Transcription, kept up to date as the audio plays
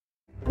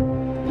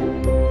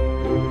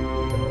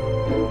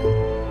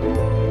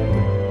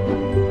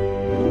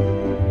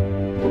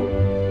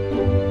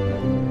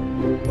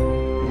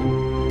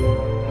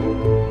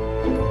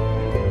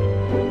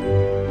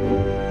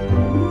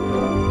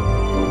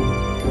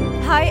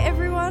Hi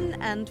everyone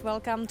and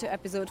welcome to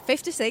episode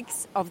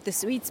 56 of The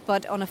Sweet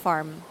Spud on a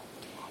Farm.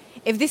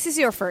 If this is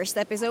your first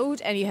episode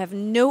and you have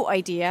no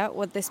idea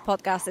what this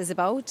podcast is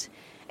about,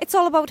 it's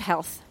all about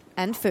health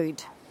and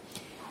food.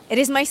 It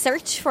is my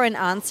search for an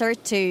answer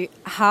to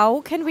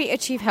how can we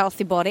achieve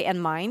healthy body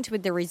and mind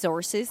with the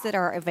resources that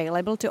are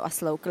available to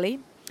us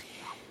locally.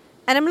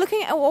 And I'm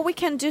looking at what we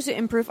can do to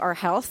improve our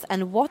health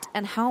and what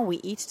and how we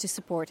eat to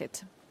support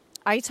it.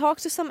 I talk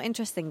to some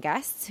interesting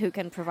guests who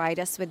can provide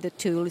us with the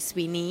tools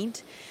we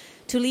need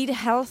to lead a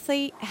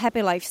healthy,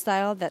 happy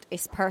lifestyle that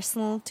is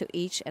personal to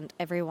each and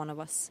every one of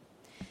us.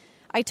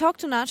 I talk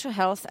to natural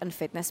health and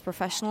fitness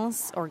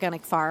professionals,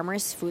 organic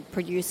farmers, food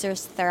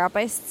producers,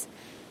 therapists,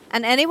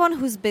 and anyone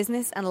whose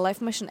business and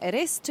life mission it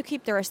is to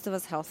keep the rest of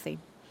us healthy.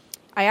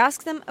 I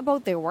ask them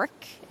about their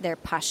work, their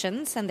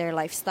passions, and their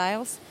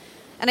lifestyles.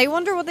 And I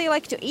wonder what they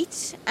like to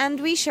eat, and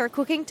we share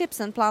cooking tips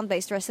and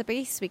plant-based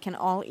recipes we can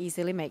all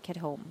easily make at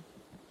home.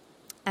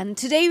 And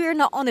today we're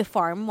not on a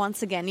farm.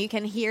 Once again, you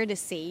can hear the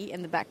sea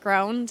in the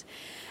background.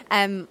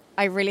 I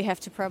really have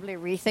to probably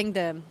rethink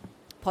the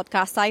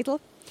podcast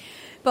title.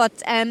 But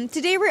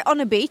today we're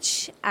on a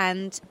beach,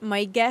 and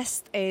my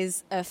guest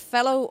is a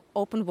fellow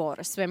open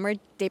water swimmer,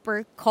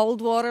 dipper,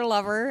 cold water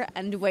lover,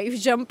 and wave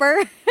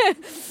jumper.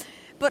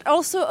 But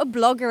also a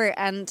blogger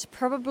and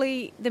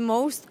probably the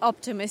most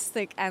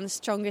optimistic and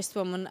strongest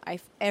woman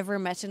I've ever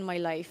met in my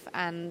life,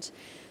 and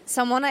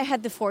someone I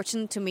had the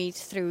fortune to meet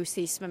through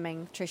sea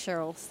swimming, Tricia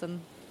Roulston.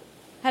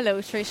 Hello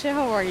Tricia,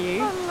 how are you?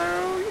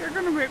 Hello, you're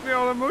going to make me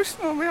all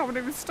emotional. We haven't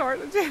even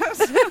started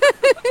yet.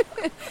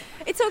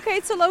 It's okay,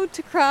 it's allowed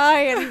to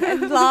cry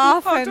and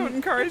laugh. Oh, don't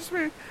encourage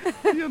me.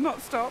 You'll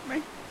not stop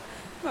me.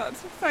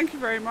 Thank you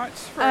very much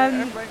for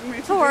inviting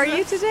me to How are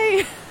you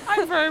today?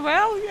 I'm very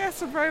well,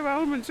 yes, I'm very well.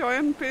 I'm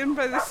enjoying being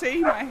by the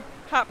sea, my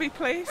happy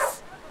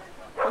place,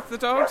 with the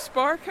dogs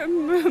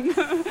barking.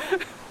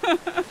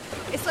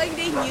 It's like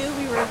they knew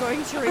we were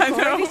going to record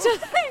each other.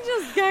 They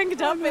just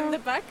ganged up in the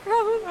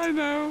background. I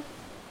know.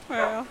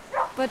 Well.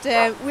 But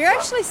we're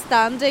actually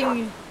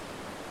standing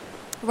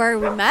where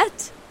we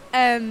met.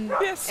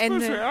 Yes,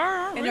 we are,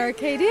 aren't we? In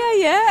Arcadia,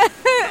 yeah.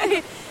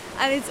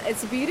 And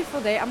it's a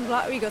beautiful day. I'm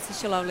glad we got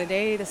such a lovely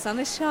day. The sun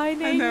is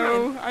shining.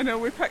 I know.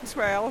 We picked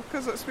well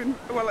because it's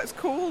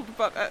cold,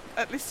 but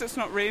at least it's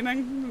not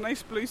raining.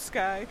 Nice blue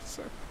sky.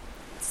 So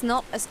it's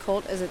not as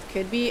cold as it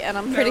could be, and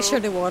I'm pretty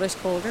sure the water's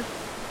colder.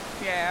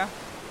 Yeah,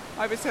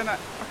 I was in it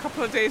a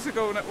couple of days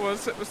ago, and it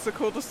was the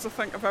coldest I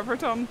think I've ever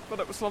done, but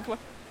it was lovely.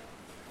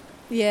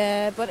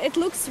 Yeah, but it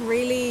looks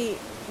really,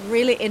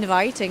 really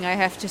inviting, I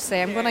have to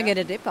say. I'm gonna get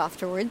a dip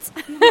afterwards.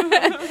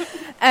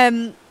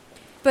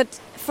 But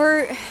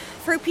for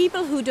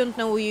people who don't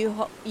know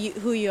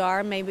who you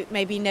are,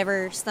 maybe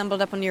never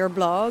stumbled up on your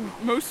blog.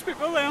 Most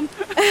people then.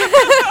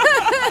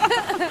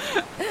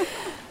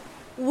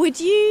 Would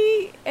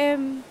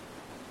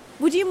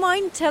you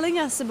mind telling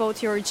us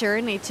about your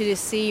journey to the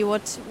sea?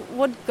 What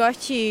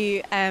got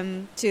you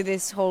to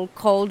this whole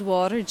cold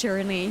water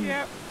journey?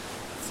 Yeah,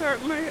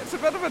 certainly. It's a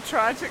bit of a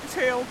tragic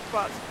tale,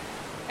 but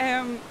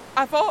I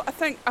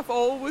think I've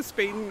always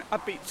been a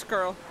beach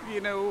girl.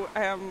 You know,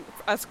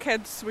 as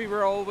kids we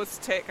were always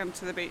taken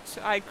to the beach.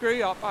 I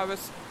grew up. I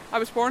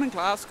was born in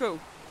Glasgow,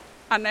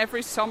 and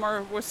every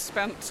summer was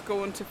spent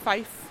going to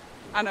Fife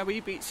and a wee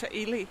beach at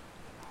Ely.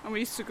 And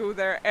we used to go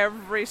there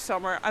every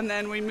summer. And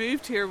then we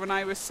moved here when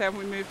I was 7.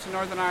 We moved to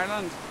Northern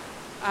Ireland,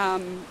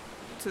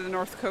 to the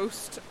north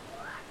coast.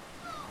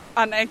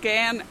 And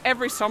again,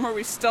 every summer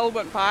we still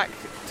went back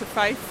to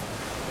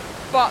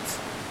Fife. But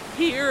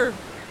here,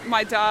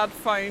 my dad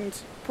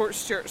found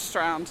Portstewart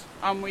Strand.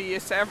 And we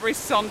used to, every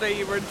Sunday,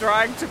 you were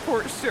dragged to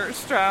Portstewart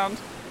Strand.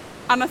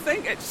 And I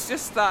think it's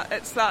just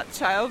it's that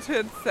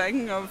childhood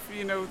thing of,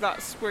 you know,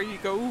 that's where you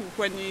go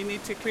when you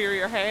need to clear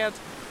your head.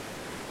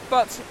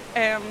 But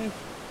in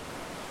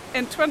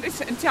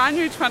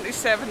January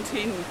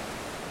 2017,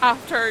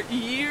 after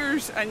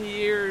years and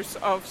years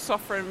of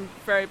suffering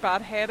very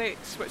bad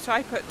headaches, which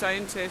I put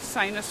down to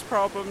sinus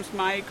problems,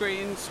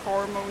 migraines,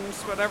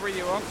 hormones, whatever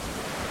you want,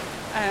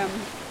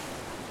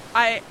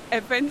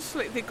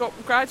 they got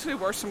gradually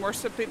worse and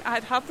worse.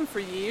 I'd had them for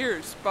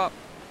years, but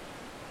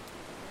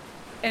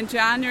in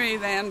January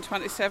then,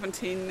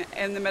 2017,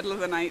 in the middle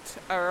of the night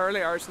or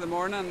early hours of the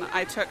morning,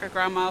 I took a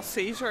grand mal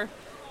seizure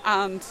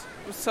and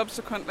was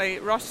subsequently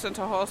rushed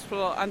into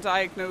hospital and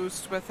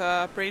diagnosed with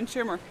a brain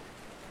tumour.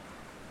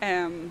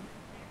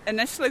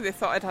 Initially they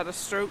thought I'd had a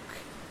stroke,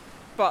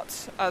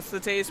 but as the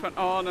days went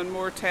on and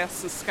more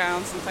tests and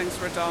scans and things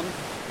were done,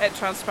 it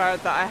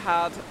transpired that I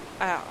had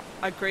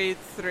a grade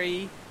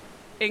 3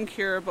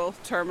 incurable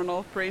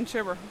terminal brain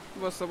tumour,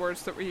 was the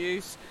words that were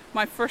used.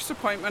 My first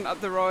appointment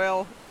at the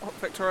Royal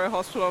Victoria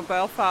Hospital in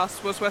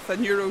Belfast was with a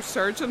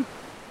neurosurgeon,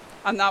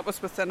 and that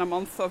was within a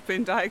month of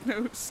being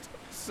diagnosed.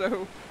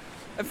 So,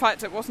 in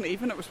fact, it wasn't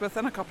even, it was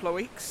within a couple of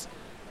weeks.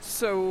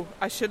 So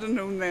I should have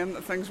known then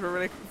that things were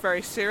really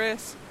very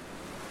serious.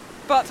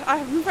 But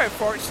I've been very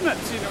fortunate,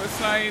 you know, it's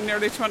now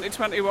nearly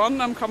 2021,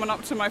 I'm coming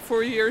up to my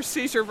 4-year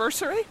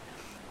seizure-versary,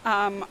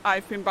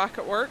 I've been back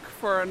at work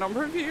for a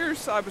number of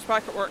years. I was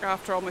back at work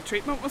after all my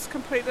treatment was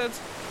completed.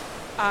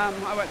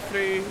 I went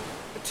through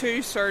 2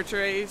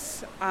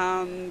 surgeries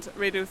and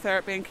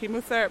radiotherapy and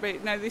chemotherapy.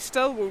 Now, they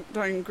still won't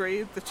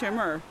downgrade the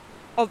tumour,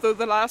 although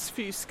the last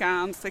few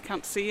scans they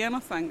can't see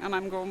anything. And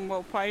I'm going,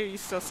 well, why are you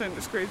still saying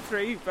it's grade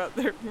 3? But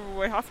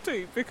we have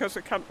to, because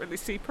we can't really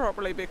see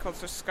properly because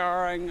there's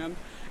scarring and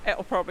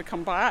it'll probably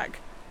come back.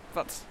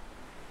 But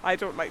I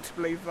don't like to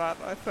believe that.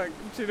 I think,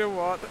 do you know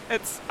what?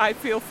 I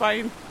feel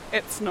fine.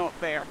 It's not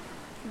there.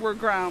 We're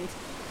grand.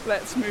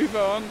 Let's move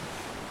on.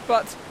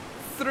 But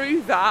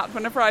through that,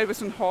 whenever I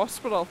was in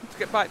hospital, to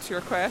get back to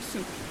your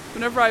question,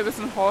 whenever I was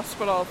in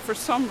hospital, for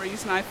some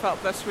reason I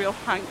felt this real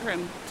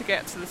hankering to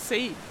get to the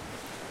sea.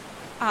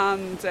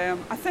 And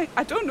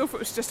I don't know if it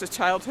was just a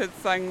childhood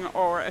thing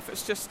or if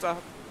it's just a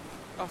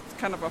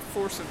kind of a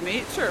force of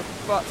nature,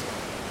 but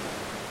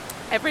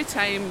every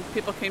time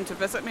people came to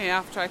visit me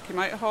after I came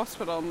out of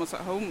hospital and was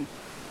at home,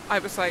 I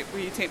was like, will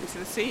you take me to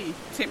the sea?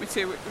 Take me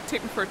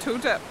for a toe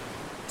dip.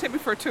 Take me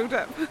for a toe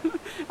dip.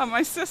 And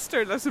my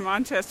sister lives in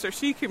Manchester.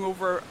 She came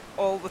over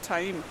all the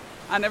time.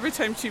 And every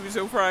time she was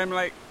over, I'm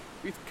like,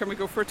 can we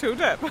go for a toe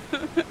dip?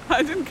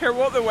 I didn't care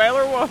what the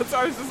weather was.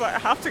 I was just like, I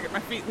have to get my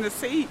feet in the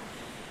sea.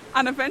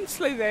 And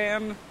eventually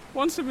then,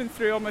 once I've been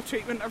through all my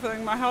treatment and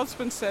everything, my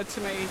husband said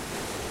to me,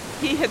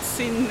 he had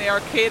seen the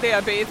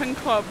Arcadia Bathing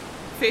Club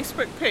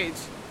Facebook page.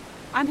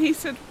 And he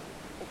said,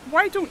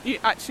 why don't you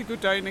actually go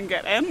down and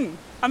get in?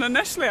 And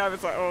initially I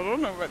was like, oh, I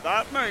don't know about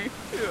that now.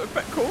 It's a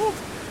bit cold.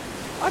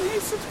 And he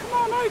said,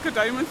 come on, I'll go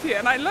down with you.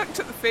 And I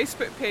looked at the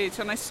Facebook page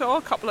and I saw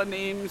a couple of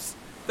names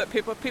that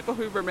people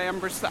who were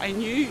members that I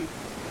knew.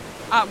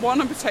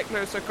 One in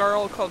particular is a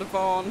girl called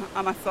Yvonne,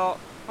 and I thought,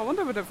 I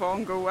wonder would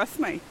Yvonne go with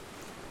me?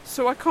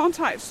 So I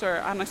contacted her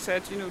and I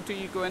said, do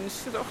you go in? She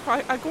said,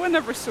 oh, I go in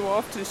every so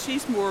often.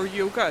 She's more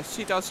yoga.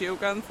 She does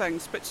yoga and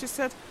things. But she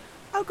said,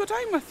 I'll go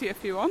down with you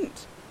if you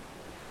want.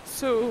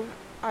 So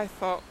I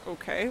thought,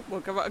 okay, we'll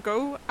give it a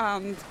go.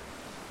 And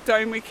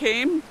down we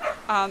came.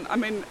 And I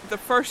mean, the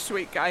first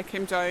week I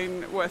came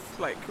down with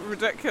like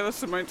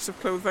ridiculous amounts of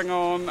clothing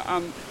on.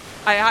 And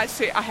I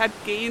had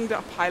gained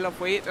a pile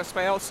of weight as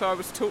well. So I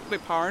was totally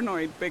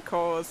paranoid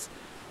because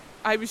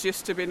I was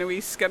used to being a wee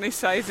skinny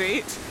size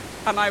 8.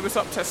 And I was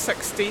up to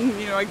 16.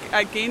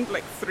 I gained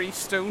like 3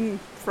 stone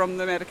from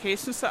the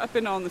medications that I've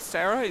been on, the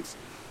steroids.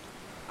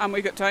 And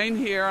we got down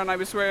here and I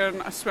was wearing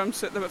a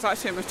swimsuit that was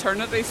actually a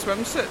maternity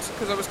swimsuit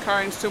because I was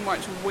carrying so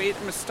much weight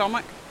in my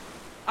stomach.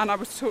 And I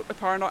was totally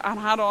paranoid and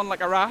had on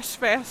like a rash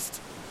vest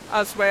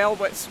as well,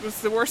 which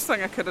was the worst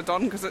thing I could have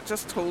done because it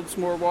just holds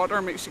more water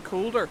and makes you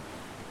colder.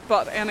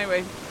 But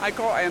anyway, I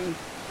got in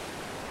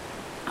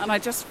and I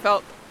just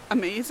felt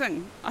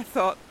amazing. I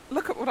thought,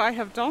 look at what I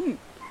have done.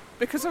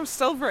 Because I was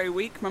still very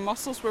weak, my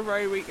muscles were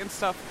very weak and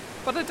stuff,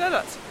 but I did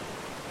it.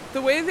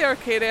 The way the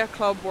Arcadia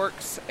Club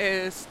works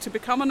is to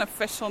become an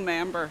official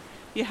member,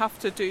 you have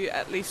to do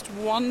at least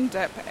 1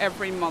 dip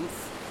every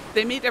month.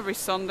 They meet every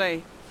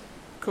Sunday,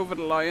 COVID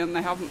allowing.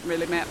 They haven't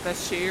really met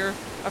this year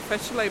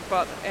officially,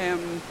 but they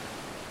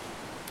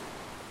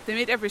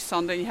meet every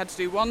Sunday. You had to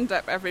do 1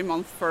 dip every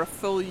month for a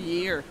full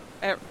year,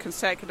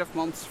 consecutive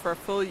months for a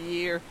full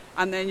year,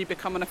 and then you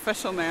become an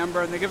official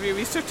member and they give you a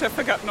wee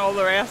certificate and all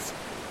the rest.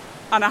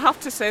 And I have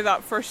to say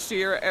that first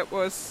year it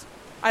was,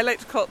 I like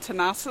to call it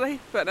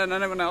tenacity, but in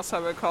anyone else I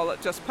would call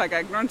it just pig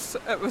ignorance.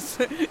 It was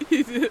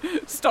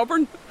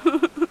stubborn.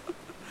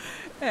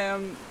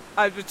 I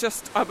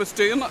was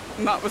doing it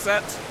and that was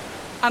it.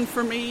 And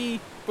for me,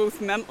 both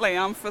mentally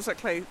and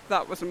physically,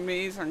 that was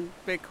amazing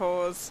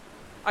because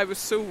I was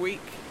so weak,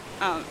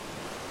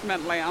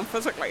 mentally and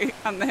physically.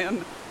 And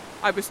then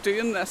I was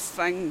doing this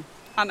thing.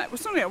 And it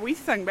was only a wee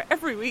thing, but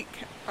every week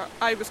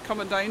I was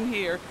coming down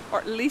here, or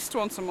at least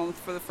once a month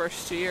for the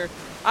first year.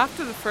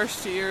 After the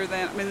first year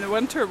then, I mean the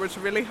winter was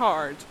really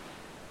hard,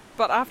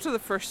 but after the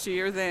first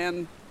year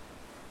then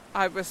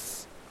I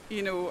was,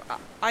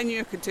 I knew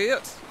I could do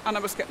it. And I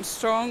was getting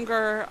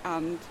stronger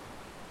and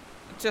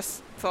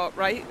just thought,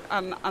 right,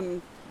 and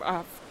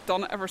I've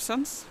done it ever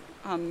since.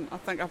 And I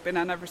think I've been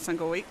in every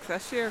single week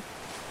this year.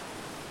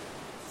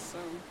 So...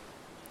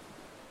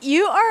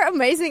 You are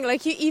amazing,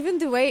 like you even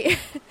the way...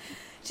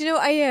 Do you know,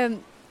 I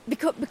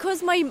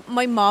because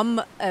my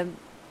mom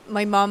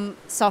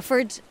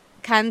suffered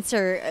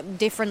cancer,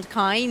 different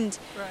kind,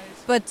 right.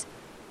 But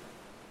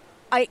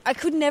I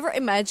could never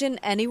imagine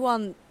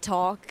anyone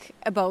talk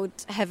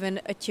about having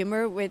a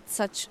tumor with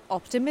such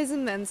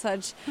optimism and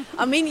such.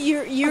 I mean,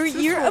 you're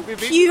a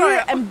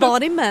pure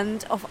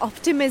embodiment of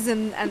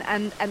optimism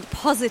and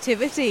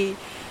positivity.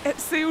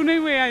 It's the only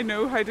way I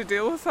know how to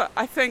deal with it.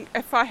 I think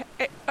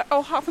it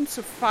all happened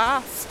so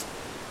fast.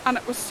 And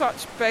it was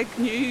such big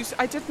news.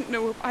 I didn't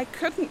know, I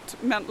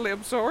couldn't mentally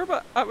absorb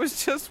it. I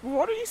was just,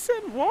 what are you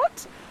saying?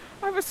 What?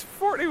 I was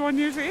 41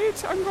 years of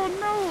age. I'm going,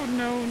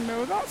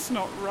 no, that's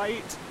not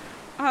right.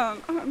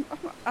 And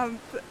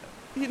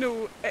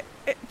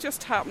it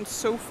just happened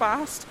so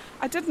fast.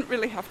 I didn't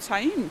really have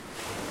time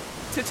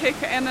to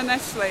take it in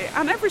initially.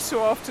 And every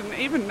so often,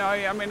 even now,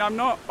 I mean, I'm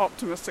not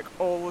optimistic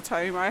all the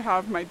time. I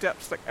have my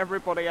dips like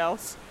everybody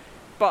else.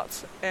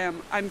 But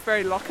I'm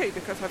very lucky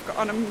because I've got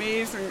an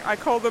amazing, I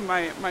call them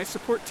my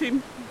support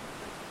team,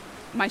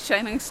 my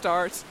shining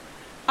stars.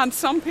 And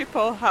some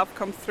people have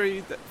come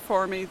through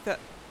for me that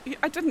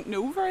I didn't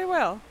know very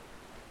well,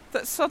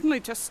 that suddenly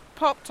just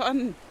popped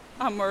in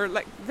and were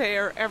like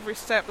there every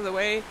step of the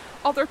way.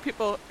 Other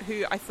people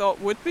who I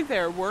thought would be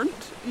there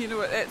weren't. You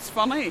know, it's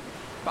funny.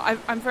 But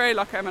I'm very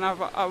lucky. I mean, I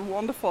have a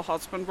wonderful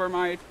husband. We're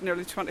married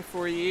nearly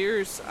 24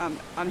 years,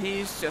 and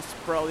he's just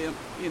brilliant,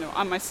 you know,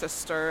 and my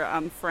sister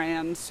and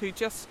friends who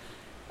just,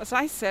 as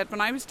I said,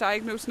 when I was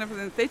diagnosed and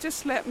everything, they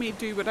just let me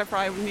do whatever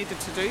I needed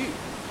to do.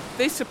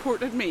 They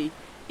supported me.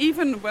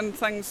 Even when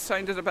things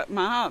sounded a bit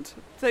mad,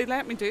 they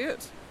let me do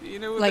it. You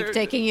know, like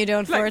taking you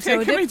down for a swim.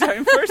 Taking me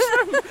down for a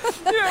swim.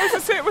 You know, as I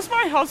say, it was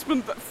my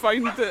husband that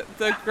found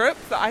the group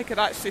that I could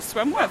actually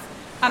swim with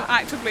and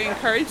actively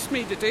encouraged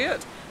me to do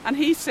it. And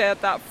he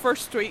said that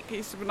first week,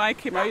 he said, when I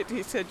came out,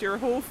 he said, your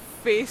whole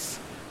face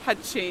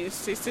had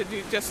changed. He said,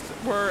 you just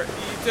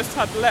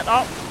had lit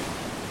up.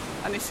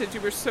 And he said,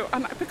 you were so,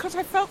 and because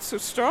I felt so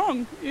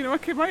strong, you know, I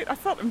came out, I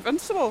felt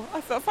invincible.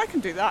 I thought, if I can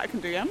do that, I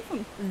can do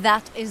anything.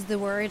 That is the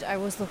word I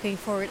was looking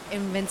for,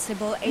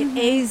 invincible. It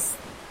is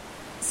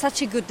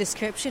such a good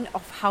description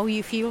of how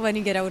you feel when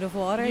you get out of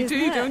water. You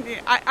do, don't you?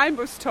 I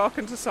was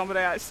talking to somebody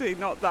actually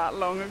not that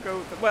long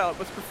ago. Well, it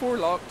was before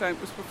lockdown,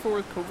 it was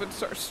before COVID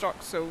sort of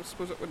struck, so I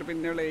suppose it would have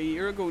been nearly a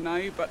year ago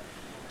now. But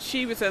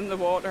she was in the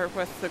water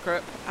with the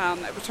group,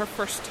 and it was her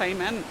first time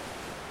in.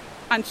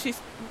 And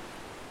she's,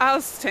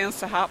 as tends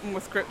to happen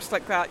with groups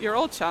like that, you're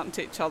all chatting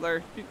to each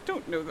other. You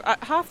don't know.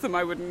 Half of them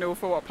I wouldn't know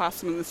if I walked past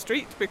them in the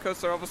street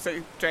because they're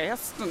obviously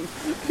dressed and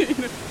you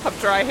know, have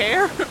dry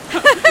hair.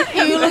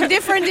 You look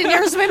different in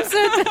your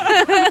swimsuit.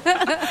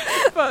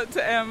 But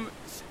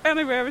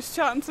anyway, I was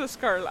chatting to this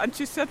girl and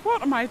she said,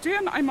 what am I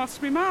doing? I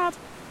must be mad.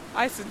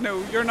 I said,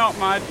 no, you're not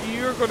mad.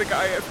 You're going to get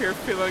out of here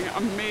feeling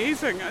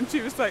amazing. And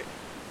she was like,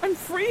 I'm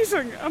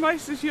freezing. And I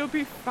said, you'll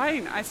be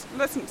fine. I said,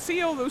 listen,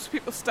 see all those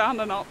people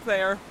standing up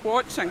there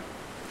watching?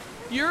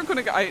 You're going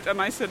to get out.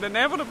 And I said,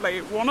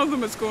 inevitably, one of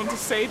them is going to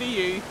say to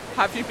you,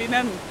 have you been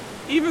in?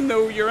 Even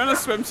though you're in a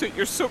swimsuit,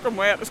 you're soaking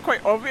wet, it's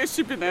quite obvious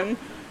you've been in.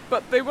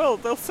 But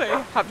they'll say,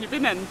 have you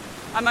been in?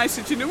 And I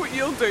said, you know what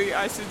you'll do?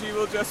 I said, you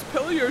will just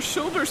pull your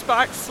shoulders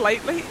back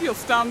slightly, you'll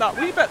stand that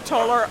wee bit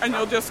taller, and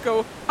you'll just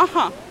go,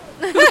 uh-huh.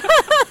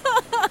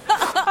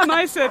 And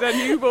I said, and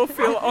you will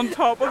feel on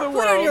top of the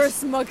world. Put on your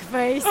smug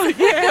face.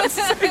 Yes,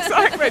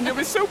 exactly. And you'll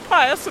be so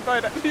pious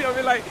about it. You'll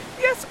be like,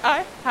 yes,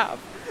 I have.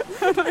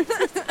 And I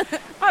said,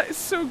 that is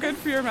so good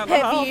for your mental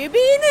health. Have you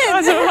been in?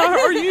 I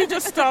know, or you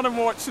just standing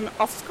watching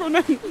us going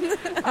in.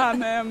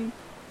 And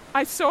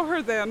I saw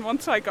her then,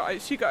 once I got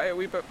out, she got out a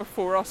wee bit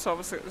before us,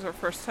 obviously it was her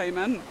first time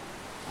in.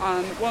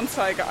 And once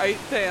I got out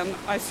then,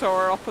 I saw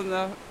her up in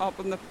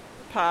the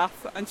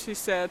path, and she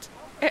said,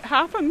 it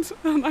happened.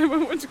 And I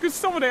went, because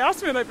somebody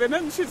asked me had I been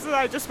in, she said,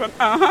 I just went,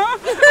 uh-huh.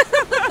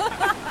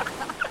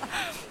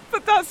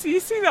 But that's, you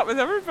see that with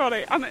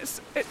everybody, and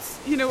it's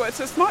you know, it's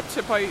as much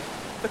about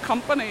the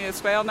company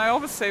as well. Now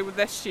obviously with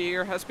this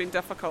year has been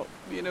difficult,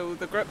 you know,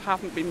 the group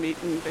haven't been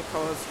meeting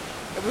because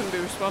it wouldn't be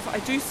responsible. I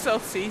do still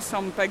see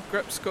some big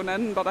groups going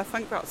in, but I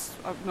think that's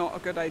not a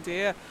good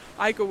idea.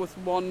 I go with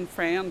one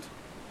friend.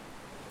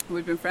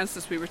 We've been friends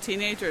since we were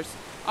teenagers,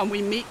 and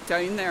we meet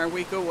down there,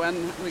 we go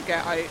in, we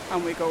get out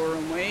and we go our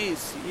own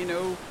ways, you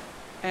know.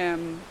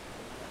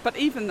 But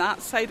even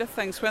that side of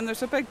things, when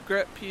there's a big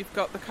group, you've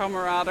got the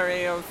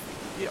camaraderie of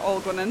you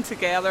all going in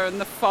together and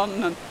the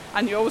fun,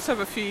 and you always have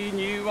a few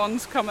new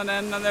ones coming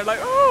in and they're like,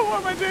 oh,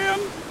 what am I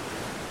doing?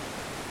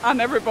 And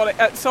everybody,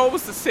 it's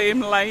always the same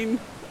line.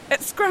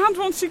 It's grand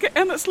once you get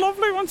in, it's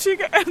lovely once you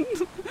get in.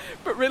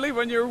 But really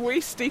when you're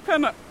waist deep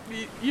in it,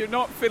 you're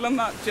not feeling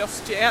that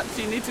just yet.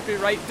 You need to be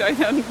right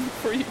down in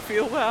before you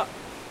feel that.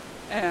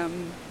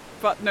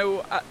 But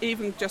no,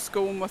 even just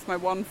going with my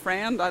one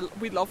friend,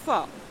 we love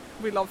that.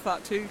 We love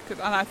that too.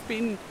 And I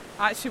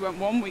actually went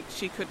 1 week,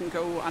 she couldn't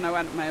go, and I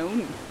went on my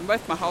own. And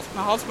with my husband.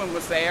 My husband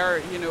was there,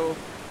 you know,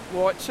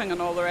 watching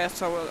and all the rest.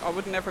 So I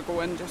would never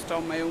go in just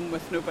on my own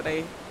with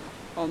nobody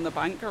on the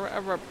bank or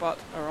whatever,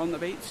 or on the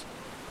beach.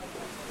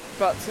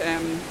 But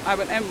I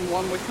went in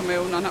 1 week on my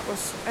own, and it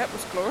was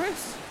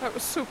glorious. It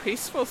was so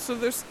peaceful. So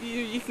there's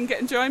you can get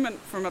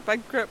enjoyment from a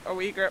big group, a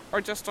wee group,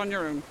 or just on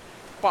your own.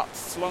 But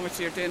as long as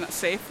you're doing it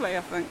safely,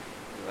 I think.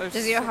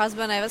 Does your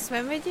husband ever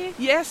swim with you?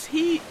 Yes,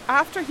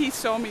 after he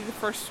saw me the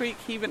first week,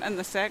 he went in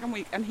the second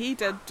week, and he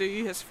did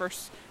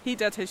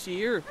his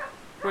year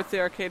with the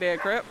Arcadia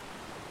group,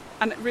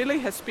 and it really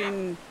has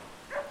been.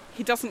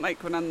 He doesn't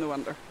like going in the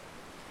winter.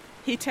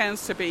 He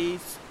tends to be.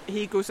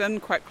 He goes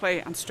in quickly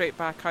and straight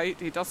back out.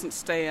 He doesn't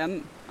stay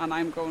in, and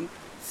I'm going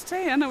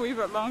stay in a wee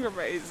bit longer,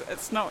 but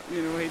it's not.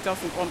 You know, he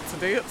doesn't want to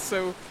do it,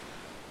 so.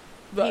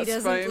 That's he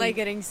doesn't fine. like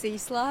getting sea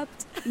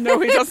slapped? No,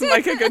 he doesn't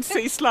like a good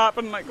sea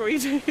slapping like we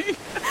do.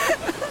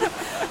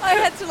 I I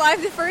had to laugh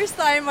the first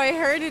time I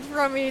heard it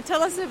from you.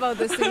 Tell us about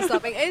the sea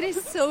slapping. It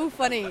is so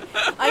funny.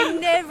 I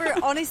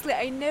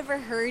never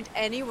heard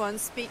anyone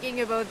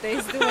speaking about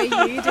this the way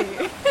you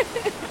do.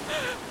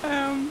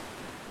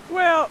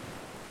 Well,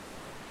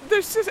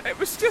 it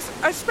was just,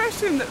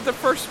 especially in the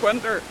first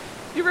winter,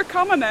 you were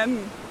coming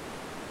in,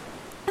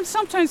 and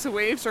sometimes the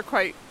waves are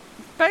quite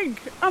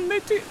big, and they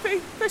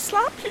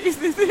slap you.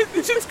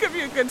 They just give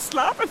you a good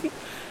slapping.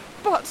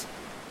 But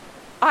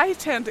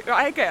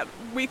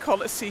we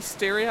call it sea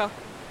hysteria,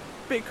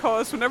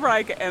 because whenever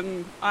I get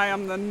in, I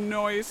am the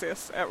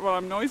noisiest. Well,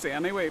 I'm noisy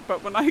anyway,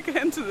 but when I get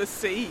into the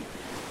sea,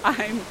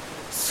 I'm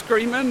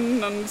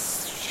screaming and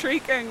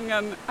shrieking,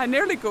 and I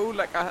nearly go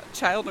like a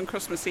child on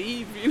Christmas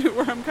Eve,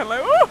 where I'm kind of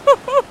like,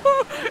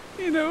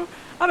 oh,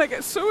 and I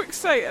get so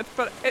excited,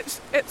 but it's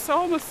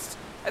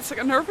like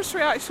a nervous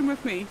reaction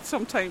with me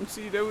sometimes,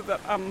 that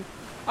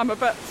I'm a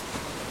bit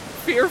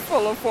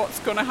fearful of what's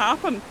going to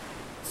happen.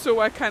 So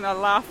I kind of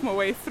laugh my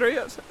way through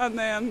it, and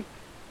then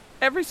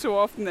every so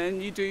often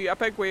then you do, a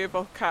big wave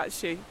will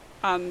catch you,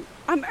 and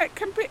it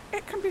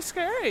can be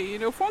scary.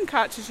 If one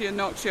catches you and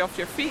knocks you off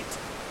your feet,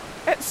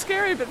 it's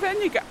scary. But then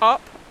you get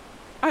up,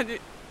 and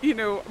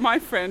my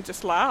friend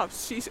just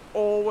laughs. She's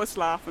always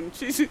laughing.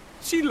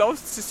 She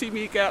loves to see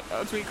me get,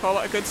 as we call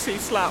it, a good sea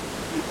slap.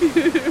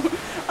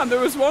 And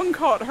there was one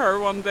caught her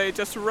one day,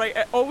 just right.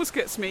 It always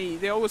gets me.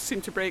 They always seem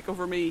to break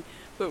over me.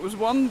 But it was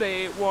one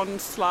day, one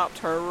slapped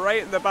her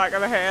right in the back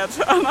of the head,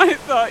 and I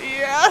thought,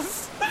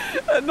 yes,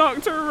 it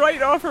knocked her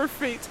right off her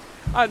feet.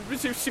 And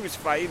she was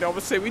fine.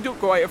 Obviously, we don't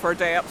go out of our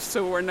depth,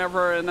 so we're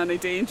never in any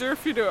danger.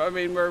 If you know what I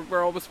mean,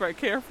 we're always very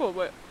careful,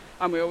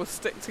 and we always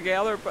stick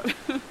together. But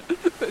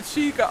but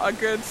she got a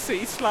good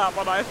sea slap,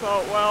 and I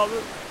thought, well,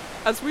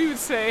 as we would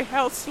say,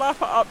 hell, slap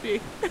it up, you.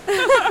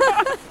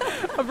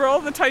 And for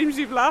all the times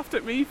you've laughed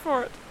at me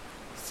for it.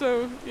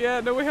 So yeah,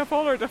 no, we have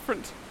all our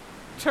different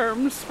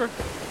terms for.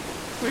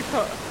 We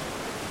call it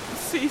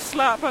sea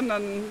slapping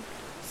and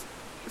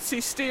sea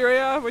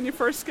hysteria when you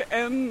first get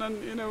in,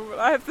 and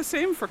I have the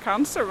same for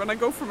cancer. When I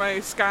go for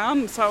my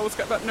scans, I always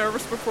get a bit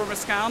nervous before my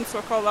scan, so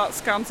I call that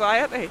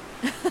scanxiety.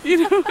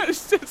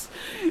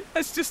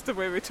 It's just the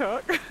way we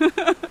talk.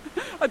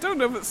 I don't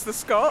know if it's the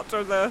Scot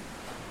or the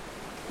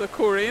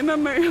Korean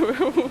in me,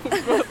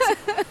 but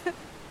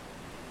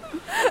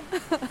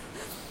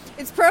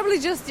it's probably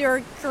just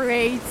your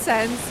great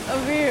sense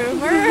of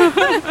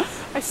humour.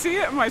 I see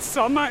it in my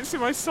son,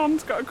 actually. My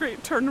son's got a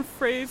great turn of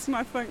phrase, and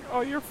I think,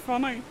 oh, you're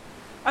funny.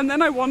 And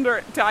then I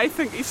wonder, do I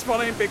think he's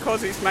funny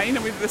because he's mine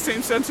and we have the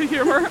same sense of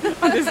humour?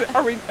 And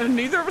are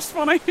neither of us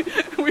funny?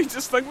 We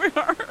just think we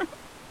are.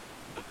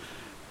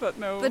 But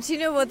no. But you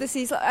know what the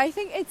sea slap, I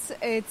think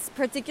it's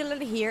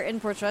particularly here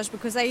in Portrush,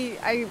 because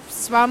I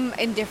swam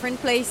in different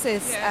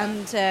places,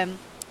 and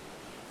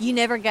you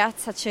never get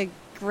such a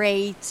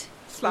great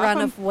slapping.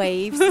 Run of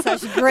waves,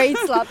 such great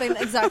slapping,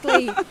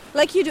 exactly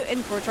like you do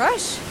in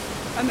Portrush.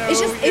 I know,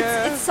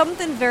 it's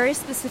something very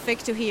specific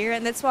to here,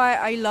 and that's why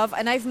I love,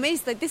 and I've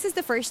missed, like, this is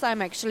the first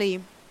time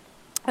actually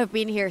I've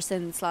been here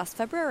since last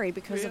February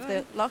because of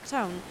the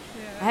lockdown.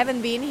 I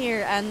haven't been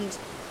here, and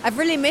I've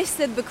really missed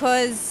it,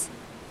 because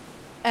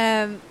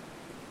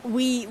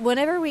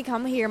whenever we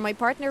come here, my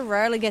partner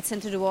rarely gets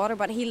into the water,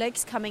 but he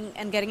likes coming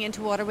and getting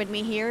into water with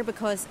me here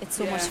because it's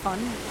so much fun.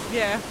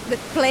 Yeah. But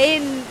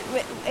playing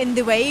in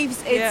the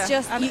waves, it's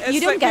just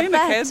you don't get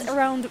that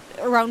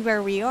around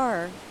where we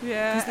are.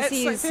 Yeah,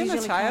 it's like being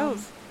a child.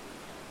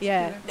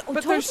 Yeah. Oh,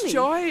 but totally. There's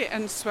joy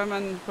in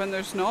swimming when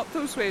there's not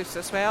those waves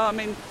as well. I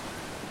mean,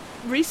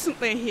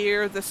 recently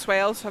here the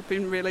swells have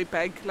been really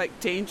big, like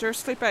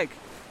dangerously big.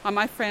 And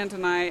my friend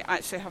and I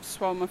actually have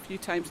swum a few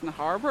times in the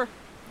harbour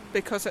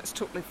because it's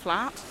totally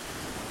flat,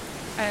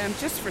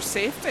 just for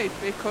safety,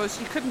 because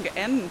you couldn't get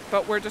in.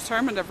 But we're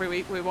determined every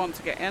week we want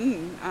to get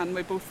in, and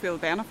we both feel the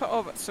benefit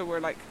of it. So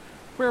we're like,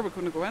 where are we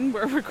going to go in?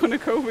 Where are we going to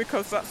go?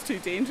 Because that's too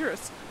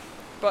dangerous.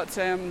 But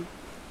her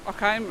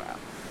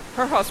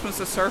husband's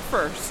a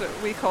surfer, so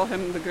we call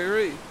him the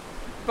guru.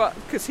 But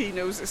because he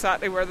knows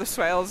exactly where the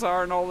swells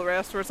are and all the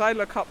rest. Whereas I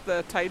look up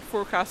the tide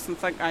forecast and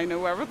think I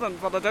know everything,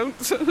 but I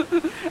don't.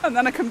 And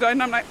then I come down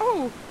and I'm like,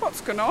 oh,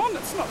 what's going on?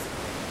 It's not.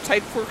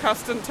 Tide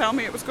forecast didn't tell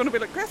me it was going to be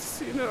like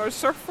this, or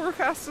surf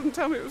forecast didn't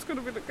tell me it was going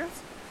to be like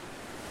this.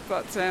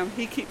 But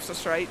he keeps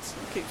us right,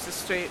 keeps us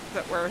straight,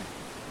 that we're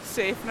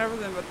safe and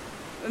everything. But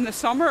in the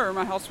summer,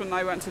 my husband and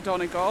I went to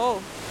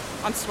Donegal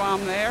and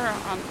swam there,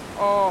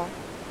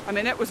 and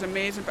it was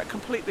amazing, but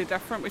completely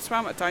different. We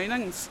swam at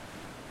Downings,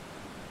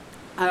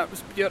 and it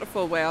was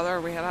beautiful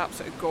weather. We had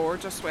absolutely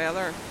gorgeous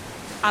weather,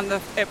 and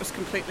it was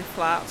completely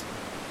flat.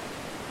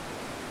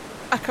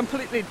 A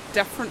completely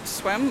different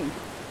swim,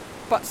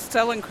 but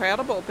still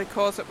incredible,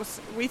 because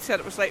we said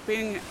it was like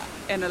being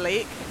in a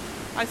lake.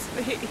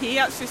 He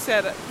actually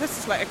said this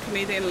is like a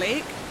Canadian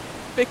lake,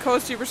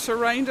 because you were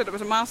surrounded, it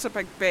was a massive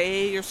big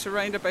bay, you're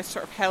surrounded by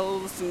sort of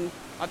hills, and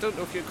I don't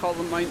know if you'd call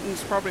them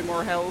mountains, probably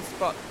more hills,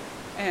 but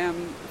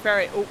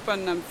very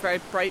open and very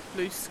bright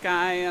blue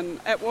sky, and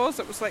it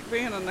was like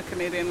being in a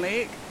Canadian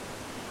lake,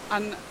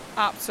 and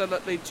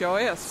absolutely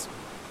joyous.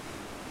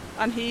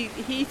 And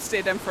he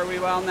stayed in for a wee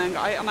while, and then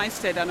I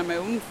stayed in on my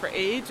own for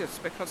ages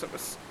because it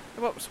was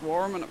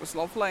warm and it was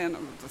lovely, and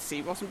the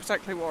sea wasn't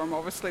particularly warm,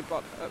 obviously,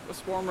 but it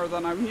was warmer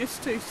than I'm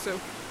used to, so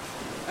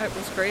it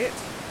was great.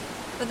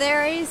 But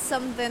there is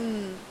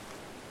something,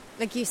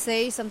 like you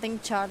say, something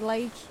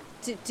childlike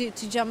to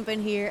jump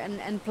in here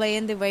and play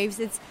in the waves.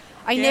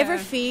 I never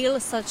feel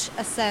such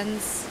a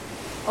sense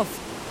of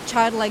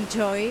childlike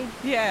joy.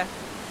 Yeah,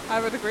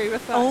 I would agree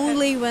with that.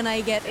 Only when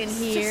I get in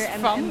here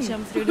and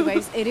jump through the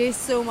waves. It is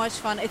so much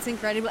fun. It's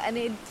incredible, and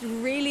it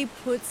really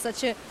puts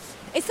such a...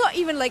 It's not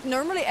even like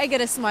normally I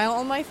get a smile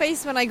on my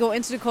face when I go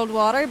into the cold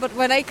water, but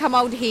when I come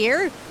out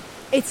here,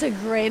 it's a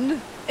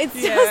grin. It's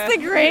just a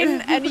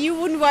grin, and you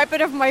wouldn't wipe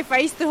it off my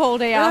face the whole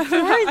day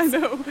afterwards. I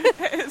know.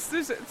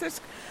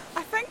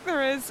 I think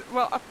there is,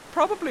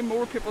 probably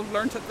more people have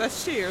learnt it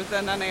this year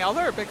than any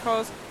other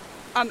because,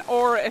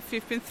 or if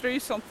you've been through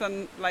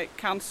something like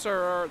cancer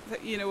or,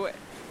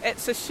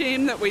 it's a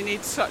shame that we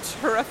need such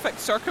horrific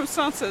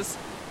circumstances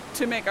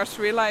to make us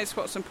realise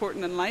what's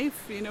important in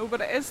life,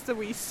 but it is the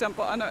wee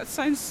simple, I know it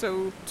sounds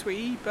so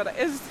twee, but it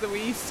is the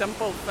wee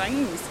simple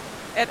things.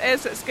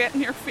 It's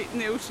getting your feet in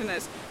the ocean.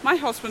 My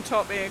husband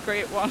taught me a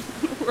great one.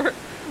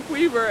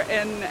 We were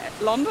in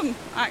London,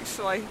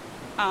 actually,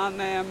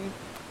 and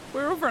we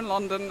were over in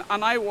London,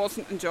 and I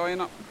wasn't enjoying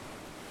it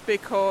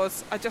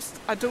because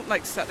I don't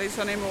like cities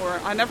anymore.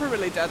 I never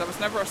really did. I was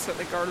never a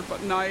city girl,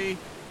 but now it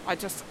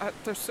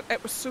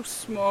was so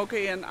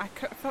smoggy, and I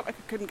felt like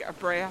I couldn't get a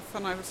breath,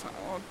 and I was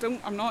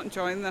like, I'm not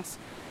enjoying this.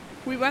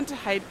 We went to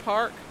Hyde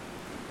Park,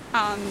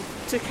 and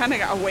to kind of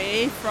get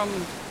away from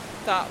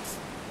that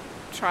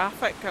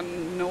traffic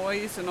and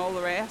noise and all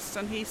the rest,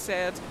 and he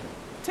said,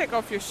 take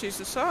off your shoes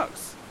and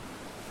socks.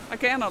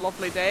 Again, a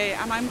lovely day,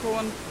 and I'm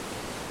going,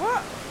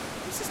 what?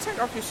 He says,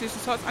 take off your shoes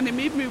and socks, and he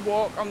made me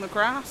walk on the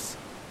grass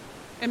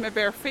in my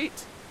bare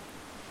feet,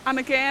 and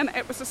again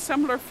it was a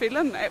similar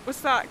feeling. It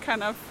was that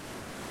kind of,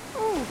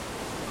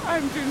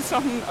 I'm doing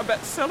something a bit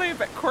silly, a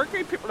bit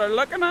quirky, people are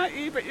looking at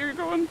you, but you're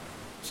going,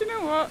 do you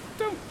know what,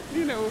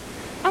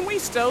 and we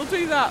still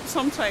do that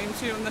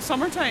sometimes, in the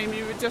summertime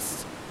you would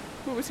just,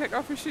 will we take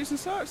off your shoes and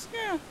socks?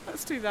 Yeah,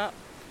 let's do that.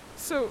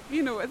 So,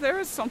 there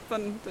is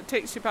something that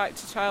takes you back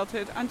to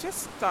childhood and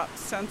just that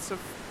sense of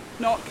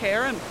not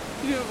caring.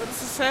 As I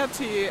said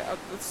to you at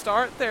the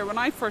start there, when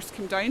I first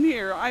came down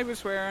here, I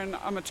was wearing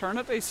a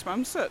maternity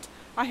swimsuit.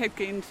 I had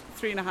gained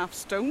 3.5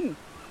 stone.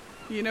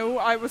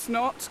 I was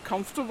not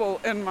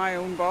comfortable in my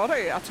own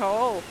body at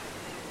all.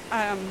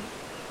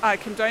 I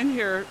came down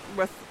here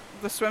with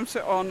the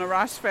swimsuit on, a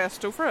rash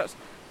vest over it.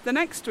 The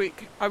next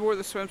week, I wore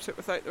the swimsuit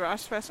without the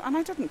rash vest, and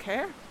I didn't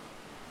care.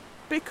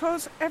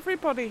 Because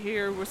everybody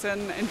here was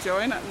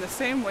enjoying it in the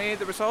same way.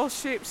 There was all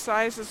shapes,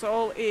 sizes,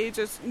 all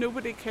ages.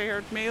 Nobody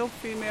cared, male,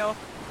 female,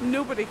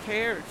 nobody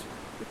cared.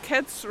 The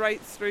kids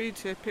right through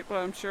to people,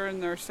 I'm sure, in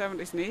their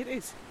 70s and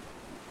 80s.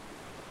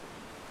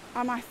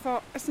 And I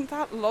thought, isn't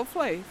that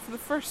lovely? For the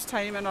first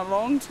time in a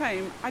long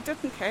time, I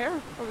didn't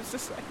care. I was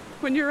just like,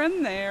 when you're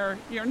in there,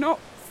 you're not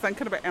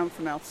thinking about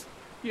anything else.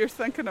 You're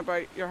thinking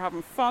about, you're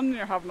having fun,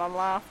 you're having a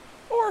laugh,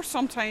 or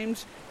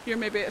sometimes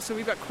it's a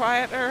wee bit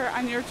quieter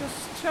and you're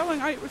just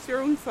chilling out with your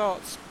own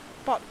thoughts,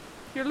 but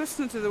you're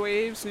listening to the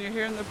waves and you're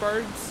hearing the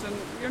birds and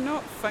you're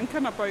not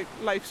thinking about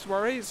life's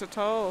worries at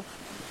all.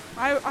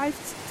 I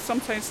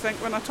sometimes think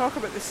when I talk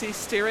about the sea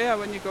hysteria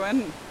when you go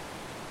in,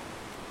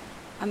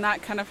 and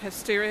that kind of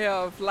hysteria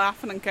of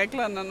laughing and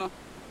giggling, and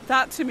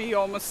that to me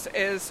almost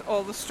is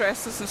all the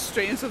stresses and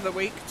strains of the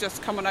week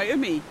just coming out of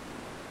me.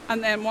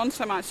 And then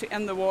once I'm actually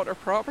in the water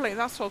properly,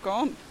 that's all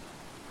gone.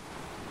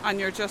 And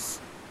you're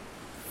just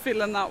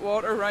feeling that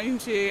water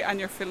around you, and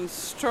you're feeling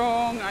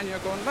strong, and you're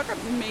going, look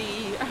at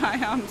me, I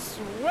am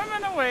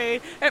swimming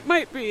away. It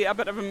might be a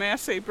bit of a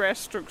messy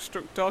breaststroke,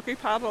 stroke, doggy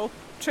paddle,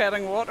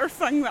 treading water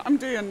thing that I'm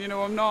doing.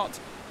 I'm not.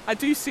 I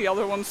do see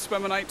other ones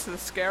swimming out to the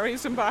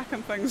skerries and back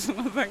and things, and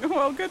I think,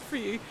 well, good for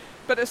you.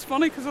 But it's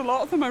funny because a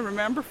lot of them I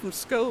remember from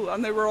school,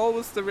 and they were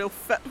always the real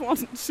fit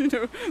ones,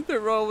 They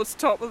were always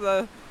top of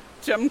the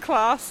gym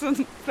class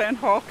and playing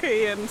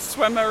hockey and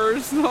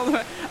swimmers and all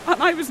that,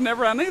 and I was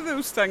never any of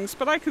those things,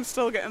 but I can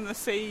still get in the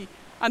sea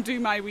and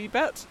do my wee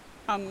bit,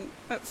 and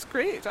it's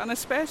great. And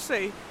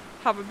especially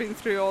having been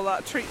through all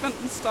that treatment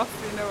and stuff,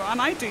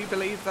 and I do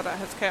believe that it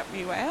has kept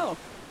me well.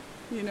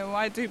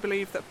 I do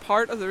believe that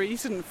part of the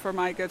reason for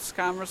my good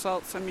scan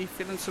results and me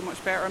feeling so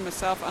much better in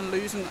myself and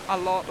losing a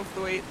lot of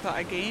the weight that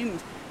I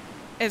gained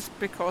is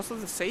because of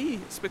the sea.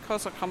 It's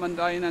because of coming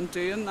down and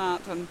doing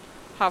that and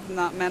having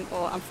that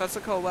mental and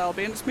physical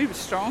well-being. It's made me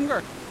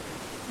stronger.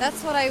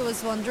 That's what I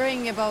was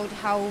wondering about,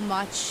 how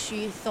much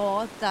you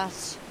thought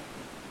that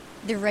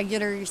the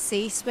regular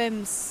sea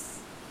swims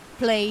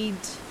played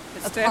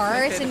a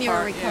part in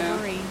your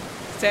recovery. Yeah.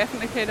 It's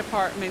definitely played a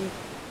part. I mean,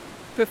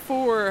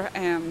 before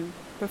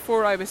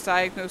I was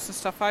diagnosed and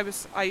stuff,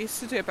 I used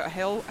to do a bit of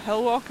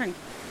hill walking,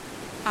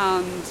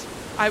 and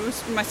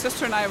my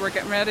sister and I were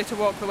getting ready to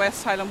walk the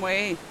West Highland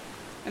Way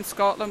in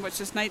Scotland,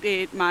 which is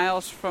 98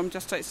 miles from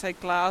just outside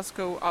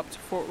Glasgow up to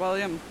Fort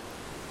William,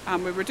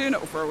 and we were doing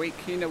it over a week.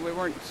 We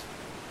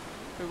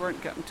we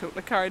weren't getting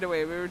totally carried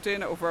away. We were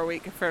doing it over a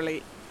week,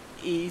 fairly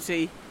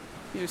easy,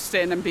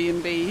 staying in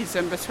B&Bs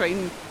in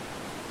between.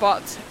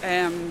 But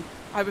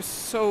I was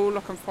so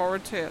looking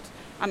forward to it.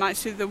 And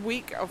actually the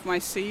week of my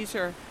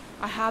seizure,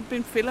 I had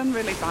been feeling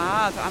really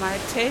bad, and I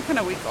had taken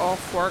a week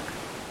off work,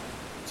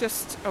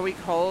 just a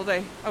week's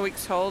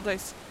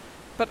holidays.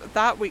 But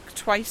that week,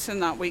 twice in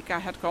that week, I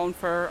had gone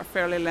for a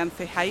fairly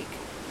lengthy hike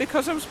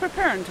because I was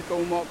preparing to go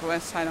and walk the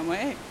West Highland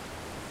Way.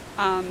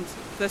 And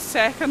the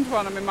second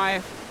one,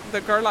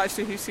 the girl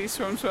actually who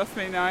swims with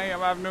me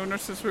now, I've known her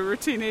since we were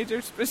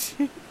teenagers, but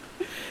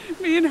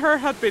me and her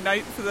had been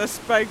out for this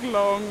big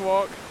long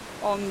walk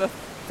on the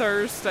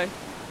Thursday.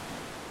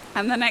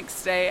 And the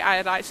next day I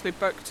had actually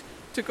booked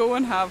to go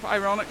and have,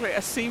 ironically,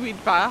 a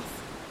seaweed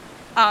bath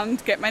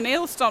and get my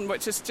nails done,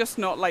 which is just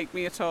not like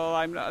me at all.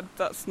 I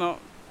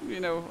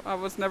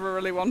was never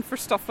really one for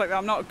stuff like that.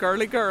 I'm not a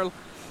girly girl.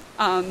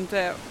 And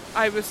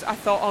I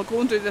thought I'll go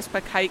and do this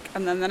big hike,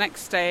 and then the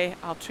next day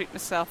I'll treat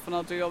myself and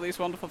I'll do all these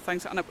wonderful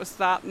things. And it was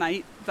that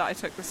night that I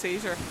took the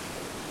seizure,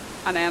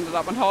 and I ended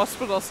up in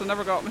hospital, so I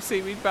never got my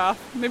seaweed bath.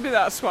 Maybe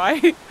that's why.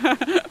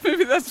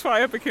 Maybe that's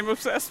why I became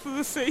obsessed with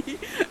the sea.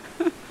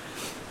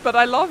 But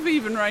I love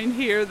even round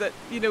here that,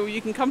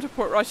 you can come to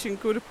Portrush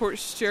and go to Port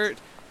Stewart.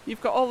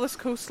 You've got all this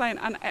coastline,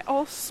 and it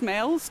all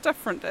smells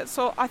different.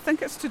 I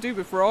think it's to do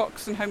with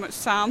rocks and how much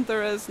sand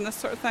there is and this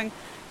sort of thing.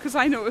 Because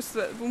I noticed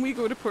that when we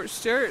go to Port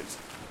Stewart,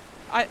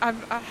 I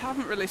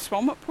haven't really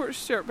swum at Port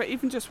Stewart, but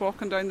even just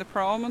walking down the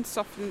prom and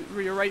stuff, and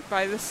you're right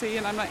by the sea,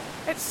 and I'm like,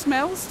 it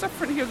smells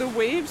different here. The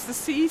waves, the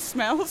sea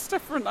smells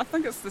different. I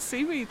think it's the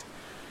seaweed.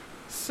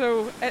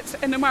 So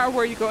and no matter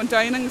where you go, and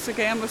Downings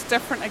again was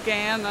different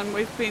again, and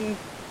we've been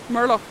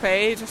Murloch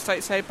Bay, just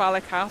outside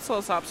Ballycastle,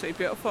 is absolutely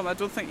beautiful. I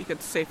don't think you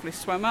could safely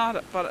swim at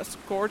it, but it's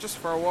gorgeous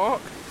for a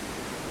walk.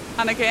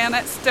 And again,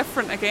 it's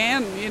different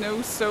again,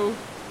 so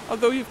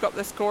although you've got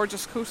this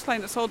gorgeous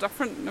coastline, it's all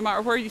different. No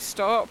matter where you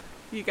stop,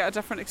 you get a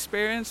different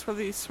experience,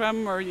 whether you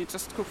swim or you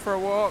just go for a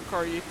walk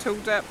or you toe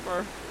dip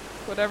or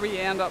whatever you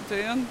end up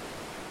doing.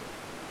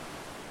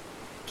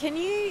 Can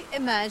you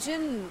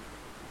imagine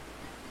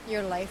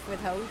your life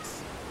without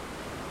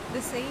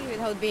the sea,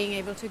 without being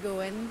able to go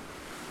in?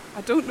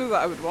 I don't know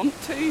that I would want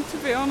to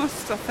be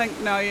honest. I think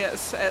now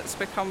it's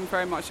become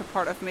very much a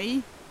part of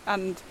me,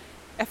 and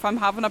if I'm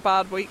having a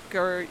bad week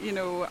or,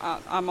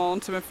 I'm on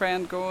to my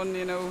friend going,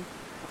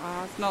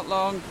 it's not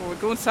long, we're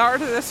going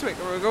Saturday this week,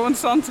 or we're going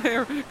Sunday,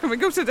 or can we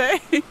go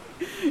today?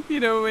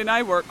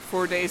 I work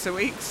 4 days a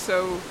week,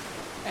 so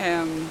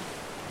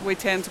we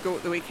tend to go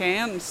at the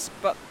weekends,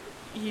 but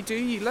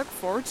you look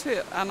forward to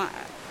it, and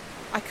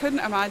I couldn't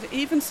imagine,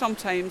 even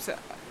sometimes,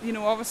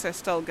 obviously I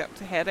still get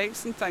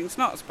headaches and things,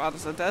 not as bad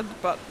as I did,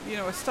 but,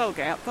 I still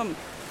get them.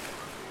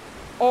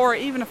 Or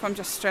even if I'm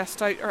just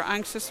stressed out or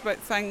anxious about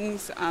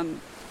things,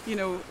 and,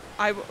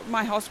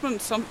 my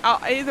husband,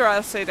 either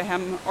I'll say to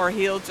him or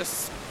he'll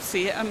just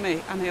see it in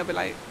me, and he'll be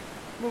like,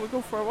 will we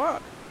go for a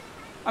walk?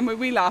 I mean,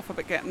 we laugh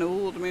about getting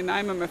old. I mean,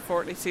 I'm in my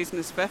 40s, he's in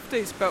his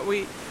 50s, but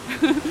we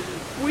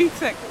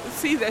think,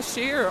 see, this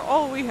year,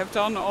 all we have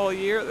done all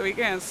year at the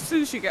weekends, as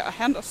soon as you get a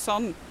hint of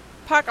sun,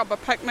 pack up a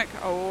picnic,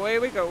 away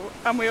we go.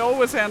 And we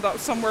always end up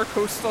somewhere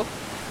coastal.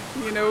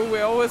 We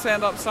always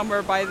end up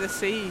somewhere by the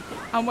sea.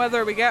 And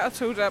whether we get a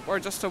toe dip or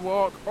just a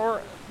walk,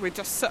 or we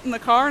just sit in the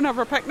car and have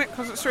our picnic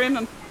because it's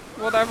raining,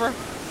 whatever.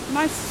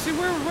 Nice. See,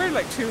 we're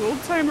like two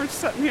old timers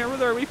sitting here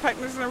with our wee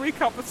picnics and our wee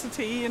cups of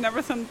tea and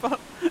everything. But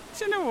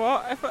do you know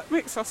what? If it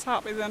makes us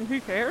happy, then who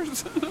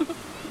cares?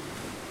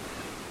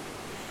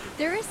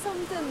 There is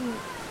something,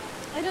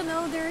 I don't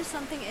know, there is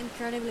something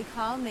incredibly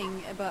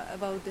calming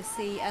about the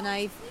sea, and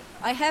I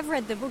have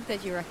read the book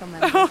that you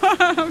recommended.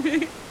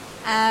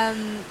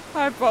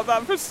 I've bought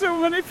that for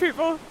so many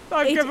people.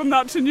 I've given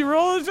that to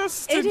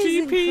neurologists, to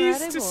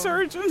GPs, to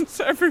surgeons,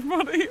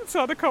 everybody has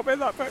had a copy of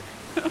that book.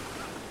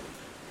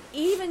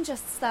 Even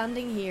just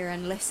standing here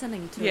and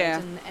listening to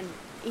it, and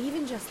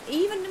even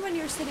when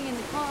you're sitting in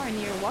the car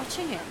and you're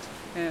watching it,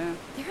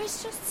 there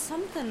is just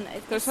something.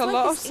 There's a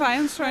lot of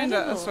science around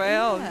it as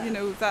well.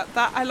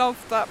 That I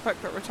love that book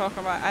that we're talking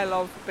about. I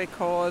love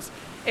because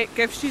it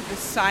gives you the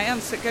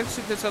science. It gives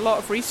you, there's a lot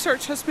of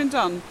research has been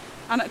done,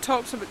 and it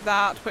talks about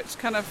that, which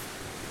kind of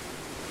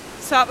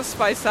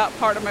satisfies that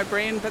part of my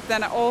brain. But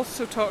then it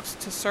also talks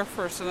to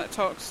surfers, and it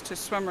talks to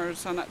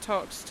swimmers, and it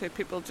talks to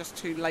people just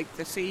who like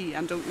the sea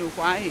and don't know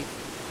why.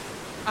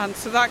 And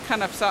so that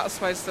kind of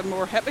satisfies the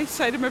more hippie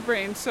side of my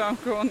brain. So I'm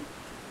going,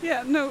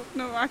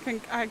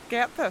 I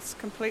get this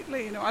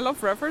completely. I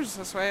love rivers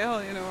as well.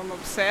 I'm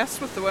obsessed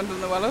with the wind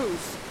and the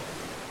willows,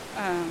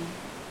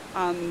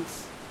 and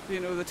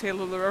the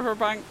tail of the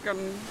riverbank,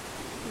 and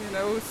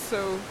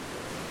so.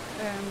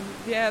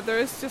 There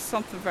is just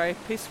something very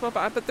peaceful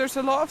about it, but there's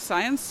a lot of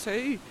science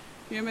too.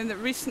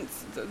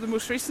 The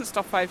most recent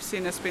stuff I've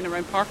seen has been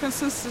around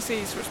Parkinson's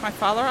disease, which my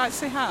father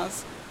actually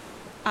has,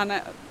 and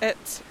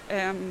it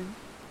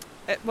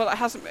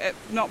hasn't,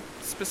 not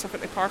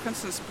specifically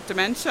Parkinson's, but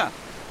dementia,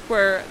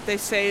 where they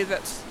say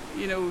that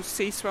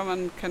sea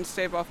swimming can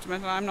stave off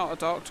dementia. I'm not a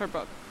doctor,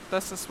 but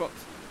this is what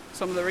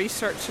some of the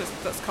research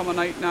that's coming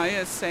out now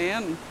is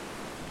saying.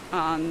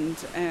 And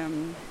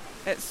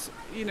it's,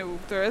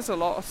 there is a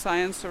lot of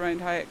science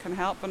around how it can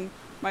help. And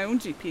my own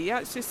GP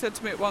actually said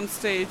to me at one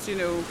stage,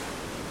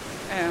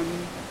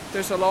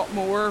 there's a lot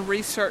more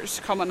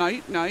research coming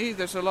out now.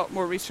 There's a lot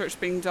more research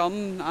being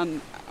done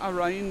and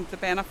around the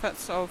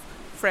benefits of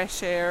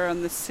fresh air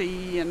and the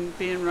sea and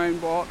being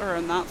around water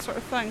and that sort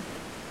of thing.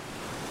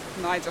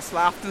 And I just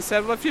laughed and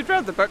said, well, if you'd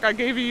read the book I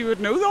gave you, you would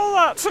know all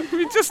that. If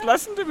you just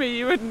listen to me,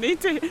 you wouldn't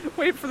need to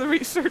wait for the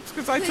research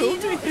because I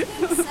told you. It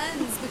makes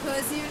sense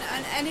because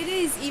and it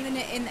is even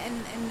in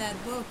that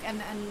book,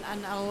 and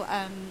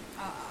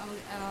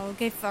I'll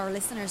give our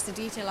listeners the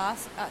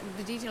details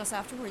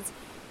afterwards.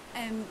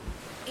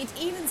 It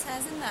even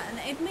says in that, and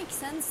it makes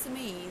sense to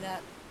me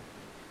that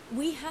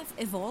we have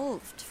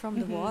evolved from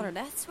the water.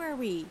 That's where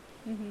we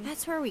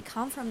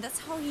come from. That's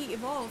how he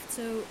evolved.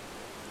 So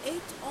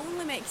it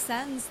only makes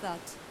sense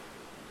that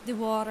the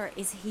water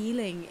is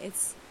healing.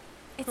 It's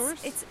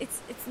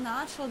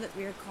natural that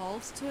we are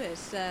called to it.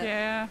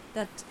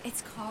 That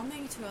it's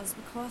calming to us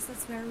because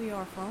that's where we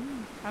are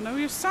from. I know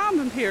you're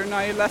standing here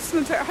now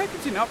listening to it. How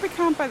could you not be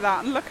calmed by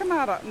that and looking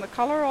at it and the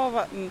colour of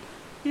it and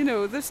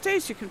the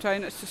stage you come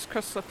down, it's just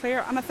crystal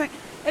clear. And I think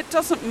it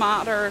doesn't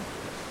matter,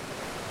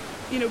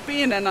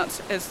 being in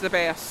it is the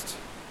best.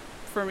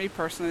 For me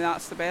personally,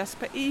 that's the best.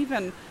 But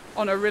even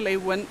on a really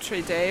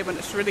wintry day when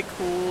it's really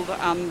cold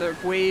and the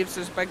waves,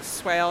 there's a big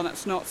swell and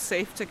it's not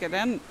safe to get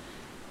in.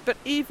 But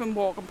even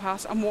walking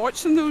past and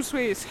watching those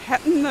waves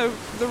hitting the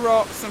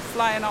rocks and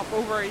flying up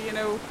over,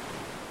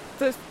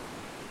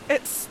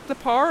 it's the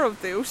power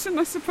of the ocean,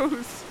 I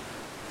suppose.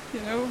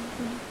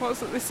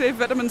 What's it they say?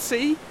 Vitamin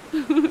C.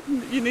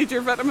 You need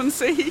your vitamin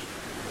C.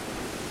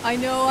 I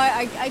know.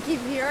 I keep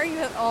hearing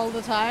it all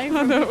the time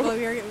from people.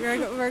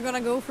 We're going to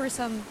go for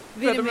some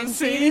vitamin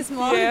C this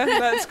morning. Yeah,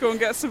 let's go and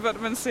get some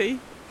vitamin C.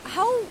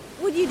 How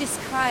would you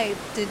describe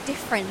the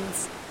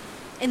difference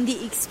in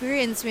the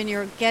experience when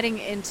you're getting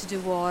into the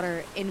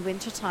water in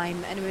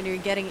wintertime and when you're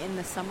getting in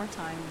the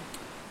summertime?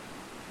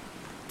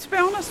 To be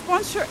honest,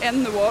 once you're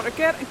in the water,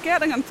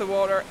 getting into the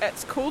water,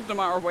 it's cold no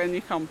matter when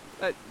you come.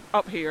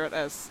 Up here it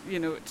is,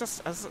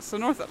 just as it's the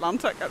North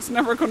Atlantic, it's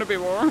never going to be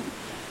warm.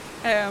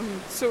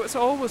 So it's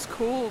always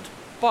cold.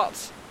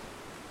 But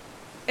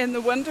in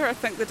the winter, I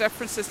think the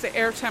difference is the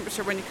air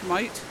temperature when you come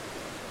out.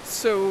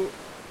 So,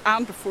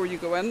 and before you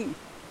go in.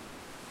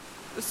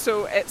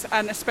 So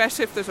and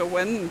especially if there's a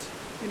wind,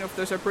 if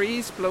there's a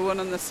breeze blowing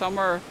in the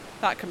summer,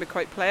 that can be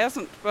quite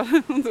pleasant. But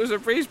if there's a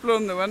breeze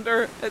blowing in the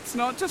winter, it's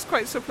not just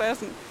quite so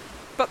pleasant.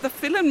 But the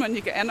feeling when you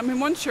get in,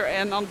 once you're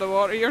in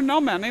underwater, you're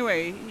numb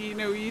anyway. You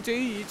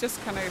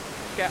just kind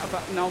of get a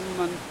bit numb,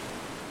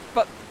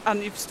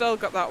 and you've still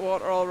got that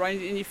water all around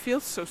you, and you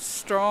feel so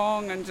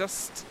strong and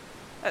just,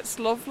 it's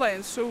lovely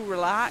and so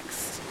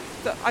relaxed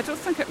that I don't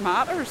think it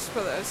matters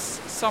whether it's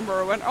summer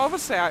or winter.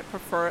 Obviously, I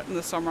prefer it in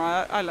the summer.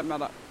 I'll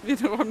admit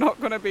it. I'm not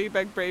going to be a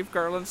big brave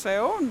girl and say,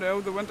 oh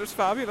no, the winter's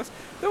fabulous.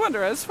 The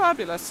winter is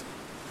fabulous.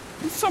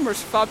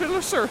 Summer's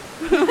fabulouser,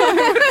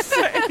 I would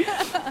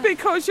say,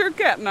 because you're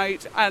getting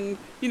out, and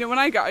when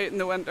I get out in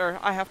the winter,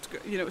 I have to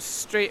go,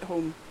 straight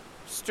home.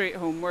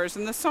 Whereas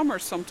in the summer,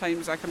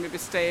 sometimes I can maybe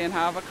stay and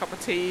have a cup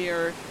of tea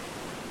or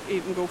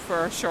even go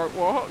for a short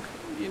walk,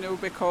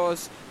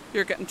 because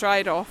you're getting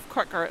dried off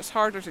quicker. It's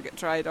harder to get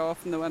dried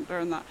off in the winter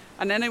and that.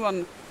 And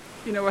anyone,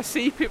 I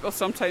see people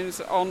sometimes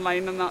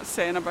online and that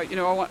saying about,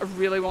 I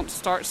really want to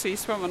start sea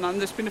swimming, and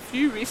there's been a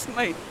few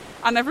recently.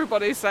 And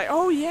everybody's like,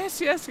 oh,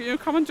 yes,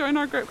 come and join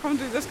our group, come and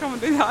do this, come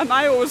and do that. And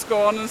I always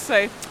go on and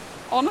say,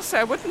 honestly,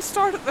 I wouldn't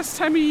start at this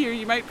time of year.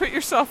 You might put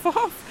yourself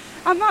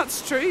off. And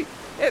that's true.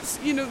 It's,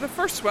 the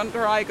first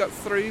winter I got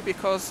through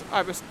because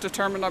I was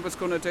determined I was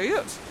going to do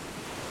it.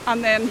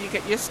 And then you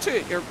get used to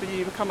it.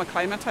 You become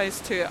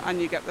acclimatised to it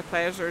and you get the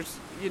pleasures.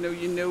 You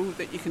know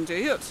that you can do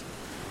it.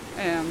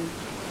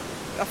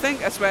 I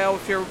think as well,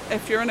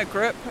 if you're in a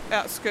group,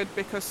 that's good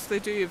because they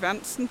do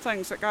events and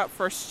things. Like that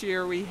first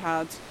year we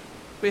had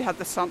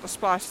the Santa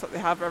Splash that they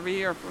have every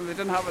year. Well, they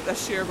didn't have it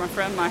this year. My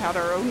friend and I had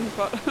our own,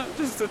 but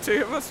just the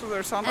two of us with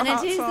our Santa hats on.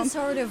 And it is the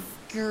sort of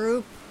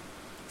group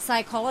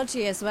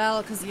psychology as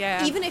well, because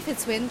even if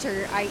it's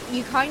winter,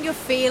 you kind of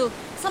feel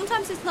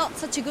sometimes it's not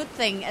such a good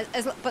thing.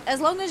 But as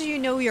long as you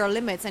know your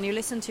limits and you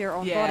listen to your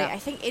own body, I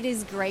think it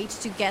is great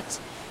to get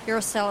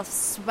yourself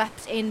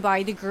swept in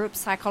by the group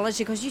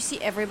psychology because you see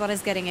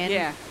everybody's getting in.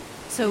 Yeah.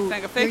 So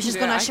you're just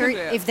going to assure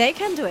if they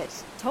can do it,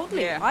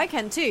 totally, I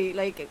can too.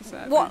 Like,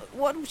 exactly.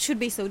 What should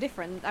be so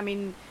different?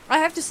 I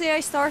have to say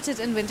I started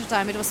in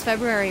wintertime. It was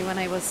February when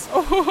I was...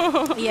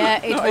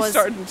 I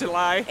started in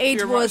July.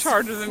 You're was much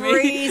harder than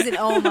freezing.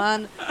 Oh,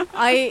 man.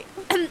 I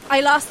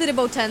lasted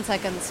about 10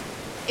 seconds.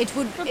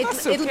 It'll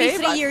be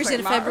 3 years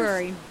in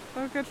February.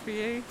 Oh, good for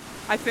you.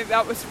 I think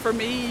that was, for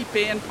me,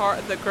 being part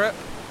of the group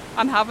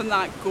and having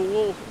that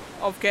goal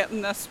of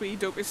getting this wee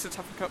dopey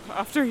certificate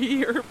after a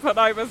year, but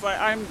I was like,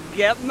 I'm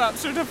getting that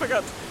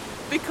certificate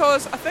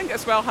because I think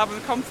as well, having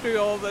come through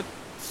all the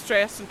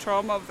stress and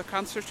trauma of the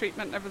cancer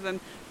treatment and everything,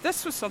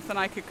 this was something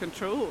I could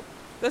control.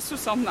 this was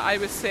something that I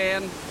was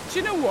saying, do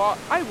you know what?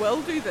 I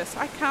will do this.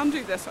 I can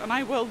do this, and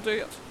I will do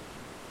it.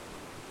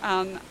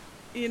 And,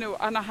 you know,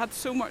 and I had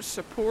so much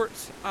support,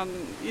 and,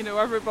 you know,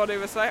 everybody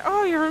was like,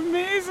 oh, you're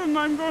amazing.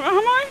 I'm going, am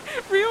I?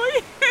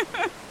 Really?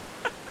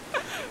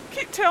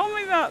 Keep telling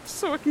me that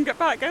so I can get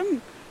back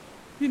in.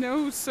 You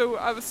know, so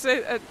I would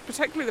say,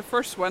 particularly the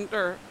first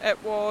winter,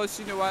 it was,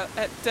 you know,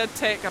 it did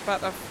take a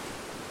bit of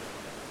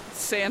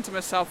saying to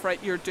myself,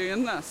 right, you're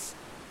doing this.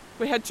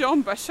 We had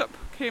John Bishop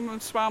came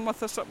and swam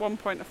with us at one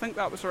point. I think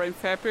that was around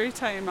February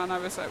time, and it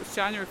was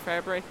January,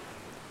 February,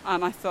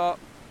 and I thought,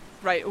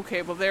 right,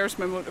 okay, well, there's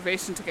my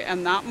motivation to get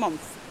in that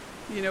month.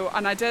 You know,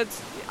 and I did,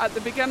 at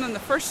the beginning, the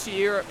first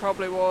year, it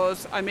probably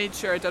was, I made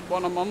sure I did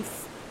one a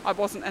month. I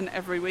wasn't in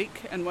every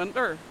week in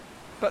winter.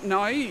 But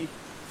now,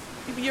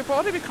 your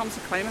body becomes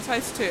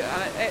acclimatised to it,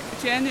 and it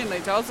genuinely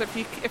does.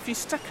 If you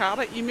stick at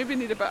it, you maybe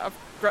need a bit of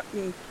grit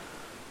and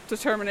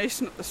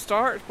determination at the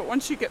start, but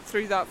once you get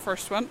through that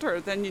first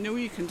winter, then you know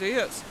you can do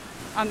it.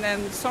 And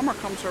then summer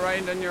comes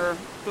around and you're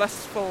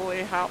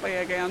blissfully happy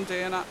again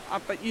doing it,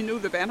 but you know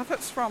the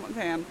benefits from it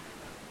then.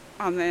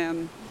 And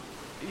then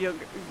you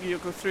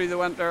go through the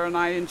winter, and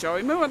I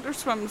enjoy my winter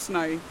swims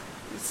now.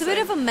 It's a bit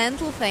of a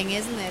mental thing,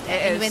 isn't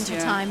it? In winter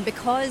time,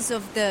 because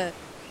of the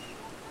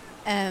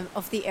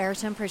air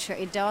temperature,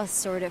 it does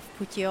sort of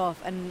put you off.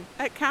 And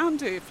it can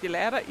do if you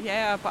let it,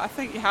 yeah, but I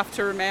think you have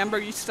to remember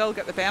you still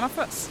get the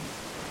benefits.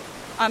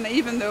 And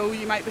even though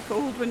you might be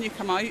cold when you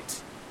come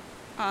out,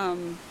 I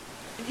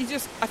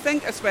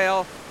think as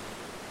well,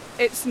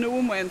 it's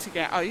knowing when to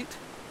get out.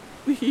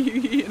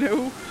 You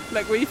know,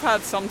 like we've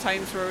had some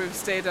times where we've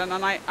stayed in,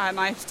 and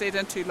I stayed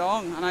in too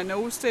long, and I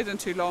know I've stayed in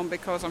too long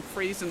because I'm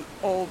freezing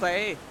all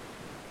day,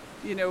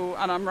 you know,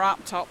 and I'm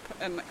wrapped up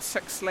in like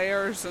 6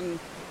 layers and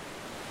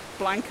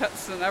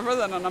blankets and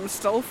everything, and I'm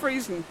still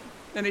freezing.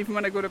 And even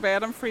when I go to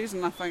bed, I'm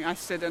freezing. I think I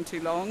stayed in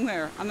too long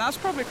there, and that's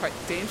probably quite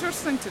a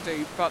dangerous thing to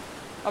do, but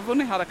I've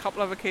only had a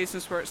couple of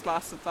occasions where it's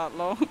lasted that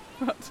long.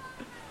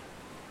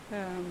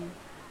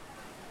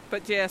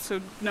 But yeah,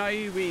 so now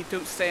we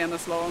don't stay in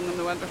as long in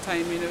the winter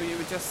time. You know, you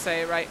would just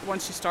say, right,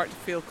 once you start to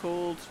feel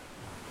cold,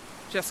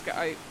 just get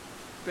out,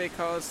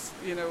 because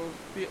you know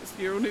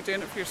you're only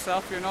doing it for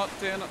yourself. You're not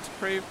doing it to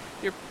prove.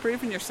 You're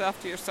proving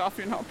yourself to yourself.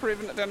 You're not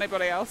proving it to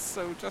anybody else.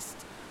 So just,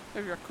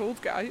 if you're cold,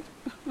 get out. How would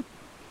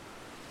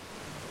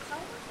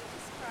you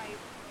describe?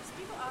 Because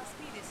people ask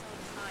me this all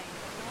the time.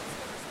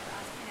 Swimmers have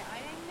asked me that.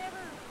 I never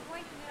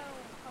quite know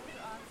how to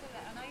answer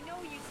that. And I know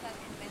you said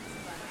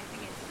invincible, and I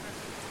think it's a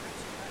perfect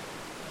description. But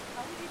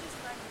how would you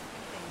describe the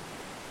feeling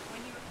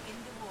when you're in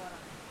the water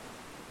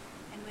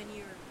and when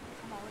you're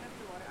come out of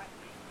the water? I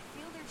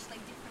feel there's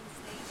like different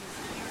stages.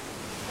 You're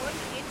going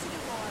into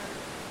the water,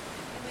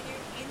 and when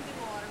you're in the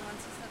water,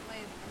 once you settle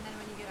in, and then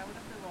when you get out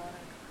of the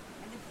water,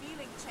 and the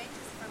feeling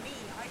changes for me.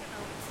 I don't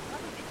know. It's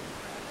probably different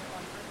for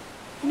everyone.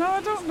 No,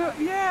 I don't know.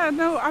 Yeah,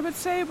 no, I would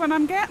say when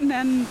I'm getting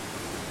in,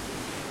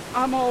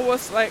 I'm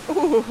always like,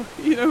 oh,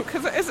 you know,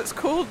 because it's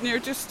cold, and you're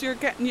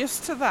getting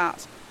used to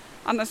that.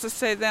 And as I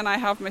say, then I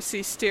have my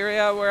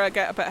hysteria where I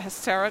get a bit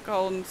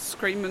hysterical and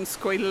scream and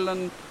squeal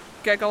and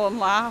giggle and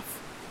laugh.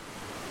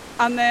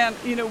 And then,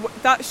 you know,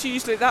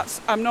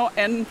 I'm not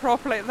in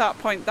properly at that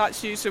point.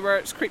 That's usually where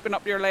it's creeping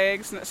up your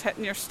legs and it's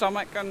hitting your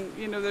stomach. And,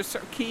 you know, there's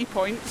sort of key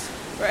points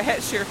where it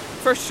hits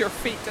first your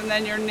feet and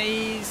then your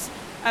knees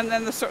and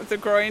then the sort of the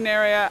groin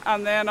area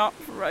and then up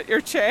right,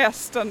 your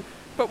chest.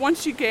 But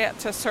once you get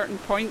to a certain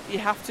point, you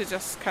have to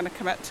just kind of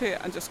commit to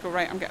it and just go,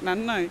 right, I'm getting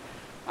in now.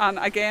 And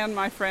again,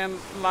 my friend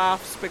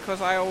laughs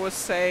because I always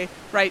say,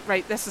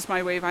 right, this is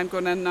my wave, I'm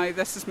going in now,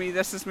 this is me.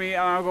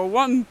 And I'll go,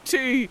 1,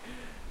 2,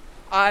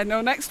 I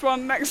know, next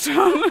one.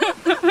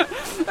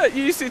 It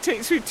usually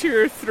takes me 2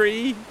 or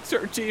 3,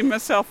 sort of geeing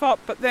myself up.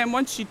 But then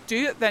once you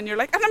do it, then you're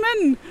like, and I'm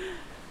in.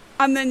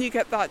 And then you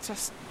get that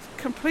just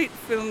complete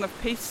feeling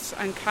of peace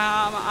and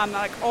calm, and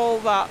like all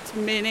that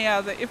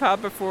mania that you've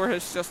had before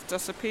has just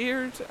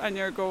disappeared, and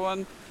you're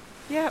going,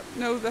 yeah,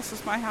 no, this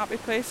is my happy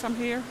place, I'm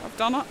here, I've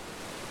done it.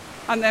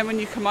 And then when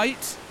you come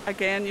out,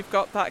 again, you've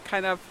got that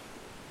kind of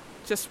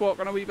just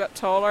walking a wee bit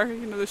taller,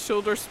 you know, the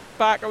shoulders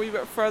back a wee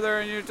bit further,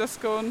 and you're just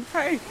going,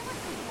 hey.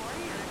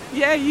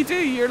 Yeah, you do.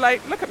 You're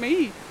like, look at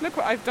me, look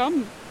what I've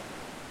done.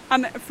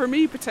 And for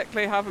me,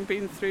 particularly having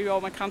been through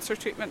all my cancer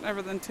treatment and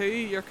everything too,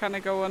 you're kind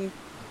of going,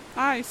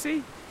 I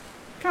see,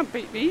 can't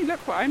beat me, look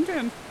what I'm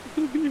doing.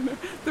 You know,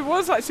 there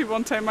was actually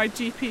one time my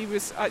GP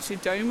was actually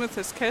down with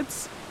his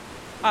kids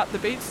at the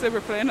beach. They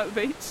were playing at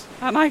the beach,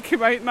 and I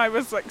came out and I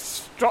was like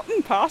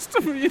strutting past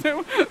them, you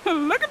know,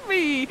 look at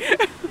me.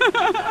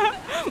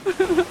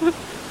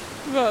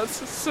 But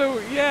so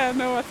yeah,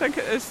 no, I think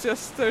it is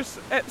just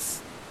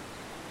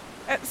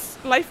it's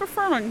life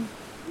affirming.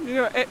 You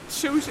know, it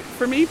shows,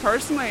 for me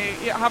personally,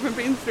 having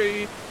been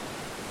through,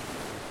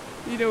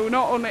 you know,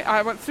 not only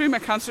I went through my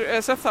cancer,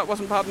 as if that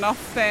wasn't bad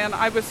enough, then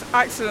I was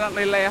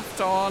accidentally left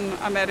on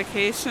a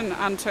medication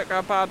and took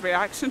a bad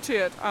reaction to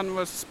it and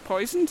was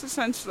poisoned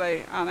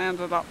essentially, and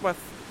ended up with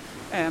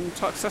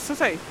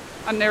toxicity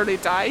and nearly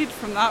died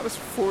from that. It was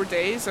 4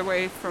 days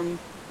away from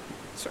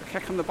sort of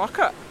kicking the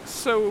bucket.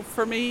 So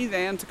for me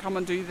then to come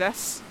and do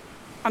this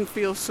and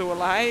feel so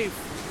alive,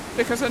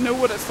 because I know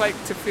what it's like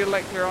to feel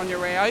like you're on your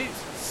way out.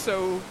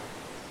 So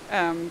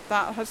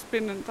that's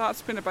been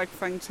a big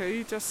thing too.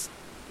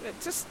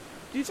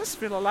 You just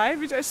feel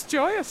alive. It's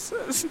joyous.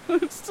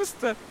 It's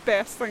just the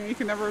best thing you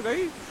can ever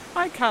do.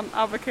 I can't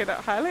advocate it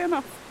highly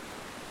enough.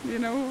 You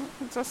know,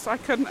 I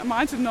couldn't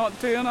imagine not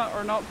doing it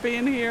or not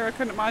being here. I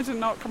couldn't imagine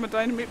not coming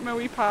down and meeting my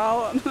wee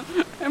pal,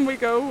 and we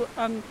go.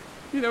 And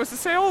you know, as I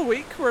say, all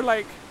week we're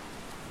like,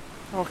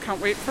 oh, I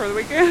can't wait for the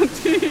weekend.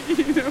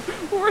 You know,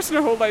 we're working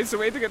our whole lives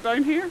away to get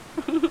down here.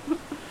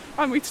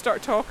 And we'd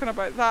start talking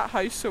about that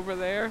house over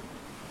there,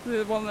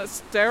 the one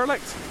that's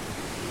derelict.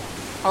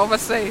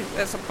 Obviously,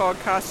 it's a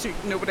podcast,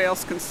 nobody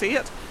else can see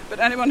it, but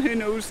anyone who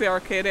knows the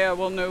Arcadia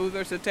will know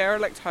there's a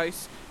derelict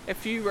house.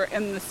 If you were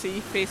in the sea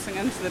facing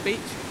into the beach,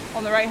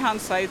 on the right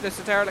hand side there's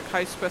a derelict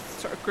house with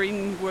sort of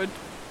green wood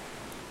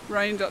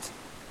round it.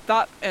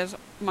 That is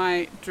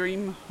my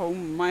dream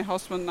home. My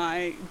husband and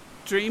I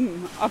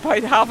dream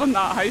about having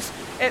that house.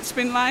 It's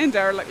been lying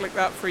derelict like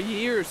that for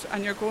years,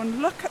 and you're going,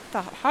 look at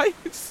that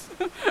house.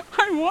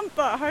 I want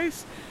that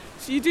house.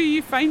 So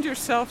you find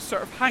yourself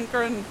sort of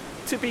hankering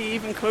to be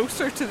even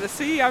closer to the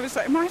sea. I was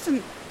like,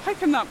 imagine, how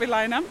can that be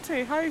lying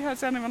empty? How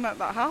has anyone let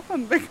that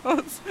happen?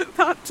 Because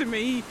that to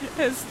me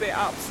is the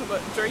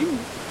absolute dream.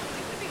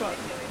 But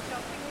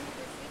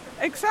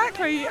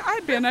exactly,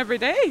 I'd be in every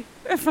day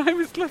if I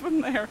was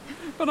living there.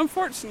 But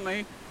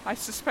unfortunately, I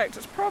suspect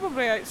it's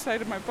probably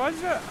outside of my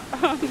budget.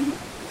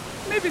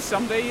 Maybe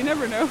someday, you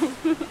never know.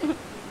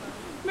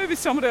 Maybe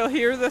somebody will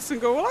hear this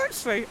and go, well,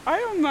 actually,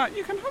 I own that,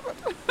 you can have it.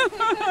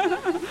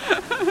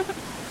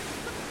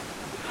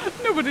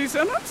 Nobody's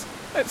in it.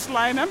 It's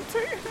lying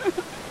empty.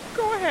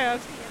 Go ahead.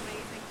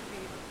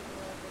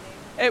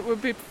 It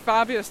would be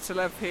fabulous to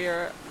live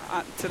here,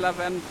 to live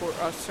in Port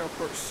or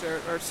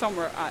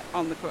somewhere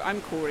on the coast.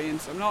 I'm Korean,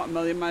 so I'm not a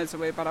million miles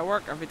away, but I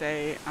work every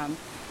day,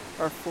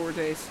 or 4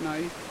 days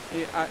now.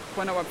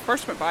 When I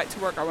first went back to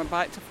work, I went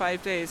back to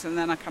 5 days, and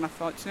then I kind of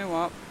thought, you know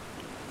what,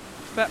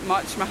 a bit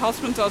much. My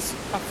husband does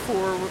a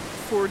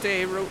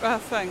four-day rota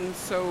thing,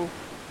 so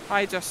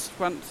I just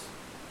went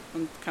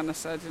and kind of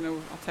said, you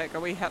know, I'll take a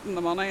wee hit in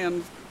the money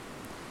and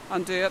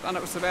do it, and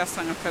it was the best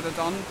thing I could have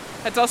done.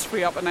 It does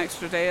free up an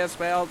extra day as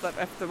well, that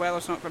if the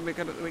weather's not going to be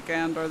good at the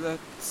weekend or the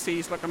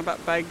sea's looking a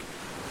bit big,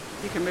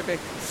 you can maybe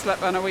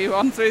slip in a wee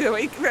one through the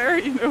week there.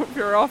 You know, if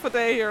you're off a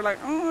day, you're like,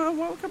 oh,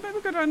 well, can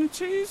maybe go down on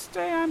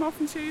Tuesday, I'm off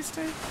on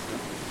Tuesday.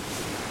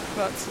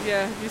 But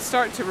yeah, you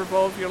start to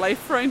revolve your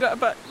life around it a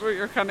bit, where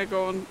you're kind of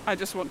going, I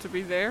just want to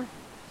be there.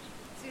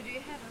 So do you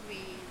have a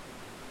wee,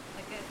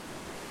 like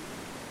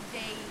a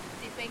day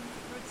dipping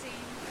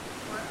routine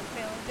or a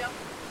build up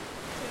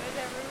to it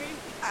every week?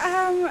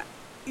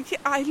 Yeah,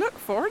 I look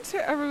forward to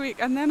it every week,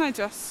 and then I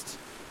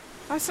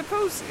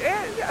suppose,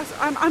 yeah,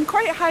 I'm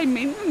quite high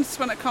maintenance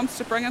when it comes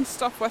to bringing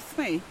stuff with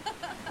me.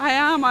 I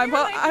am. I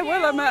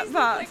will admit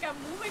that. Like I'm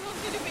moving on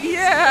to the beach.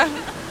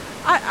 Yeah.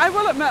 I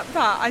will admit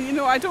that.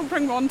 I don't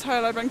bring one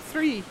towel, I bring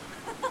three.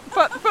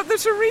 But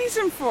there's a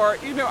reason for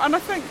it, and I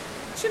think,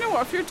 do you know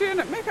what, if you're doing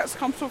it, make it as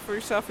comfortable for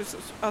yourself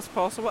as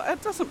possible.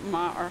 It doesn't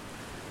matter.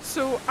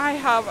 So I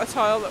have a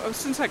towel that,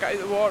 since I got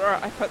out of the water,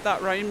 I put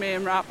that round me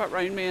and wrap it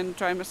round me and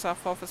dry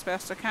myself off as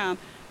best I can.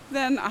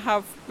 Then I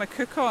have my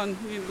cook on,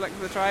 like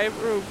the dry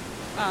robe,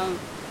 and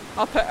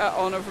I'll put it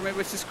on over me,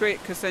 which is great,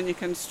 because then you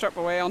can strip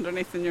away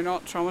underneath and you're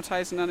not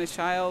traumatising any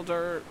child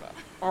or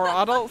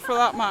adult for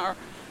that matter.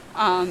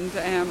 And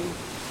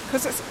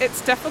because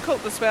it's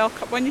difficult as well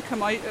when you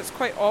come out, it's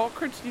quite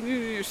awkward.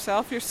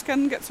 Yourself, your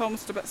skin gets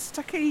almost a bit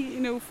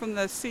sticky, from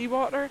the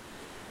seawater,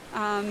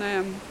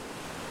 and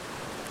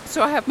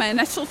so I have my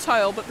initial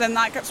towel, but then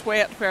that gets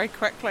wet very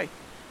quickly.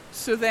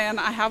 So then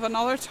I have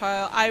another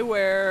towel. I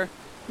wear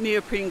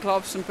neoprene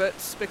gloves and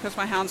boots because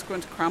my hands go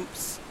into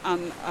cramps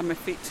and my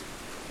feet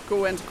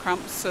go into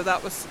cramps, so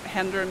that was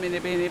hindering me to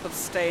being able to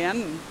stay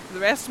in. The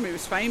rest of me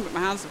was fine, but my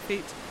hands and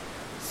feet.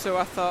 So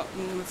I thought,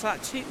 is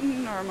that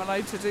cheating, or am I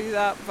allowed to do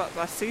that? But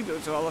I see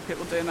loads of other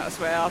people doing it as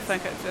well. I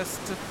think it just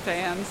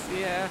depends,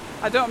 yeah.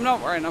 I'm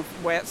not wearing a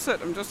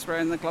wetsuit, I'm just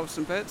wearing the gloves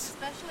and boots.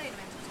 Especially in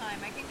winter time.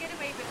 I can get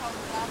away with all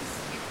the gloves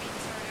between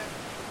sort of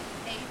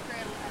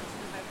April and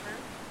November.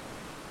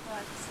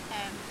 But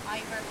I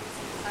wear boots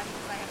all the time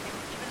because I have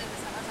even in the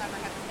summertime, I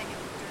have to take it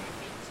with dirty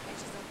feet. I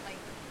just don't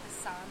like the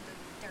sand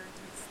and dirt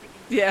and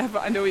sticking. Yeah,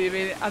 but I know what you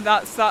mean. And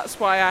that's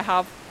why I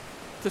have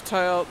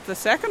the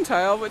second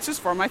towel, which is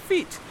for my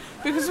feet,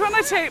 because when I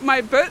take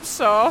my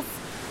boots off,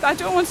 I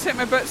don't want to take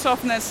my boots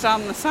off and then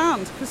stand in the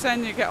sand, because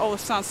then you get all the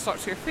sand stuck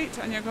to your feet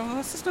and you're going, well,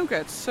 this is no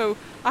good. So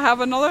I have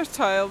another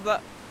towel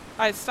that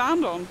I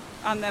stand on,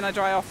 and then I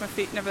dry off my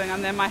feet and everything.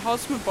 And then my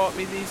husband bought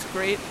me these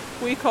great,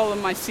 we call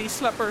them my sea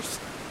slippers,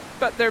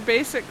 but they're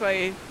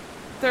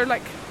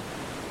like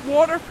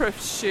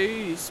waterproof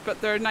shoes,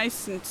 but they're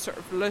nice and sort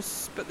of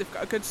loose, but they've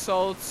got a good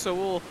solid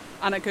sole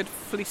and a good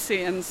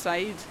fleecy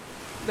inside.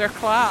 They're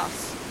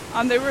class,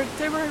 and they were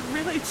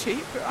really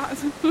cheap,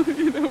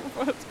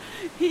 but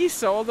he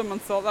saw them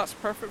and thought that's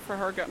perfect for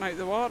her getting out of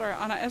the water,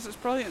 and it is, it's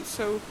brilliant.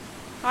 So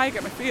I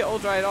get my feet all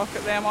dried off,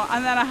 get them on,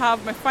 and then I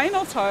have my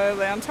final towel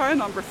then, towel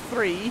number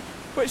 3,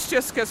 which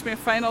just gives me a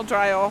final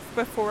dry off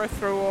before I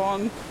throw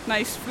on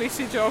nice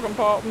fleecy jogging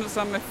bottoms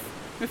and my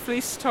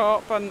fleece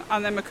top, and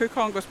then my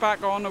cook-on goes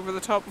back on over the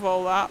top of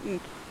all that, and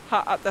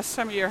hat at this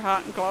time of year,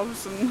 hat and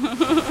gloves, and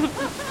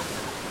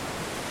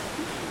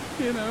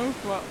you know,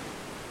 but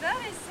that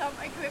is some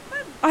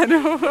equipment. I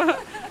know.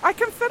 I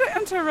can fit it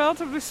into a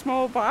relatively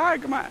small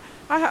bag. My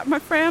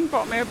friend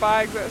bought me a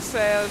bag that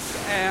says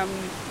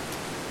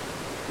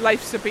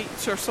life's a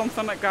beach or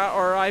something like that,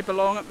 or I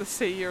belong at the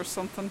sea or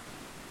something,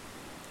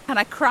 and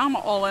I cram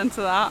it all into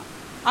that.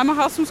 And my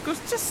husband goes,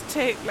 just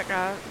take like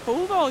a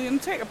hold all, you know,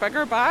 take a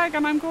bigger bag.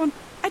 And I'm going,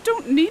 I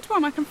don't need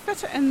one, I can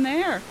fit it in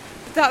there.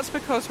 But that's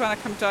because when I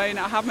come down,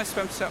 I have my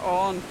swimsuit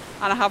on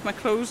and I have my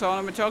clothes on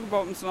and my jogging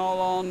bottoms and all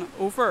on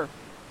over,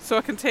 so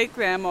I can take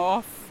them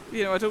off.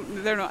 You know,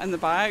 they're not in the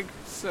bag,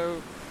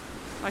 so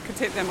I can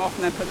take them off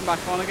and then put them back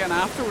on again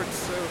afterwards.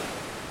 So,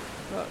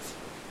 but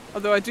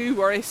although I do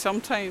worry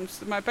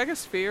sometimes, my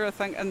biggest fear, I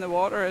think, in the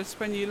water is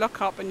when you look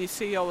up and you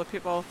see all the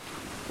people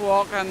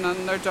walking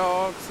and their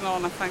dogs and all,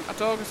 and I think a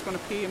dog is going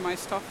to pee in my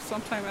stuff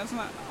sometime, isn't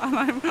it?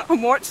 And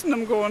I'm watching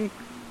them going,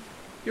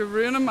 you're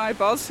ruining my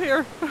buzz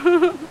here. Do you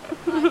know what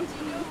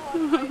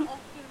I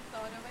often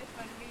thought of it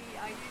when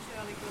I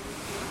usually go to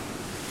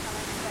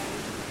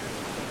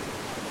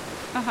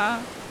and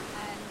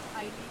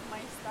I leave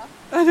my stuff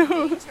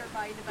nature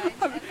by the bench,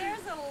 and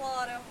there's a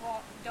lot of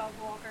dog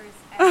walkers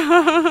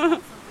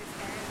and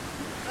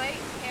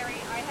right, Harry,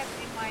 I have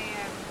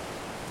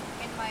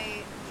in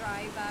my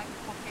dry bag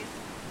pocket,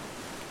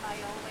 I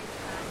always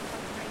have a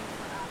drink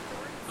for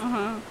afterwards,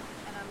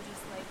 and I'm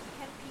just like, you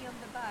can't pee on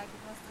the bag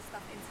because the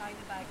stuff inside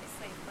the bag is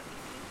safe, but if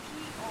you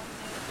pee on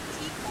the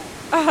teapot,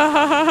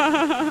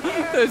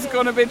 there's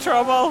going to be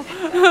trouble.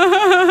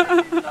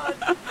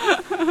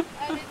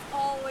 And it's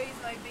always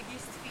my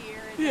biggest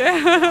fear.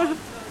 Yeah.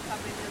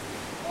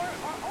 Or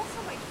also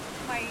my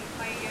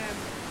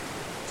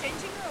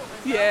changing room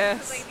as well.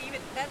 Yes. Because I leave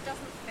it, that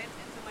doesn't fit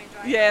into my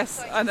dry Yes,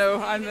 room, so I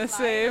know, I'm the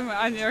same,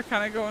 and you're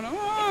kind of going,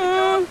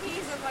 oh.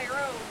 Peas on my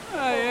robe.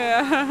 Oh,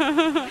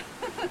 yeah.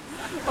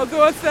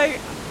 Although I think,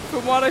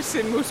 from what I've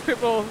seen, most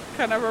people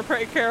kind of are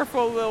pretty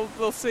careful.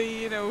 They'll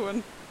see, you know,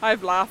 and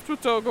I've laughed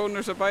with dog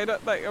owners about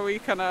it, like a wee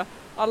kind of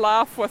a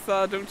laugh with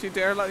don't you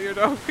dare let your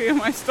dog pee on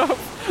my stuff.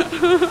 But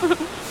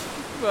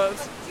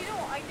you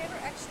know, I never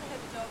actually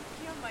had a dog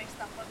pee on my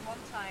stuff, but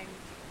one time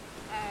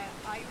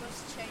I was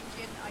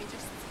changing,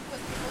 because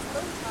it was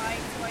low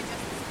tide, so I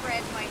just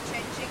spread my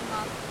changing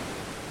mat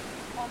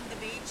on the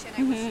beach, and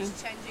I was just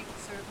changing,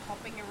 sort of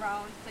hopping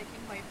around, taking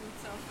my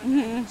boots off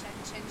and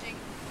changing.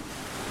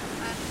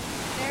 And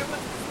there was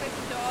this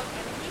little dog,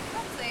 and he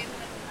comes in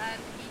and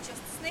he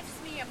just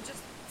sniffs me. I'm just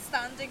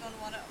standing on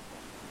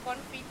one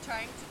feet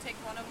trying to take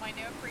one of my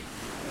neoprene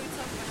boots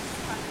off and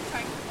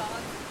trying to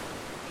balance.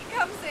 He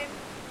comes in,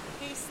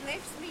 he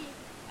sniffs me,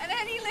 and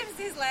then he lifts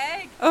his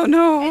leg. oh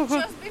no! And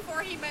just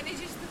before he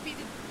manages to be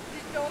the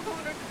dog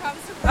owner to come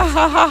to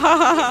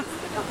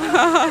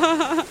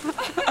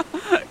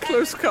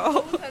Close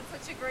call. We had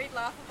such a great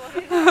laugh about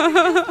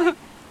it.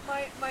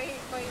 My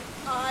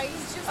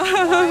eyes just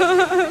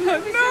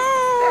wide.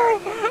 No!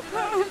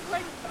 Just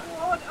like,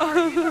 what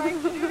are you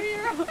trying to do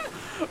here?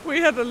 We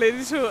had a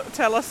lady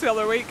tell us the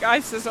other week, I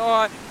says,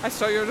 oh, I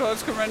saw your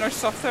dog's coming in her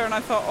stuff there, and I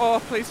thought,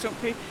 oh, please don't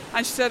pee.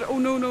 And she said, oh,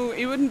 no,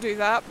 he wouldn't do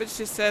that. But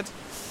she said,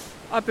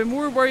 I'd be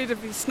more worried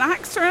if he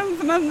snacks or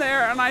anything in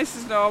there. And I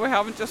says, no, we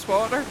haven't, just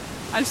water.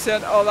 And she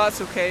said, oh, that's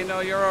okay,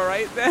 no, you're all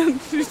right then.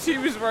 She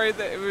was worried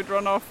that it would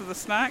run off with the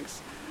snacks,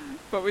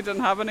 but we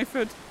didn't have any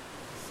food,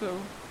 so.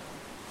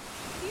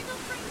 Do you not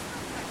bring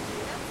snacks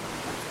actually?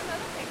 That's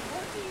another thing.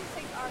 What do you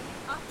think are the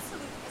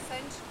absolute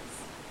essentials?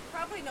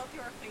 Probably not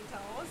your clean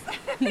towels.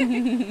 What do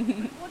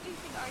you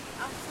think are the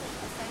absolute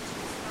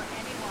essentials for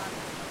anyone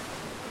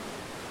who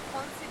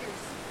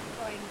considers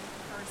going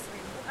for a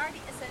swim? What are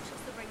the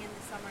essentials to bring in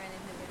the summer and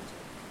in the winter?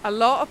 A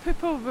lot of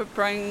people would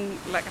bring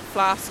like a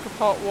flask of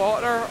hot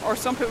water, or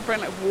some people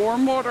bring like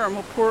warm water and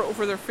will pour it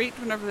over their feet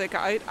whenever they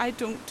get out. I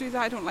don't do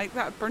that, I don't like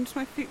that, it burns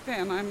my feet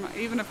then.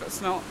 Even if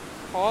it's not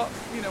hot,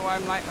 you know,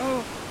 I'm like,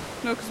 oh,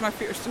 no, because my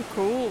feet are so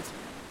cold.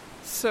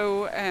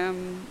 So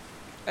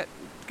it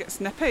gets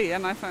nippy,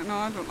 and I thought, no,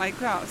 I don't like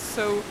that.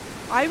 So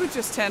I would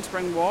just tend to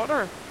bring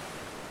water.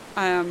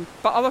 But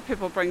other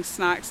people bring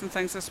snacks and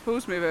things. I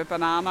suppose maybe a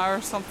banana or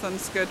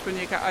something's good when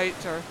you get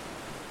out, or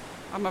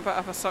I'm a bit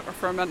of a sucker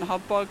for a mint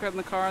hot bug in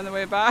the car on the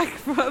way back,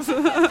 but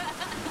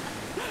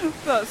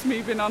that's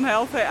me being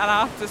unhealthy. And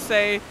I have to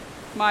say,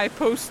 my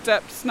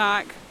post-dip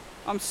snack,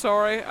 I'm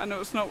sorry, I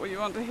know it's not what you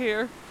want to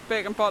hear,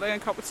 bacon butty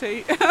and a cup of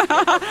tea.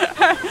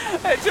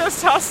 It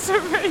just has to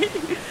be.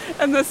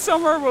 In the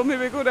summer we'll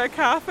maybe go to a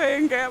cafe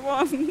and get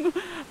one,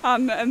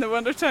 and in the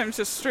winter time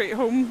just straight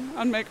home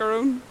and make our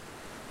own.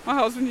 My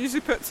husband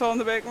usually puts on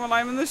the bacon while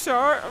I'm in the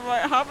shower. I'm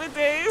like, happy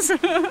days.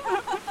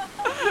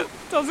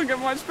 Doesn't get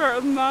much better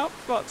than that,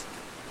 but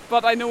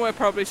But I know I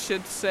probably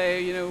should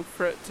say,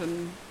 fruit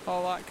and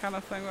all that kind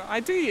of thing. I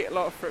do eat a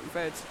lot of fruit and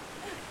veg.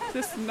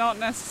 Just not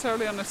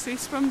necessarily on a sea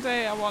swim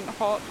day. I want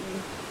hot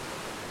and,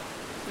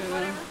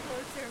 Whatever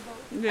floats your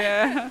boat.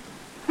 Yeah.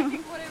 I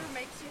think whatever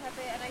makes you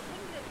happy, and I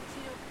think that,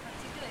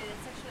 particularly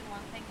it's actually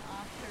one thing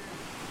after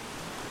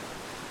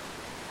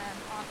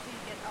you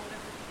get out of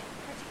it,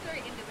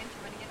 particularly in the winter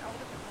when you get out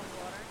of the cold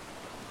water,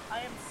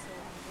 I am so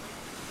hungry.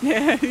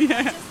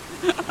 Yeah.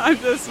 I'm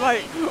just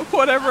like,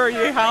 whatever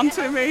you hand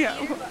to me.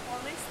 But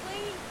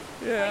honestly,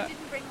 Yeah. I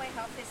didn't bring my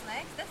healthy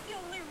snacks. That's the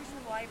only reason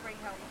why I bring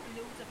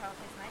loads of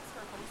healthy snacks for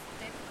most of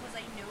the day, because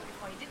I know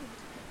if I didn't,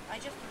 I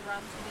just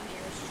run to the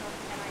nearest shop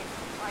and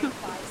I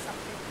buy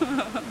something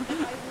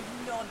that I would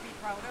not be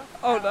proud of.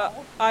 Oh,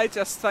 no, I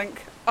just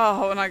think,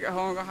 when I get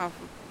home, I'm going to have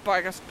a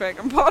bag of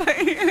bacon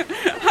patty.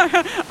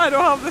 I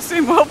don't have the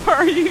same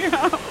willpower you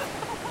have.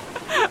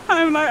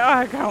 I'm like,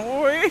 I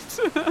can't wait.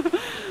 Do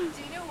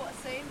you know what,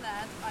 saying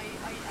that, I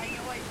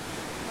know I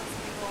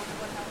constantly go on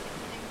about healthy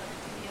eating, but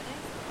to be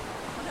honest,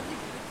 one of the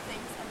good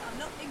things, and I'm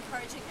not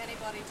encouraging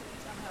anybody to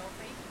eat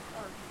unhealthy,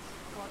 or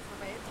God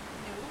forbid,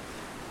 no,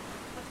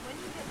 but when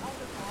you get out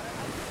of water,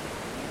 I think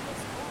you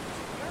just won't,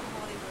 your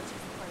body will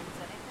just cleanse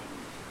anything.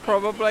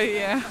 Probably,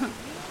 yeah. You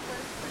will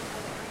burn through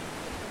whatever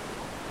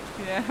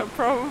you Yeah,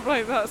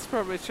 probably. That's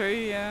probably true,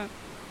 yeah.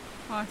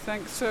 I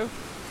think so.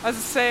 As I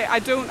say,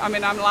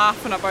 I'm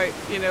laughing about,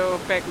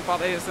 bacon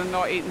patties and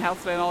not eating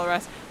healthily and all the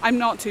rest. I'm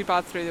not too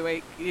bad through the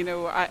week.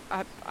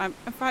 I'm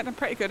in fact, I'm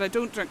pretty good. I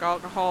don't drink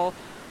alcohol.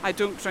 I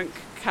don't drink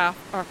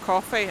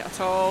coffee at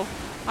all.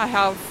 I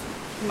have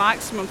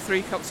maximum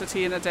 3 cups of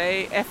tea in a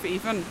day, if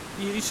even.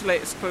 Usually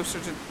it's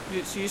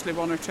usually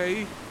 1 or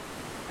 2.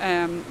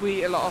 We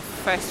eat a lot of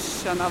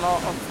fish and a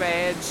lot of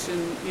veg,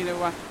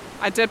 and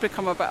I did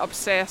become a bit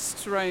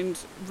obsessed around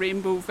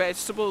rainbow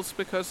vegetables,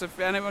 because if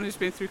anyone who's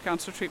been through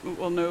cancer treatment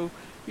will know,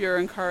 you're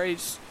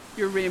encouraged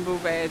your rainbow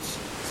veg.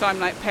 So I'm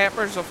like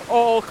peppers of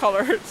all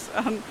colours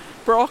and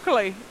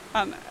broccoli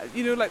and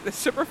like the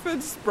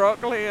superfoods,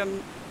 broccoli,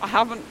 and I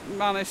haven't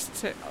managed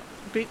to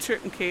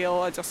beetroot and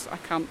kale. I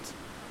can't.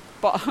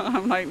 But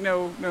I'm like,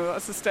 no,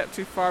 that's a step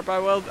too far.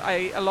 But I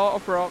eat a lot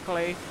of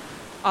broccoli,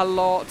 a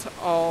lot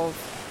of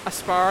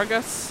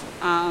asparagus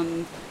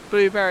and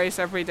blueberries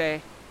every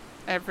day,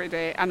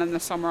 and in the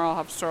summer I'll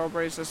have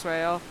strawberries as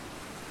well,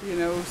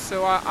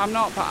 so I'm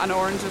not bad. And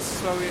oranges,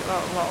 so I eat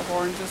a lot of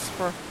oranges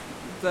for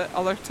the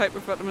other type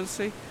of vitamin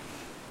C,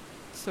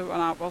 and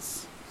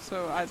apples,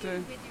 so I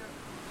do.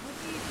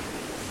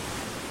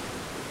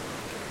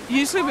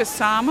 Usually with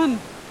salmon.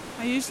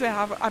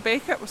 I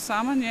bake it with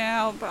salmon,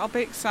 yeah. I'll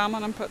bake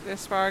salmon and put the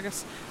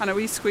asparagus and a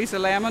wee squeeze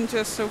of lemon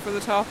juice over the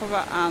top of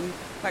it, and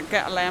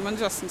get a lemon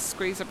juice and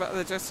squeeze a bit of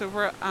the juice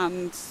over it,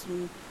 and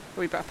a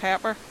wee bit of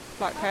pepper,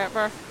 black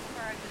pepper.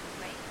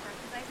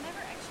 I've never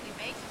actually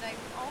baked it. I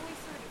would always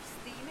sort of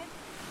steam it,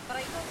 but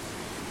I got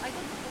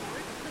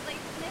bored because I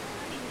never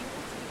really knew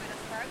what to do with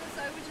asparagus,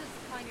 so I would just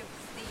kind of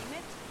steam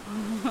it.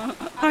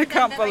 I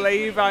can't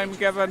believe I'm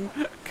given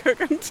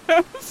cooking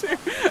tips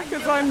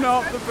because I'm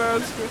not the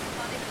best.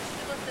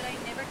 That I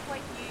never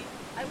quite knew.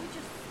 I would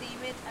just steam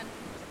it and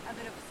put a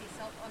bit of sea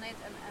salt on it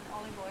and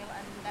olive oil,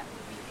 and that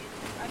would be it.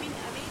 I mean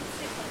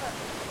simple, but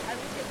I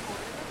would get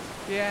bored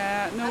of it.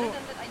 Yeah, no. Other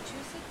than that, I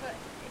juice it, but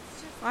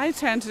it's just. I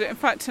tend to do. In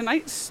fact,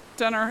 tonight's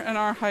dinner in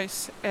our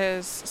house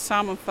is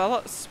salmon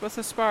fillets with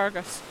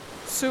asparagus.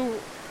 So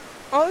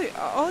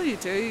all you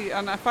do,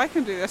 and if I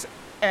can do this,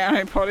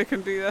 anybody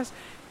can do this.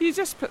 You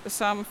just put the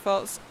salmon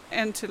fillets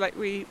into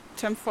wee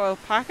tinfoil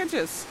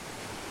packages.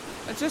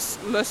 I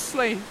just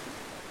loosely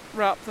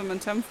wrap them in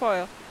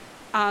tinfoil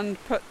and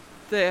put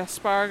the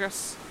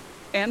asparagus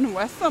in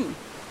with them,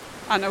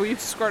 and a wee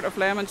squirt of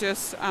lemon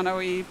juice and a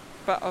wee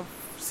bit of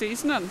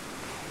seasoning,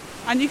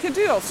 and you can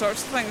do all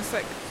sorts of things.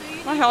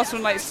 My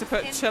husband likes to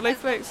put chili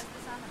flakes.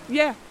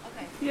 Yeah.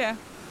 Okay. Yeah.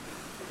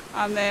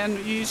 And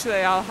then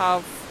usually I'll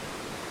have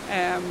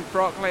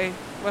broccoli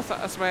with it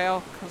as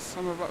well, because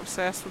I'm a bit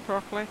obsessed with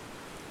broccoli,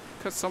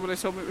 because somebody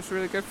told me it was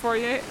really good for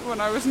you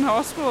when I was in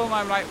hospital, and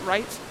I'm like,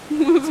 right.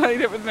 So I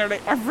eat it with nearly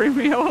every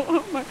meal.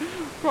 I'm like,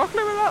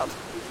 broccoli with that?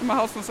 And my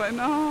husband's like,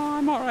 no,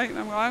 I'm all right. And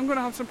I'm going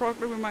to have some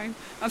broccoli with mine.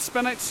 And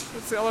spinach,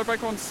 it's the other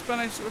big one,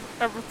 spinach with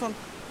everything.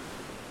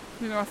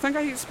 I think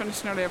I eat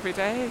spinach nearly every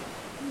day.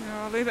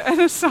 I'll eat it in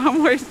a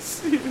sandwich,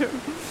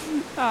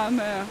 and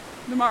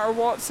no matter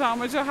what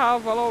sandwich I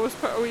have, I'll always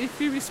put a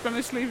few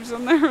spinach leaves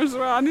in there as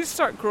well. I need to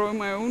start growing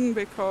my own,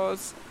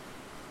 because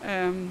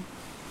I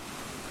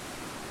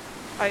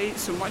eat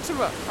so much of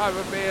it. I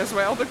would may as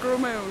well to grow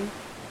my own.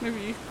 Maybe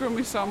you could grow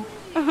me some.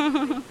 Growing your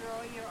own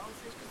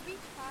fish, because we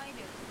tried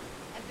it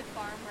at the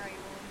farm where I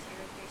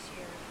volunteered this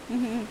year,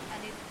 and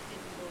it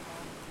didn't go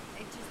well.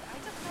 I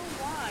don't know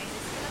why.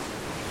 It's just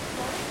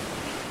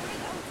we put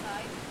it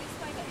outside. We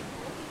find that it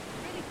grows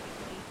really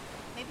quickly.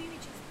 Maybe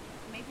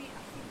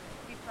I think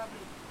we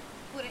probably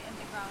put it in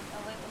the ground a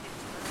little bit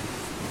too early.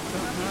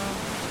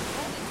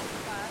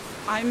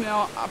 I'm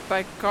not a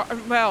big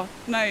gardener. Well,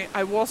 no,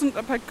 I wasn't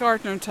a big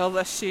gardener until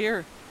this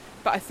year.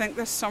 But I think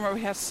this summer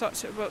we had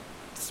about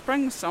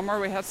spring, summer,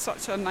 we had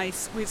such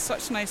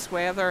nice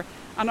weather,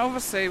 and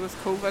obviously with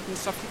COVID and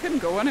stuff, you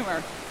couldn't go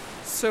anywhere.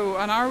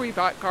 So in our wee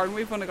back garden,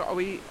 we've only got a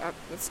wee,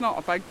 it's not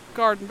a big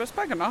garden, but it's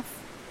big enough.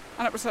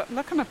 And it was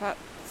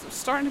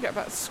starting to get a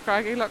bit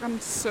scraggy looking,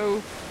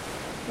 so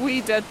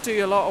we did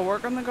do a lot of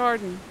work on the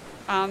garden,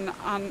 and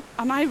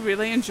I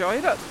really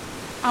enjoyed it.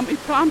 And we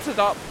planted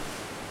up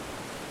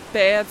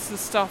beds and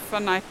stuff,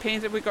 and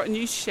we got a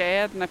new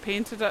shed and I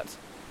painted it.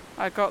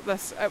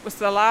 It was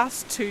the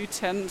last 2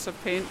 tins of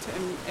paint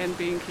in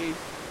B&Q.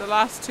 The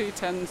last 2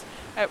 tins,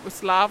 it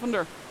was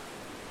lavender.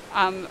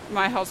 And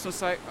my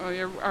husband's like,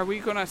 oh, are we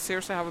going to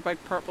seriously have a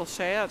big purple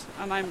shed?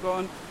 And I'm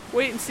going,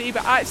 wait and see.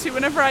 But actually,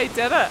 whenever I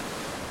did it,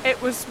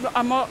 it was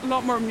a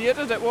lot more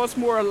muted. It was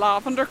more a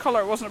lavender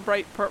colour. It wasn't a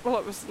bright purple.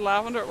 It was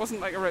lavender. It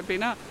wasn't like a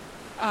Ribena.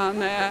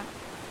 And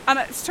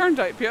it's turned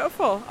out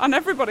beautiful. And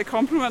everybody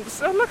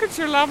compliments, oh, look at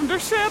your lavender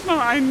shed. And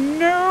I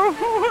know.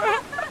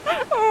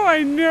 Oh,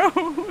 I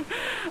know.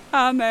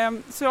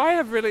 And so I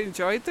have really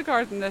enjoyed the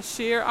garden this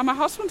year. And my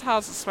husband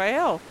has as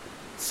well.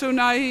 So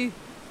now...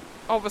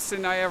 Obviously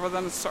now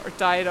everything has sort of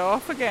died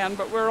off again,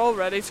 but we're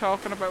already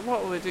talking about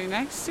what will we do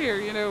next year.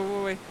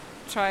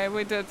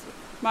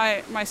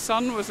 My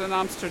son was in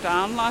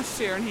Amsterdam last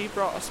year and he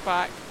brought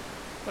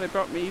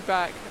me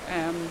back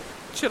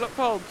tulip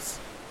bulbs.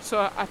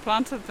 So I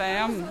planted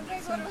them.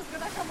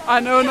 I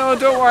know, no,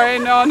 don't worry,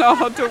 no,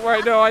 don't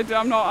worry, no,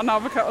 I'm not an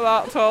advocate of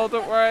that at all,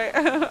 don't worry.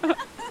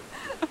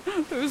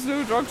 There was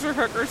no drugs or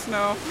hookers,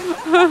 no.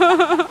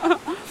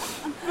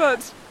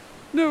 But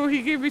no,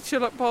 he gave me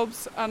tulip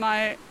bulbs and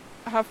I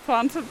have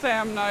planted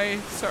them now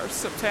sort of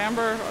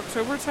September,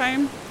 October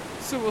time,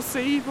 so we'll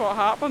see what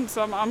happens.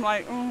 I'm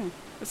like, oh,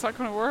 is that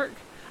going to work?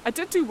 I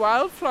did do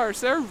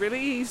wildflowers. They're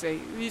really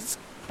easy. You just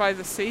buy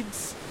the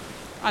seeds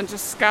and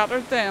just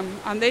scattered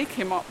them, and they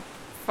came up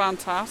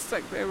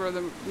fantastic. They were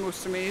the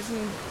most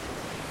amazing.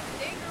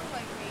 They grow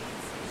like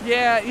weeds.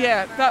 Yeah.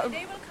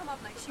 They will come up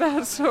like sheep.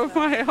 That's what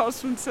my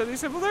husband said. He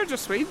said, well, they're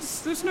just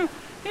weeds. There's no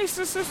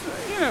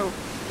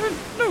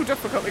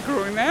difficulty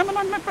growing them. And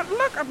I'm like, but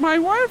look at my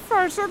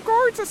wildflowers, they're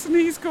gorgeous. And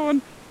he's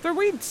going, they're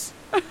weeds.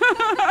 You know, talking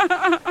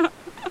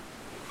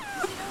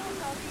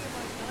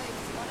about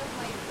tulips, one of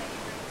my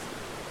favourite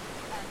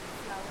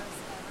flowers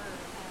ever,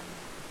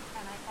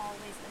 and I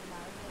always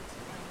admired it.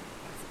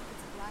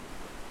 It's a black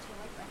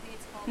tulip, I think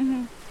it's called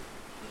peanut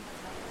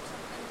black or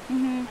something.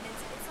 And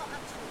it's not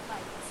actually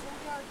black, it's so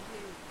dark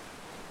blue.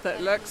 That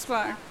looks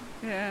black,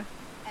 yeah.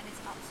 And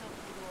it's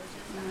absolutely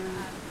gorgeous. And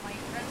my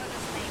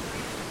grandmother's neighbour,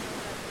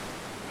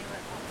 they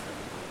were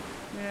absolutely gorgeous.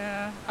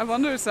 Yeah, I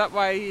wonder is that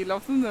why you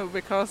love them though,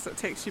 because it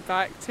takes you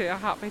back to a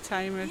happy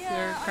time with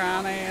your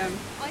granny and...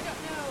 I don't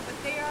know,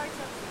 but they are just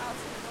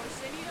absolutely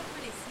gorgeous, and you don't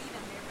really see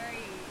them. They're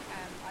very,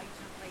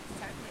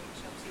 certainly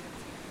you don't see them.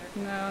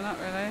 No, not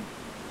really.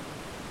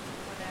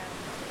 But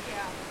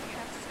yeah, you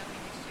have to tell me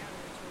next year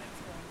where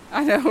tulips going.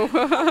 I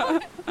know.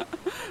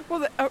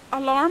 Well,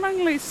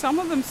 alarmingly, some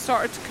of them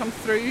started to come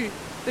through.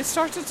 They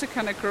started to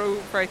kind of grow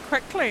very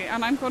quickly,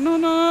 and I'm going,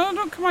 no,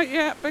 don't come out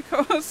yet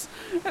because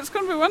it's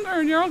going to be winter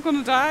and you're all going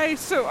to die.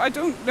 So I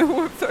don't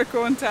know if they're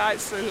going to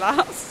actually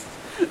last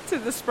to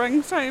the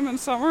springtime and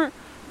summer.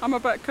 I'm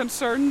a bit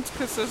concerned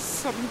because there's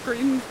some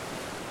green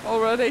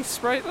already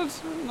sprouted,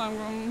 and I'm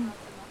going,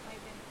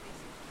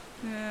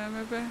 yeah,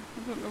 maybe. I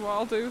don't know what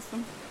I'll do with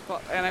them.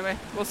 But anyway,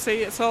 we'll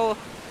see. It's all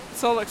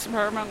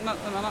experimenting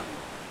at the minute.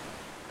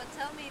 But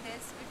tell me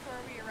this before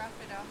we wrap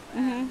it up.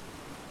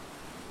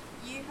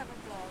 You have a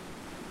blog.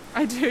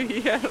 I do,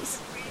 yes.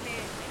 It's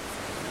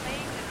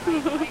amazing.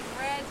 I've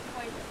read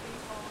quite a few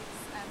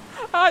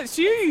posts. It's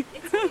you!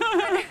 It's an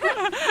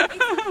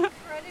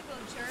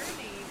incredible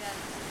journey that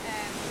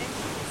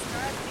literally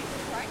started. You've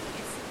been writing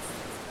it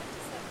since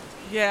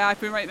 2017. Yeah,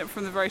 I've been writing it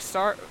from the very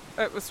start.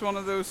 It was one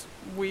of those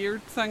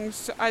weird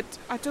things. I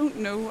don't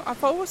know.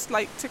 I've always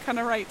liked to kind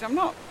of write. I'm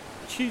not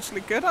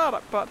hugely good at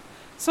it, but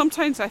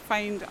sometimes I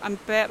find I'm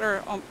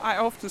better I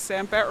often say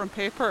I'm better on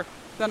paper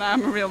than I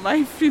am in real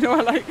life. You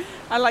know,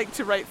 I like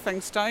to write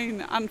things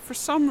down, and for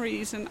some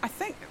reason I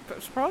think it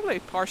was probably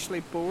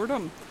partially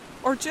boredom,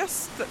 or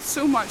just that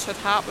so much had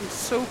happened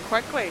so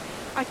quickly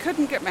I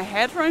couldn't get my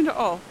head around it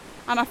all,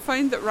 and I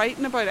found that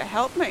writing about it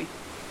helped me.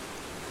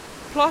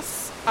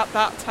 Plus at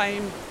that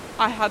time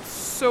I had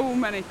so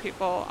many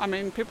people,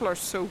 people are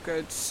so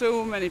good,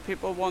 so many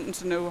people wanting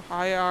to know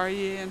how are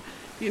you, and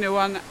you know,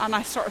 and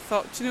I sort of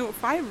thought, you know,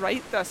 if I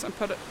write this and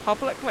put it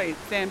publicly,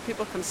 then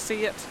people can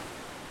see it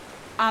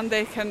and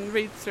they can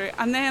read through it.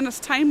 And then as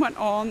time went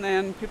on,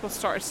 then people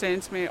started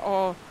saying to me,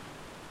 oh,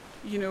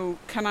 you know,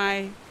 can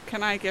I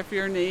give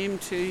your name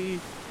to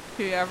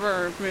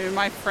whoever?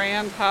 My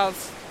friend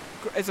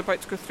is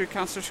about to go through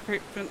cancer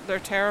treatment, they're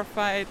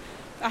terrified.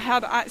 I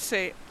had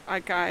actually a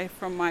guy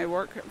from my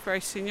work, a very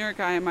senior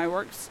guy in my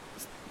work,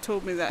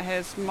 told me that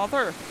his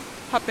mother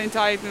had been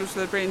diagnosed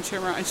with a brain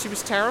tumour and she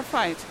was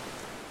terrified.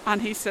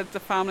 And he said the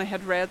family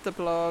had read the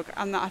blog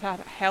and that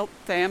had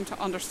helped them to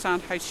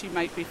understand how she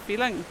might be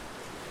feeling.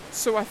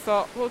 So I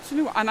thought, well, do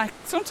you know what? And I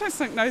sometimes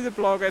think now the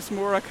blog is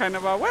more a kind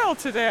of a, well,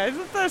 today I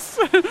did this.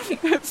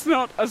 It's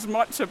not as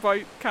much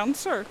about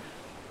cancer.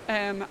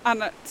 And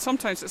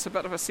sometimes it's a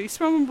bit of a sea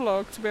swimming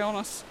blog, to be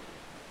honest.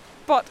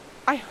 But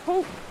I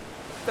hope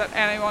that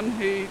anyone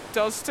who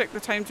does take the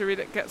time to read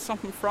it gets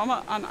something from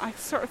it. And I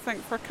sort of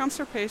think for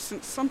cancer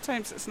patients,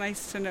 sometimes it's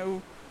nice to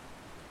know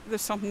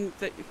there's something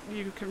that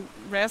you can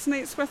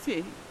resonates with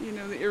you. You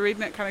know, that you're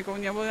reading it kind of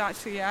going, yeah, well,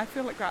 actually, yeah, I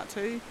feel like that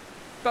too.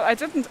 But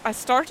I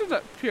started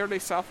it purely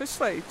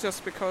selfishly,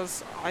 just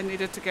because I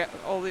needed to get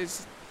all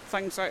these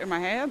things out of my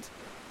head.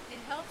 It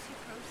helps you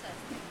process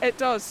things. It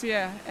does,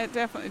 yeah, it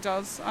definitely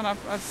does. And it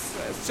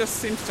just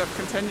seems to have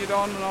continued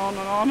on and on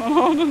and on and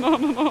on and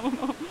on and on and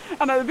on.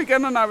 And at the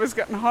beginning I was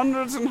getting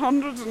hundreds and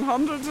hundreds and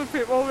hundreds of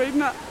people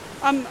reading it.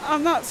 And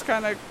that's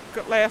kind of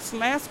got less and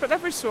less. But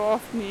every so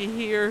often you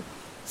hear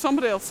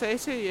somebody will say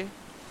to you,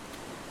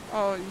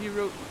 oh, you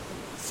wrote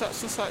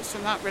such and such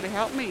and that really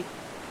helped me.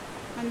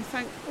 And you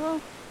think, well,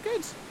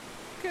 good.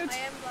 I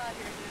am glad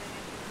you're doing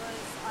it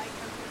because I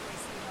can really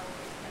see how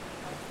it can be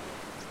helpful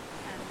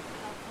and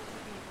helpful to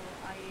people.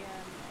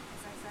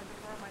 As I said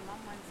before, my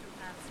mum went through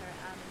cancer,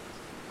 and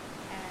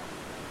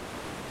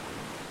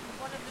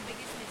one of the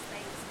biggest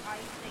mistakes I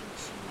think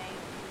she made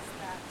is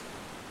that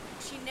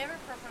she never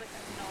properly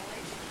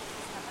acknowledged what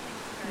was happening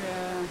to her.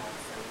 Yeah.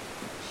 Also,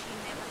 she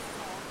never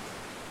sought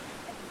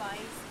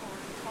advice or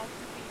talked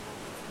to people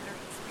with their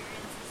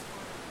experiences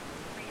for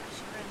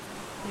reassurance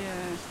and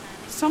Yeah.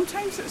 understanding.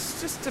 Sometimes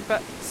it's just a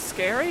bit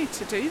scary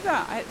to do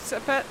that. It's a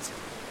bit,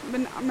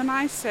 when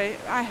I say,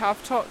 I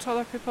have talked to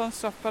other people and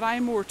stuff, but I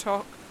more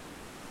talk,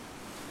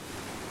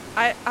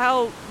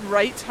 I'll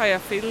write how I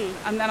feel,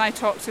 and then I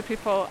talk to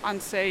people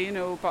and say, you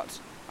know, but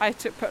I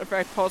put a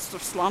very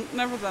positive slant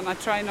and everything. I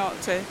try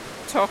not to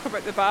talk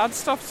about the bad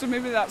stuff, so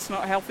maybe that's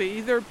not healthy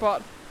either,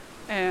 but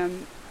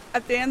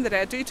at the end of the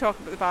day I do talk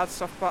about the bad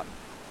stuff, but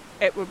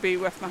it would be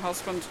with my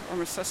husband or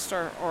my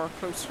sister or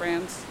close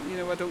friends. You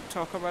know, I don't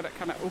talk about it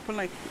kind of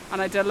openly.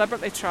 And I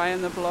deliberately try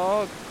in the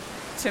blog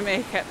to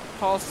make it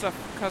positive,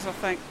 because I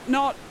think,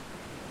 not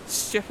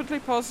stupidly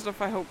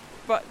positive, I hope,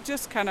 but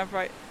just kind of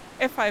like,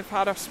 if I've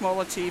had a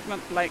small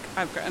achievement, like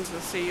I've got into the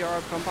sea or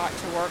I've gone back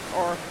to work,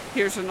 or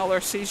here's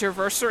another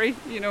seizure-versary,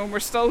 you know, we're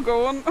still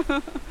going.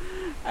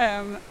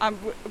 And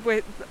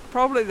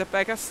probably the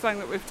biggest thing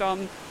that we've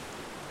done,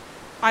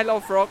 I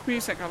love rock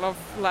music, I love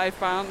live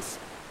bands.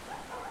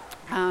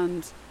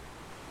 And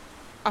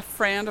a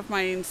friend of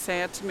mine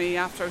said to me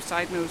after I was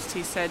diagnosed,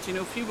 he said, you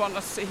know, if you want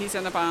us to, he's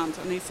in a band,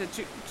 and he said,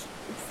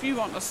 if you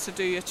want us to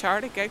do a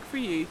charity gig for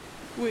you,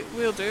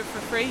 we'll do it for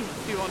free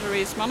if you want to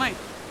raise money.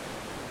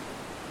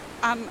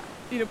 And,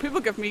 you know, people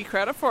give me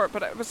credit for it,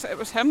 but it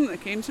was him that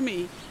came to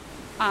me.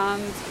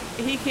 And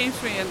he came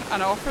to me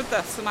and offered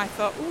this, and I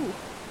thought, oh,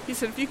 he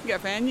said, if you can get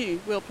a venue,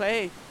 we'll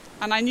play.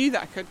 And I knew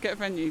that I could get a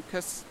venue,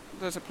 because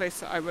there's a place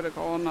that I would have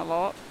gone a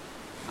lot,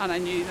 and I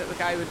knew that the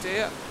guy would do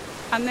it.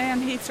 And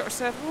then he sort of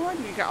said, well, why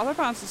don't you get other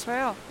bands as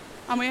well?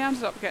 And we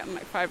ended up getting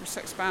like 5 or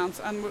 6 bands.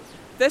 And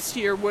this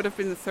year would have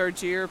been the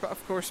 3rd year, but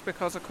of course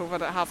because of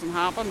COVID it hasn't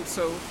happened.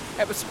 So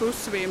it was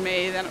supposed to be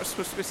May, then it was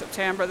supposed to be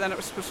September, then it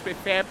was supposed to be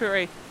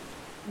February.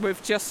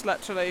 We've just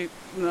literally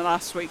in the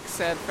last week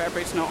said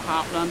February's not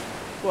happening.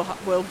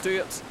 We'll do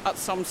it at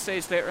some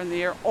stage later in the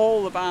year.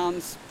 All the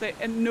bands,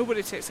 and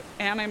nobody takes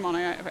any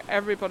money out of it.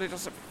 Everybody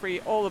does it for free.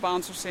 All the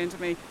bands are saying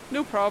to me,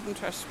 no problem,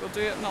 Trish, we'll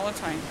do it another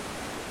time.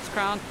 It's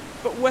grand.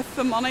 But with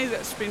the money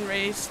that's been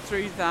raised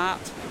through that,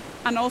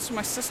 and also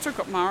my sister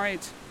got married,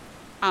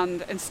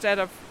 and instead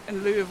of,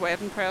 in lieu of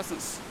wedding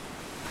presents,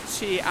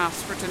 she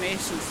asked for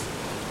donations.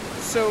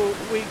 So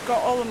we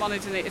got all the money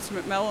donated to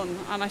Macmillan,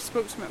 and I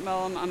spoke to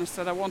Macmillan and I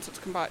said I wanted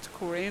to come back to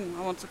Coleraine.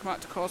 I wanted to come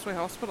back to Causeway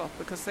Hospital,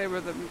 because they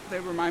were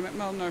my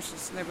Macmillan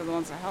nurses, and they were the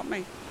ones that helped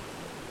me.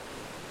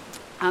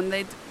 And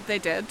they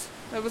did.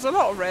 There was a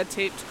lot of red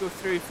tape to go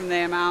through from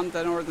them and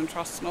the Northern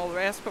Trust and all the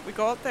rest, but we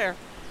got there.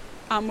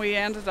 And we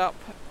ended up,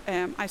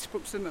 I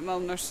spoke to the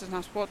Macmillan nurses and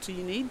asked, what do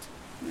you need?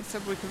 And they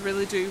said we could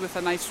really do with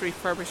a nice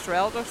refurbished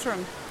relatives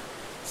room.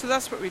 So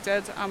that's what we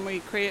did, and we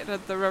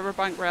created the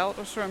Riverbank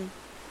Relatives Room,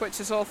 which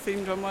is all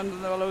themed on one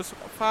of the willows.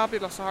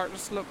 Fabulous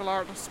artists, local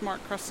artists,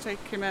 Mark Christie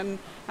came in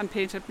and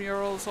painted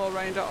murals all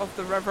around it of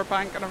the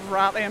riverbank and of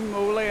Ratty and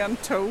Moley and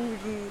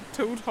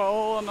Toad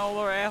Hall and all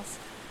the rest.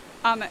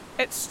 And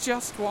it's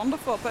just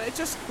wonderful, but it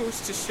just goes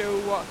to show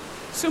what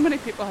so many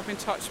people have been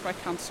touched by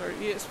cancer.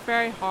 It's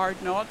very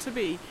hard not to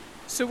be.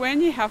 So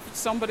when you have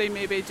somebody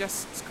maybe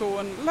just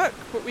going, look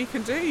what we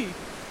can do.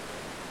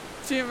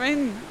 Do you know what I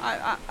mean?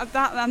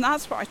 And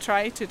that's what I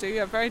try to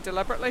do. I very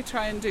deliberately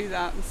try and do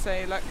that and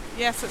say, look,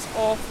 yes, it's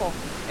awful,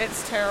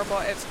 it's terrible,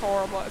 it's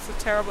horrible, it's a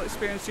terrible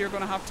experience. You're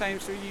going to have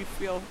times where you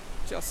feel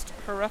just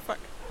horrific.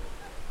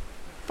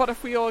 But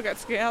if we all get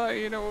together,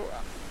 you know,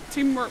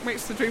 teamwork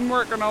makes the dream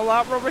work and all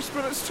that rubbish,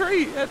 but it's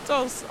true, it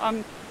does.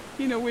 And,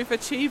 you know, we've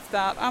achieved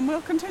that, and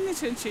we'll continue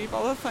to achieve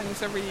other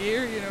things every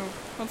year. You know,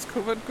 once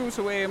COVID goes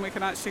away and we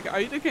can actually get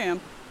out again,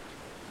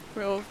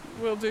 we'll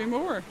do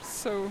more.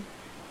 So.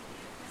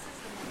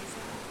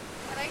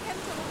 And I can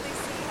totally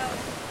see how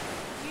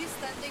you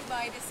standing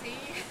by the sea,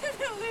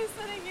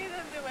 loosening you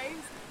than the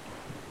waves.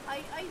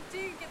 I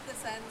do get the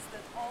sense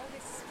that all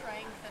this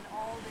strength and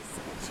all this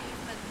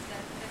achievement,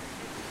 that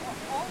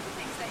all the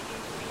things that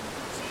you've been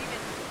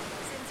achieving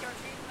since your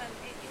treatment,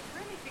 it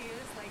really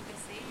feels like the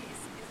sea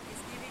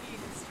is giving you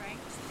the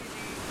strength to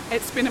do.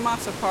 It's been a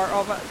massive part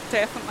of it,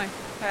 definitely.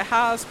 It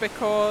has,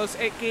 because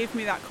it gave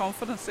me that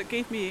confidence. It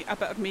gave me a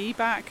bit of me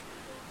back.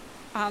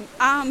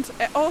 And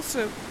it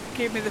also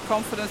gave me the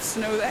confidence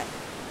to know that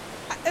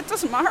it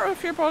doesn't matter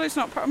if your body's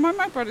not perfect.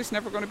 My body's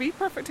never going to be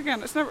perfect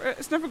again.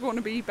 It's never going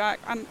to be back.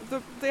 And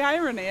the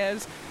irony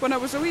is, when I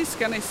was a wee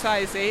skinny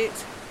size 8,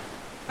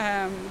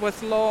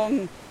 with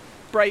long,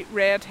 bright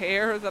red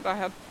hair that I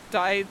had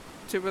dyed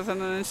to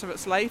within an inch of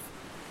its life,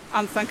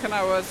 and thinking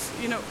I was,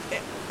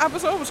 I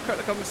was always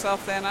critical of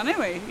myself then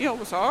anyway. You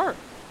always are.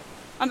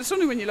 And it's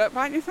only when you look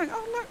back and you think,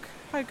 oh, look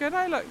how good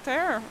I look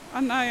there.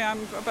 And now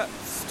I'm a bit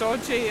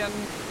stodgy and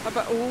a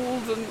bit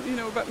old and,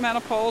 a bit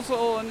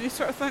menopausal, and you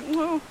sort of think,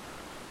 no.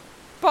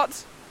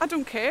 But I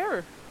don't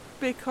care,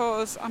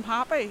 because I'm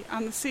happy,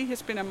 and the sea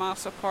has been a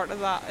massive part of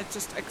that. It's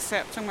just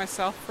accepting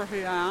myself for who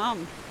I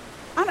am,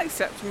 and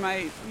accepting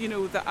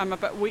that I'm a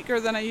bit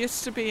weaker than I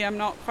used to be. I'm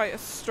not quite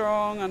as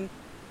strong,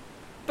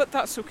 but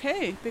that's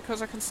okay,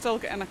 because I can still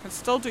get in, I can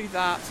still do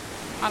that,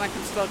 and I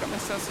can still get my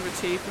sense of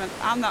achievement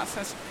and that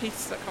sense of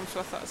peace that comes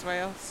with it as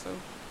well. So if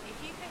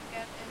you can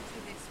get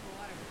into this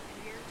water,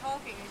 and you're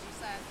talking, as you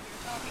said, you're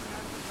talking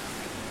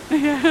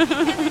normal, yeah. you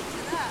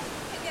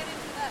can get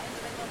into that in the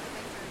middle of the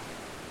winter,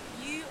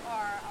 you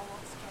are a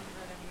lot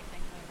stronger than you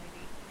think, my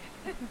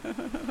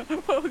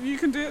lady. Well, you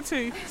can do it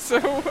too, so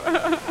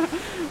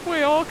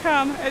we all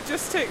can. It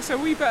just takes a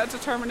wee bit of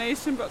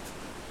determination, but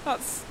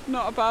that's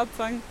not a bad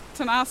thing.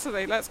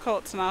 Tenacity, let's call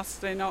it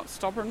tenacity, not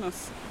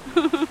stubbornness.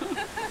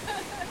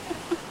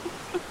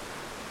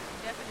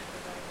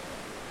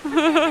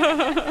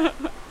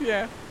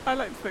 Yeah, I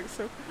like to think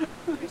so.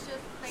 Tricia,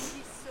 thank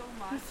you so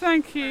much.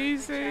 Thank you,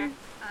 for the Easy. chat.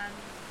 And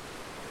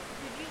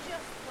could you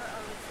just, for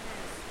our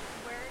listeners,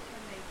 where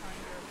can they find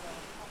your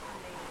blog? How can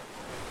they?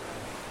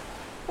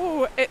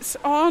 Oh, it's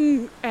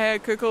on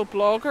Google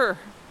Blogger,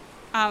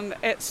 and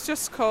it's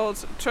just called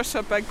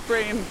Tricia Big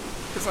Brain,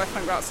 because I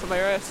think that's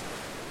hilarious.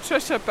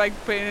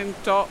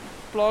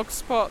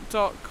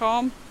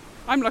 TriciaBigBrain.blogspot.com.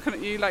 I'm looking at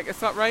you like, is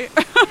that right?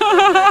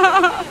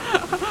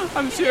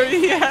 I'm sure,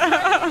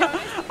 yeah.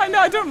 I know,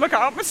 I don't look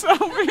at myself.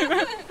 What is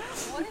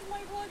my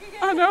blog again?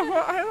 I know,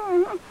 but I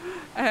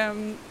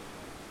don't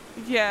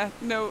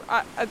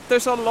know.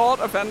 There's a lot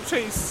of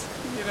entries,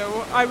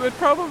 I would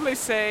probably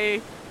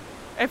say,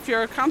 if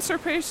you're a cancer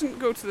patient,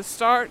 go to the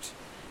start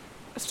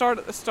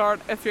at the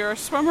start. If you're a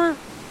swimmer,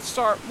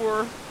 start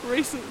more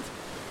recent.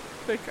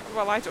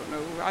 Well, I don't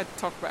know, I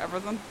talk about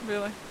everything,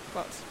 really,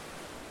 but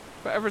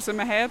whatever's in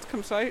my head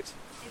comes out. It's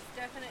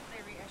definitely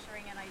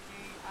reassuring, and I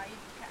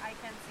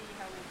can see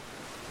how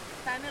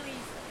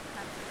families of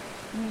cancer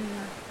patients or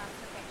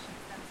cancer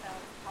patients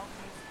themselves, how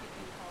this could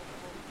be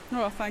helpful.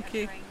 Oh, and thank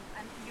you.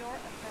 And your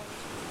approach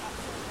is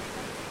absolutely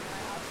amazing, and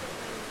I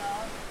absolutely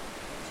love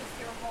just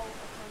your whole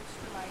approach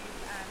to life,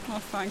 and Oh,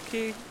 thank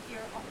you.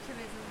 your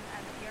optimism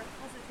and your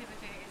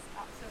positivity is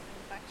absolutely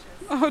infectious.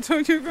 Oh,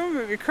 don't you go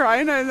make me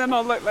cry now, and then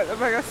I'll look like the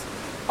biggest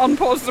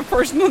unpositive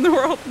person in the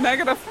world.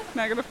 Negative.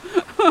 Thank you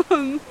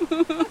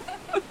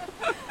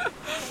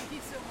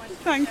so much.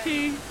 Thank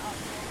you.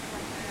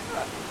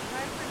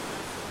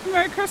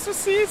 Merry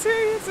Christmas to you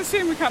too. It's a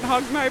shame we can't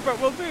hug now, but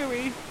we'll do a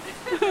wee.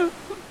 Virtual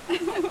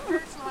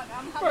hug.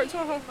 I'm hugging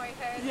Virtual you hug. in my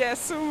head. Yes,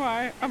 so am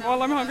I. I'm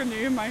hugging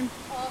you in mine. I'm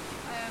off to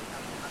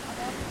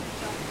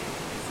jump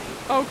into the sea.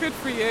 Oh, good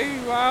for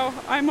you. Wow.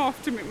 I'm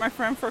off to meet my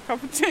friend for a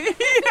cup of tea.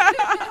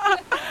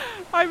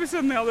 I was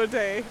in the other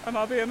day, and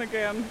I'll be in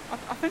again.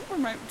 I think we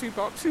might do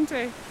Boxing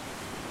Day.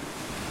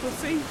 We'll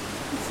see.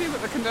 We'll see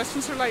what the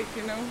conditions are like,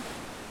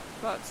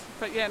 But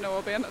yeah, no,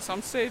 I'll be in at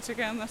some stage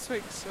again this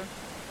week. So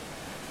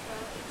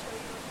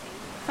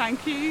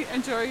thank you.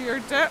 Enjoy your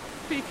dip.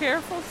 Be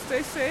careful.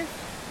 Stay safe.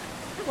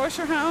 Wash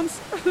your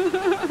hands.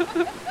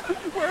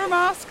 Wear a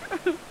mask.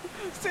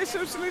 Stay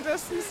socially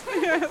distanced.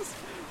 Yes.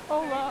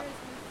 All that.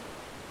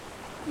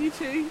 You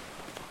too.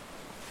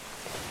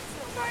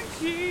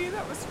 Thank you.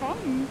 That was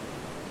fun.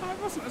 I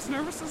wasn't as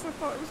nervous as I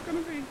thought it was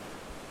going to be.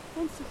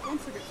 Once I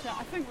get chat,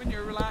 I think when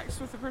you're relaxed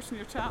with the person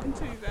you're chatting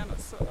to, then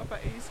it's a bit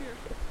easier.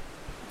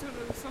 I don't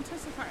know,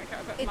 sometimes I find I get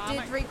a bit manic.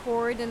 It did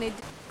record, and it...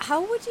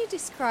 How would you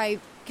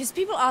describe... Because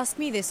people ask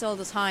me this all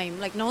the time,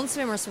 like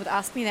non-swimmers would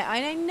ask me that,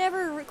 and I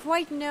never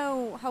quite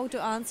know how to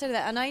answer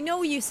that. And I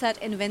know you said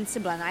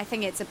invincible, and I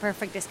think it's a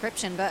perfect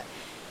description, but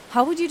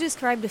how would you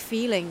describe the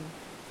feeling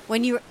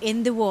when you're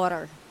in the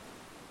water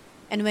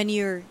and when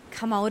you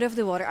come out of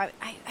the water?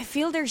 I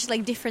feel there's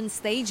like different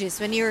stages.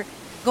 When you're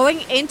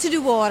going into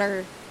the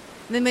water,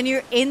 then when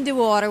you're in the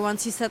water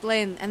once you settle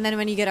in, and then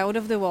when you get out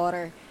of the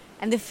water.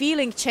 And the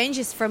feeling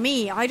changes for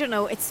me. I don't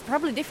know, it's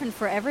probably different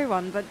for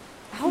everyone, but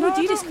how would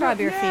you describe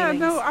your feelings?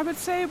 No, I would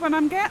say when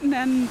I'm getting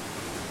in,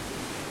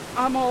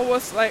 I'm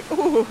always like,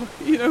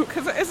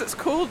 because it's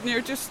cold and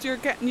you're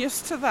getting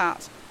used to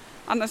that.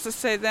 And as I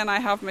say, then I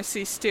have my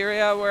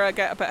hysteria where I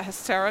get a bit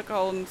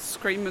hysterical and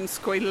scream and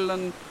squeal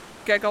and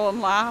giggle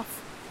and laugh.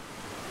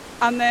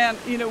 And then,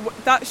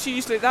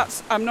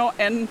 I'm not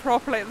in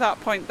properly at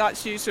that point.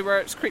 That's usually where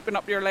it's creeping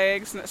up your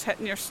legs and it's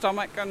hitting your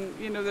stomach. And,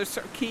 there's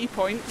sort of key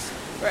points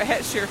where it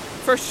hits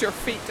first your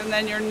feet and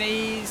then your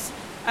knees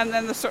and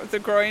then the sort of the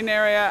groin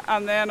area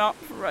and then up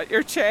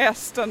your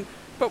chest.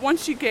 But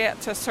once you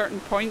get to a certain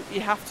point,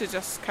 you have to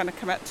just kind of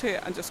commit to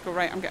it and just go,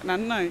 right, I'm getting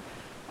in now.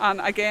 And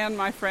again,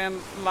 my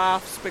friend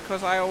laughs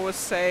because I always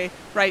say,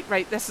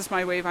 right, this is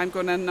my wave, I'm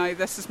going in now,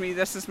 this is me.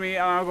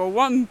 And I'll go,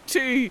 1,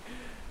 2,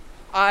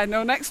 I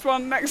know, next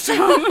one.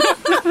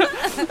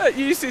 It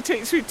usually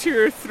takes me 2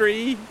 or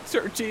 3,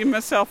 sort of geeing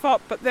myself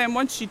up. But then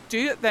once you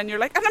do it, then you're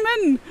like, and I'm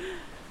in.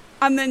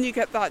 And then you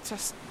get that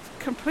just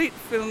complete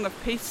feeling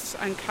of peace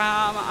and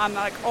calm, and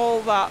like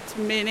all that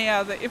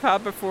mania that you've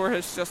had before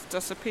has just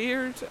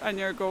disappeared. And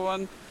you're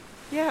going,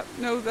 yeah,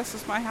 no, this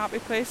is my happy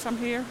place. I'm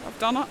here. I've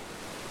done it.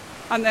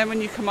 And then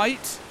when you come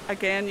out,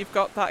 again, you've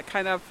got that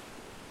kind of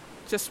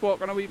just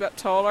walking a wee bit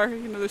taller,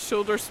 the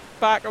shoulders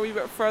back a wee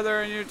bit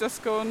further, and you're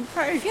just going,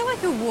 hey. You feel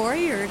like a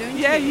warrior, don't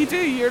you? Yeah, you do.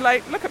 You're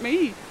like, look at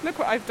me. Look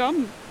what I've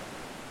done.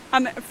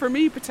 And for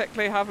me,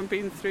 particularly, having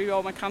been through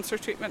all my cancer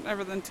treatment and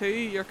everything too,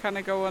 you're kind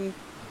of going,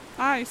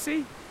 I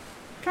see.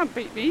 Can't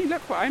beat me.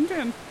 Look what I'm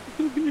doing.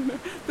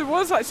 There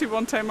was actually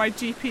one time my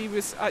GP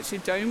was actually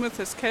down with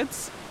his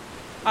kids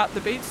at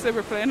the beach. They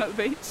were playing at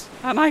the beach,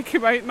 and I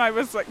came out and I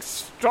was like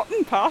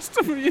strutting past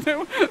them,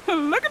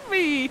 look at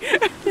me.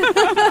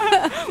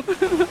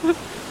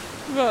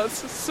 But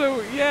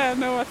so yeah,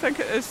 no, I think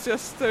it is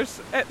just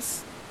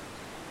it's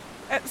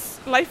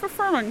life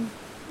affirming.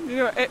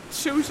 It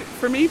shows,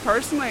 for me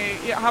personally,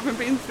 having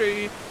been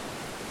through,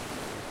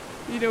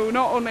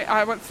 not only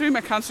I went through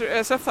my cancer,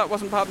 as if that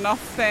wasn't bad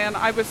enough, then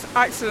I was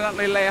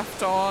accidentally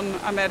left on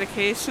a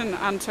medication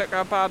and took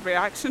a bad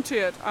reaction to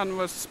it and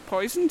was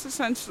poisoned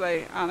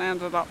essentially, and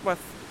ended up with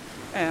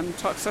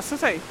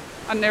toxicity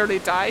and nearly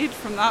died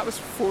from that. I was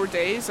 4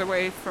 days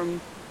away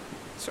from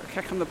sort of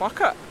kicking the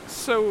bucket.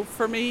 So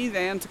for me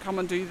then to come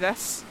and do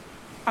this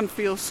and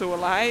feel so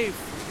alive,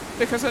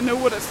 because I know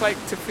what it's like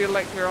to feel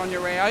like you're on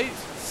your way out.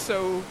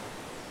 So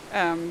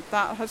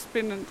that's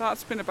been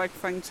a big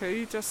thing too.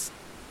 You just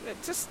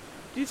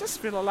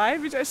feel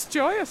alive. It's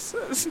joyous.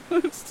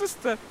 It's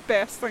just the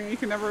best thing you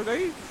can ever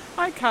do.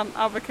 I can't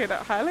advocate it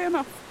highly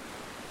enough.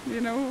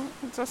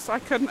 I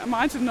couldn't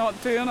imagine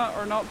not doing it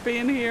or not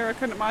being here. I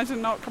couldn't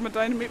imagine not coming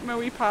down and meeting my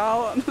wee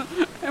pal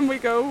and we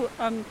go.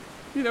 And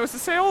as I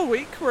say, all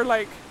week we're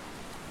like,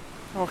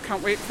 oh, I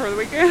can't wait for the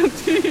weekend.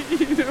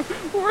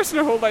 We're working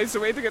our whole lives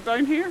away to get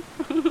down here.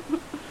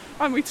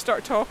 And we'd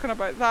start talking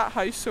about that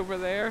house over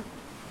there,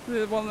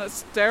 the one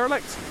that's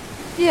derelict.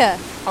 Yeah.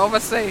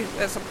 Obviously,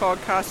 it's a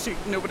podcast,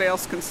 nobody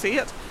else can see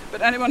it,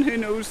 but anyone who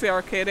knows the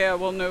Arcadia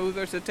will know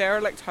there's a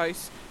derelict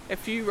house.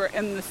 If you were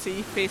in the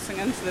sea facing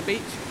into the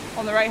beach,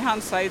 on the right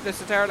hand side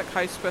there's a derelict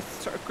house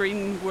with sort of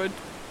green wood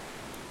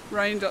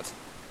round it.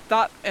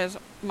 That is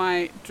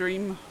my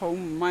dream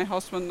home. My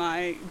husband and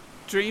I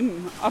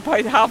dream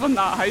about having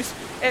that house.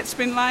 It's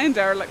been lying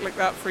derelict like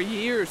that for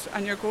years,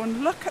 and you're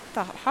going, look at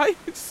that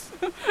house.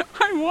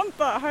 I want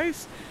that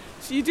house.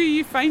 So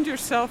you find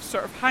yourself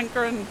sort of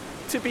hankering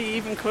to be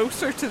even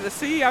closer to the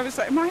sea. I was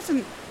like,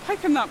 imagine, how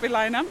can that be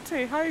lying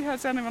empty? How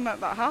has anyone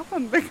let that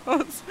happen?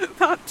 Because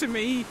that to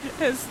me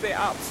is the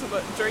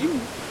absolute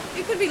dream.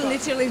 You could be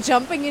literally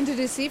jumping into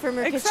the sea from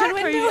your kitchen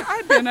window.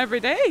 I'd be in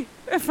every day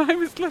if I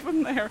was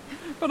living there.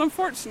 But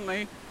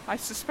unfortunately, I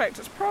suspect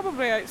it's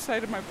probably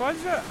outside of my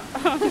budget.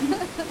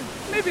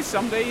 Maybe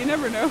someday, you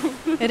never know.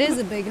 It is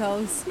a big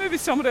house. Maybe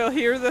somebody will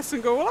hear this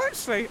and go, well,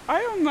 actually,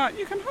 I own that,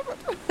 you can have it.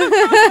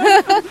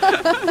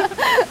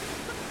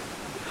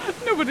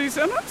 Nobody's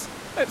in it.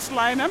 It's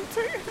lying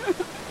empty.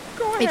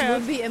 Go ahead. It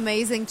would be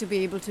amazing to be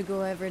able to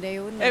go every day,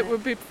 wouldn't it? It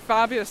would be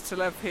fabulous to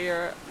live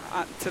here,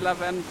 to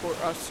live in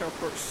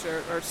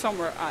Portshire or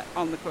somewhere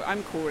on the coast.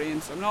 I'm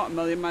Korean, so I'm not a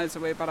million miles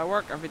away, but I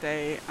work every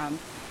day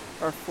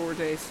or 4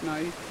 days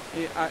now.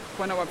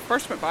 When I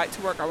first went back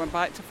to work, I went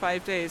back to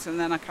 5 days, and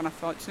then I kind of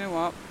thought, you know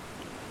what,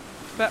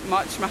 a bit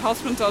much. My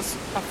husband does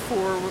a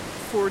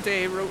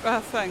four-day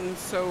rota thing,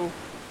 so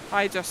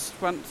I just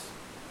went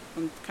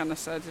and kind of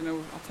said,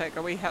 I'll take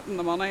a wee hit in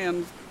the money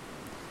and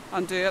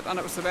do it, and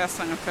it was the best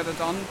thing I could have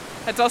done.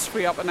 It does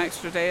free up an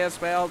extra day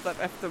as well, that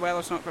if the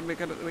weather's not going to be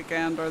good at the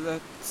weekend or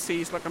the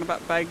sea's looking a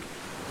bit big,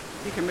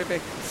 you can maybe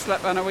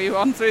slip in a wee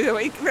one through the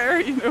week there.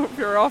 If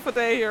you're off a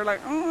day, you're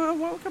like, oh,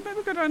 well, can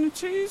maybe go down on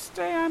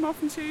Tuesday. I'm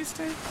off on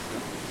Tuesday.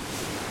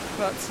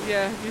 But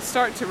yeah, you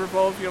start to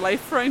revolve your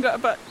life around it a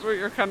bit, where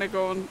you're kind of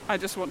going, I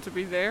just want to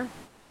be there.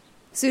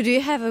 So do you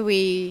have a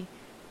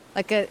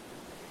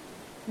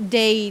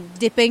day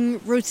dipping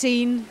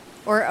routine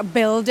or a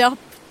build up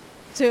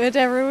to it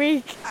every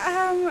week?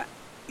 Yeah,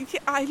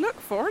 I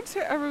look forward to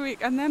it every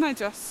week, and then I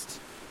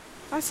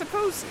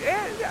suppose,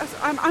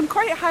 I'm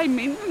quite high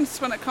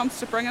maintenance when it comes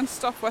to bringing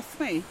stuff with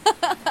me.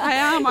 I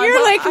am.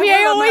 You're like me,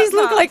 I always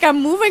look like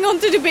I'm moving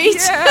onto the beach.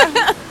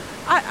 Yeah,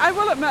 I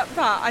will admit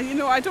that.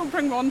 I don't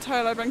bring one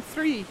towel, I bring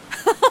 3.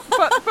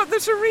 but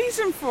there's a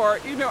reason for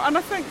it, and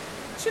I think,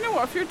 do you know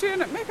what, if you're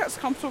doing it, make it as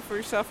comfortable for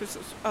yourself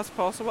as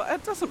possible.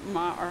 It doesn't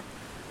matter.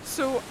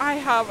 So I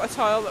have a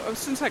towel that, as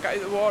soon as I get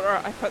out of the water,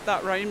 I put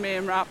that round me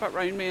and wrap it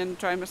round me and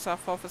dry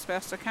myself off as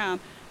best I can.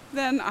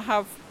 Then I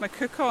have my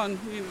cook on,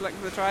 like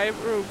the dry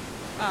robe,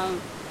 and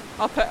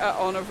I'll put it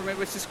on over me,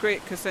 which is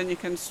great because then you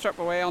can strip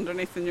away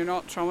underneath and you're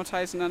not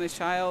traumatising any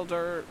child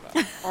or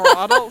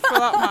adult for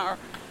that matter.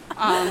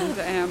 And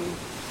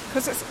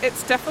because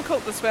it's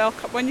difficult as well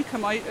when you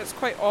come out, it's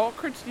quite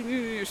awkward.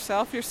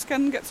 Yourself, your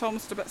skin gets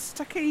almost a bit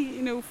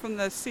sticky, from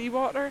the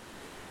seawater,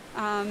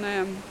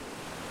 and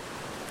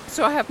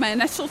so I have my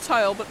initial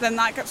towel, but then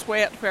that gets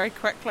wet very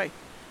quickly.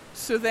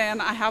 So then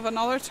I have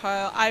another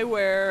towel. I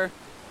wear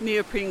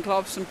neoprene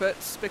gloves and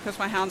boots because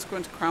my hands go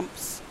into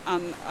cramps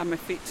and my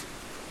feet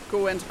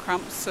go into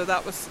cramps, so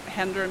that was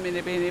hindering me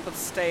to being able to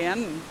stay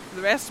in.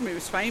 The rest of me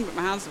was fine, but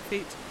my hands and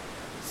feet.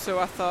 So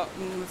I thought,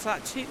 is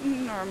that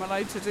cheating, or am I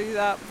allowed to do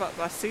that? But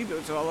I see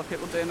loads of other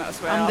people doing it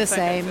as well. I'm the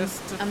same.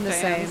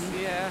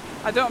 Yeah,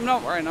 I'm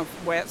not wearing a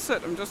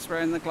wetsuit. I'm just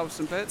wearing the gloves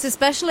and boots.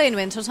 Especially in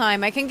winter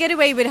time, I can get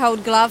away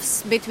without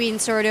gloves between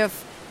sort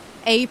of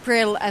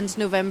April and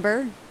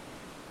November.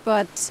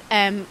 But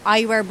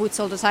I wear boots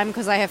all the time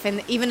because I have,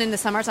 even in the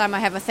summertime, I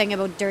have a thing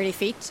about dirty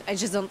feet. I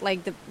just don't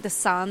like the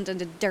sand and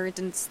the dirt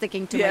and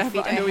sticking to my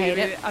feet. I hate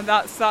it. And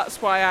that's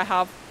why I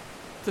have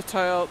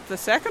the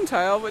second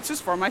towel, which is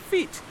for my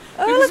feet.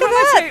 Oh, because look at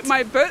when that. I take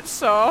my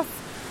boots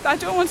off, I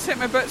don't want to take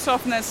my boots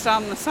off and then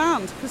stand in the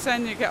sand, because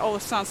then you get all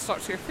the sand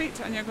stuck to your feet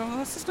and you're going, well,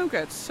 this is no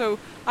good. So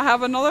I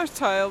have another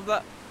towel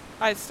that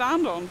I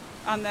stand on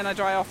and then I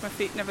dry off my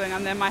feet and everything.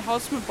 And then my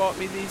husband bought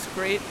me these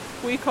great,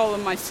 we call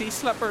them my sea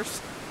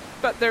slippers,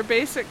 but they're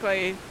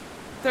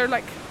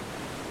like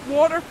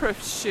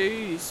waterproof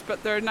shoes,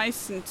 but they're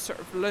nice and sort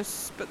of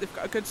loose, but they've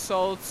got a good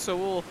solid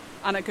sole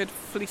and a good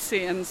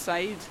fleecy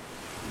inside.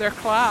 They're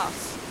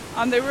class,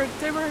 and they were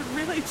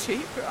really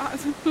cheap,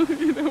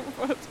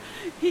 but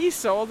he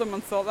saw them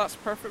and thought that's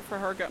perfect for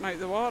her getting out of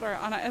the water,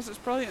 and it's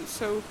brilliant.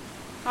 So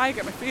I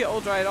get my feet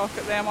all dried off,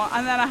 get them on,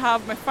 and then I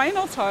have my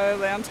final towel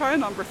then, towel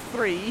number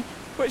 3,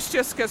 which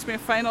just gives me a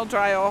final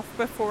dry off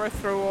before I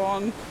throw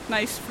on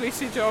nice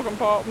fleecy jogging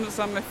bottoms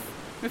and my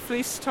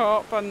fleece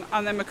top, and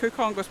then my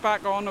cook-on goes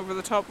back on over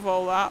the top of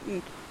all that,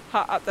 and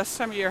at this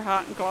time of year,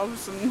 hat and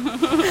gloves, and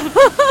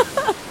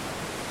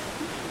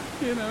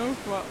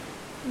but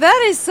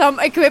that is some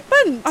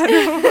equipment. I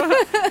know.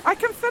 I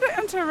can fit it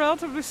into a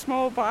relatively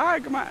small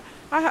bag.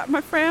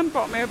 My friend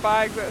bought me a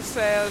bag that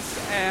says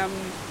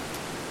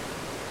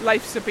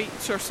life's a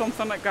beach or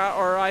something like that,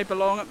 or I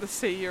belong at the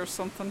sea or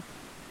something,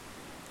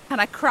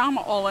 and I cram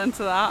it all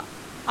into that.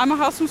 And my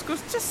husband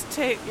goes, just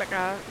take like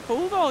a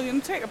hold all,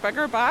 take a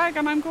bigger bag.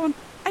 And I'm going,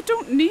 I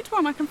don't need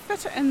one, I can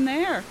fit it in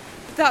there.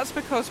 But that's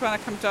because when I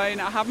come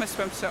down, I have my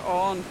swimsuit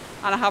on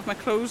and I have my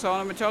clothes on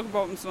and my jogging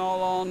bottoms and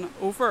all on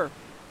over.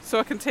 So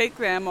I can take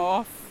them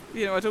off,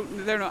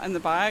 they're not in the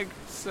bag.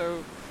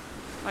 So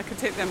I can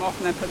take them off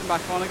and then put them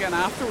back on again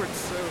afterwards.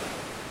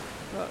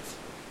 So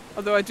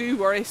although I do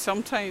worry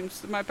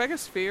sometimes, my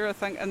biggest fear, I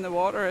think, in the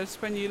water is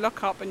when you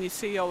look up and you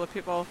see all the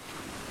people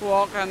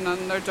walking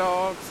and their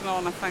dogs and all,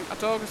 and I think a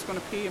dog is going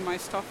to pee in my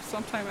stuff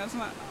sometime, isn't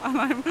it?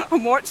 And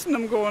I'm watching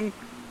them going,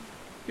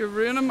 you're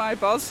ruining my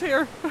buzz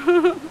here.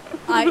 Do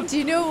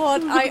you know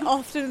what? I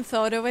often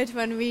thought of it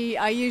when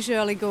I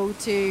usually go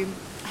to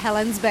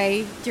Helen's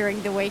Bay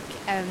during the week,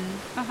 and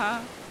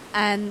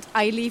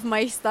I leave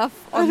my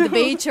stuff on the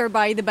beach or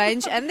by the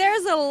bench, and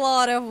there's a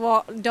lot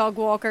of dog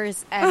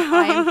walkers, and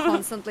I am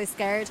constantly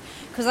scared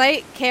because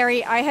I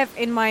have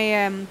in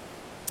my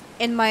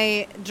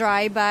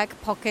dry bag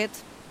pocket,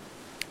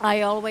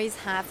 I always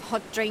have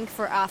hot drink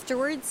for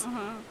afterwards.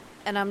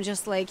 And I'm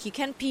just like, you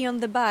can't pee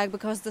on the bag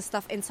because the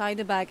stuff inside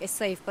the bag is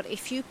safe. But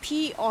if you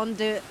pee on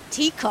the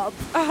teacup,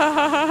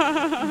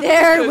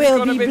 there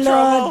will be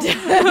blood.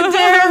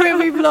 There will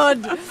be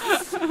blood.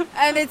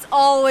 And it's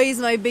always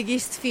my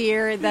biggest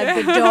fear that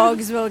the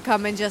dogs will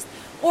come and just...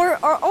 Or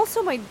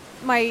also my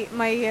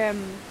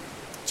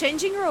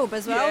changing robe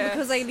as well,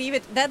 because I leave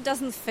it, that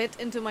doesn't fit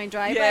into my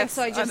dry bag,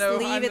 so I just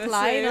leave it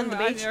lying on the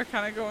beach. And you're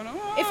kind of going,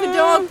 oh. If a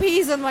dog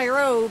pees on my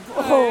robe,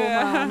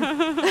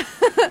 man.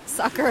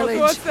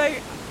 Sacrilege. Although I think,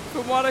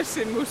 from what I've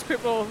seen, most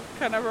people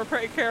kind of are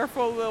pretty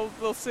careful.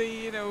 They'll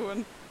see,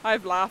 and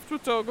I've laughed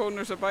with dog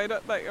owners about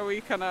it, like a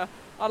wee kind of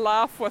a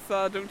laugh with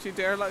don't you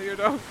dare let your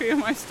dog pee on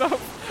my stuff.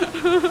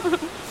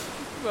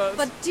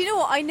 But do you know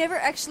what? I never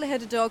actually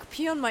had a dog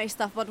pee on my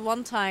stuff, but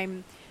one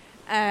time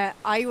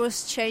I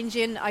was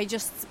changing,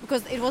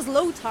 because it was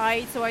low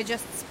tide, so I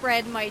just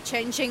spread my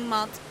changing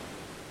mat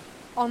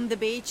on the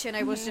beach, and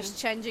I was just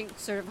changing,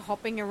 sort of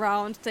hopping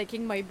around,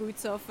 taking my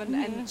boots off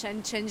and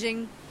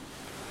changing.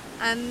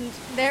 And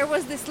there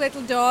was this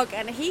little dog,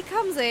 and he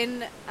comes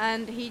in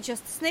and he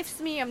just sniffs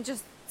me. I'm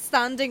just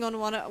standing on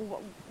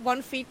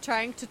one feet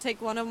trying to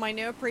take one of my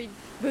neoprene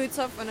boots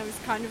off, and I was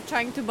kind of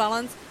trying to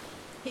balance.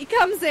 He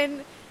comes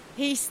in,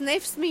 he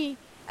sniffs me,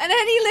 and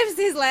then he lifts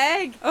his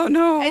leg. Oh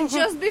no. And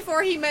just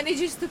before he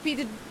manages to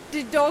pee,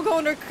 the dog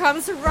owner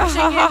comes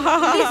rushing in.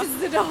 This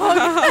is the dog.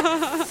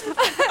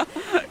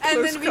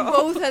 And then we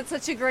both had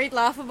such a great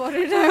laugh about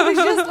it. I was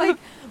just like,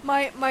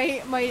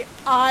 my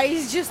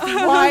eyes just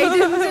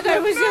widened, and I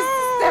was just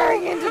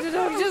staring into the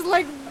dog, just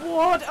like,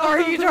 what are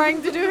you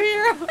trying to do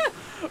here?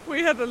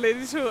 We had a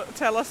lady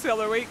tell us the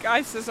other week.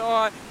 I says,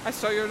 oh, I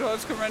saw your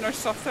dog's coming in her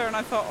stuff there, and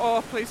I thought,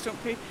 oh, please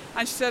don't pee.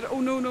 And she said,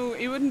 oh, no,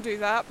 he wouldn't do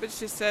that. But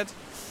she said,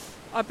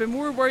 I'd be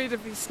more worried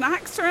if he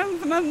snacks or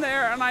anything in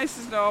there. And I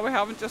says, no, we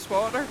haven't, just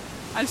water.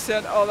 And she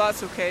said, oh,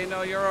 that's okay.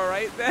 No, you're all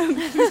right then.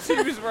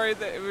 She was worried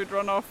that it would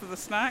run off with the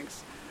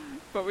snacks,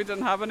 but we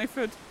didn't have any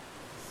food.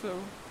 So.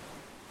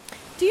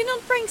 Do you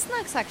not bring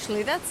snacks,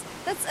 actually? That's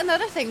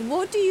another thing.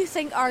 What do you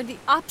think are the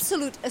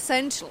absolute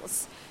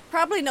essentials?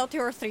 Probably not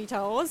your 3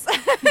 towels.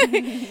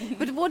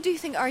 But what do you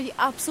think are the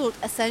absolute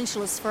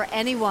essentials for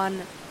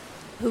anyone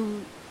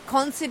who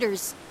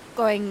considers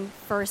going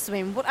for a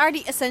swim? What are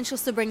the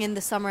essentials to bring in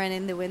the summer and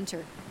in the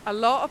winter? A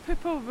lot of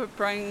people would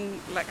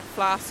bring like a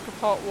flask of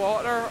hot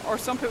water, or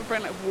some people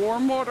bring like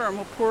warm water and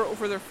will pour it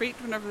over their feet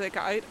whenever they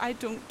get out. I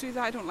don't do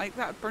that. I don't like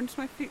that. It burns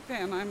my feet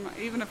then.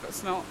 Even if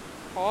it's not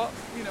hot,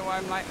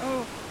 I'm like,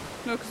 oh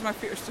no, because my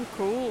feet are so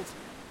cold.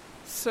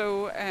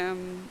 So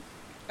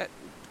it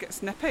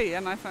gets nippy,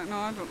 and I thought, no,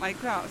 I don't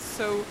like that.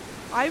 So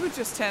I would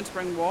just tend to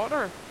bring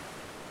water.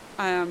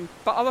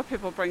 But other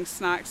people bring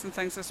snacks and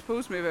things. I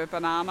suppose maybe a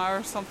banana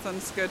or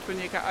something's good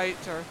when you get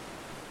out. Or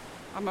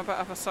I'm a bit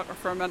of a sucker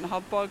for a mint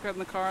hot bug in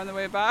the car on the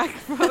way back.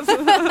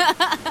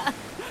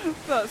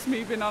 That's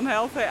me being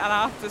unhealthy. And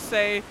I have to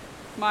say,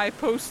 my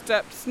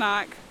post-dip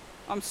snack,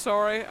 I'm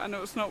sorry, I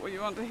know it's not what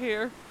you want to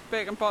hear,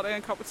 bacon butty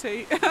and a cup of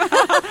tea.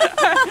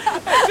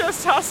 It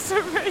just has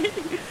to be.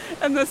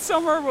 In the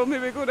summer we'll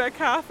maybe go to a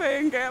cafe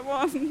and get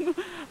one,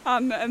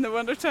 and in the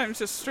winter time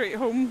just straight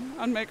home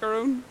and make our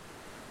own.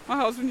 My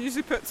husband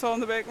usually puts on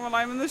the bacon while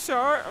I'm in the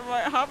shower. I'm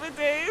like, happy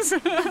days.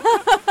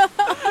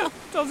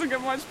 Doesn't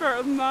get much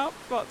better than that,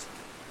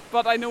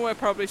 but I know I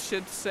probably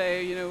should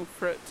say,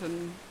 fruit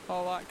and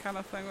all that kind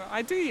of thing.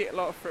 I do eat a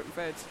lot of fruit and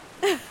veg.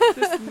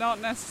 Just not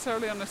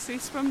necessarily on a sea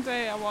swim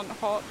day. I want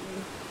hot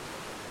and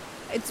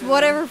it's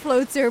whatever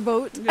floats your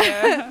boat.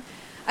 Yeah.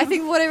 I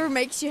think whatever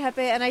makes you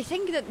happy, and I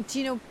think that,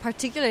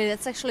 particularly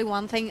that's actually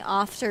one thing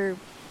after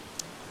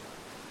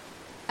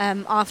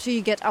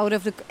you get out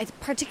of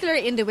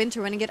particularly in the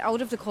winter when you get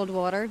out of the cold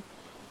water,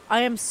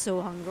 I am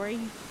so hungry.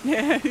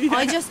 Yeah.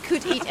 I just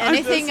could eat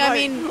anything.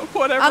 I'm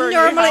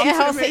normally a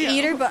healthy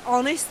eater, but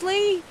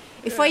honestly,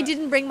 if I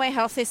didn't bring my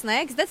healthy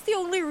snacks, that's the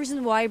only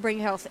reason why I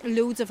bring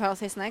loads of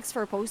healthy snacks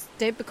for a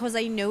post-dip, because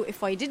I know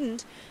if I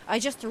didn't, I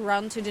just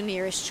run to the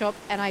nearest shop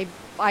and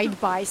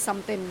I'd buy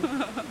something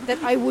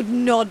that I would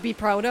not be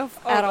proud of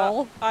at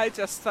all. I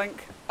just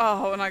think,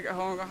 when I get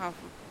home I'm going to have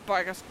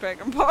biggest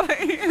bacon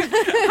butty.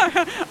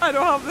 I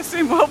don't have the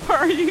same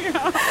willpower you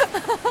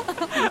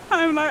have.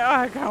 I'm like,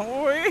 I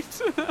can't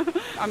wait.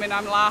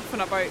 I'm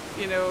laughing about,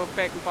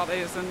 bacon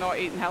butties and not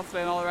eating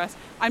healthily and all the rest.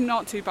 I'm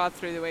not too bad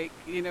through the week.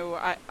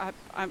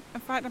 I'm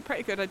in fact, I'm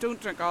pretty good. I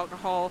don't drink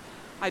alcohol.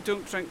 I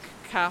don't drink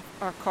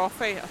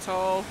coffee at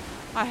all.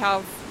 I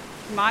have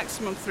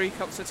maximum 3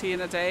 cups of tea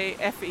in a day,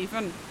 if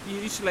even.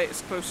 Usually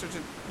it's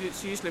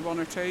usually 1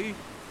 or 2.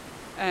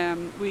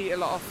 We eat a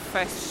lot of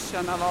fish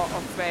and a lot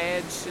of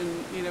veg,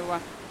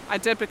 and I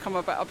did become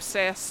a bit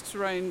obsessed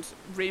around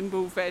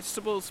rainbow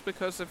vegetables,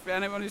 because if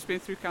anyone who's been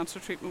through cancer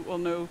treatment will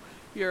know,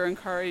 you're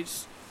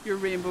encouraged your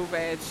rainbow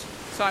veg.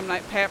 So I'm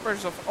like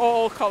peppers of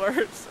all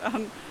colours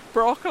and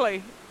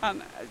broccoli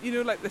and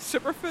like the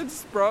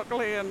superfoods,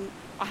 broccoli, and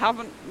I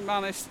haven't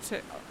managed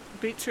to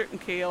beetroot and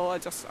kale. I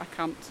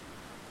can't.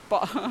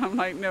 But I'm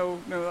like, no,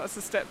 that's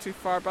a step too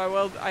far. But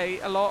I eat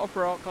a lot of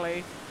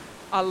broccoli,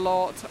 a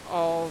lot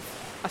of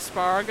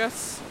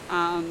asparagus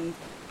and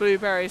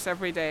blueberries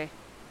every day,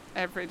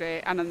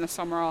 and in the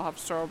summer I'll have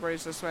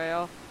strawberries as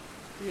well,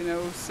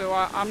 so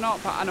I'm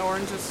not bad. And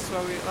oranges, so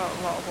I eat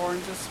a lot of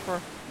oranges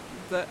for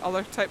the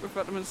other type of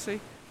vitamin C.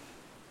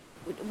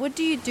 What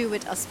do you do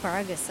with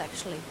asparagus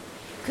actually?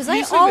 Because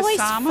I always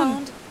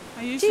found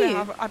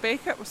I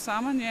bake it with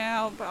salmon.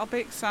 Yeah, I'll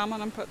bake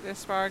salmon and put the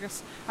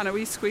asparagus and a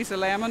wee squeeze of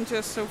lemon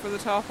juice over the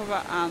top of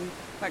it, and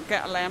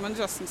get a lemon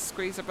juice and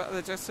squeeze a bit of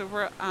the juice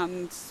over it,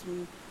 and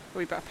some a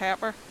wee bit of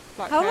pepper,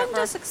 black pepper. How long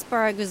does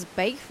asparagus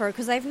bake for?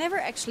 Because I've never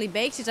actually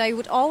baked it. I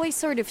would always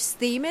sort of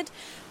steam it,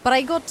 but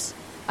I got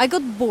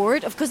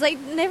bored because I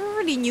never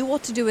really knew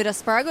what to do with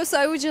asparagus, so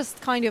I would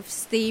just kind of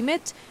steam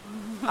it.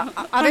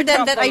 Other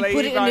than that, I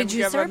put it in a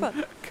juicer.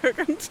 But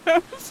cooking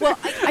tips. Well,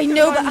 I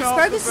know, but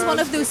asparagus is one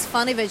of those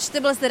funny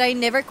vegetables that I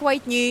never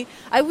quite knew.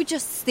 I would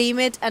just steam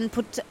it and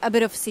put a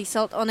bit of sea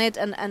salt on it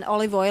and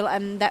olive oil,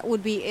 and that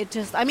would be it.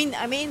 Just I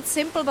mean,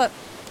 simple, but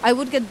I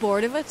would get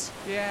bored of it.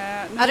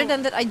 Yeah. No. Other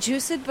than that, I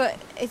juice it, but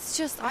it's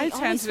just I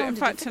tend to do. In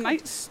fact,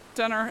 tonight's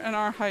dinner in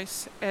our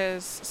house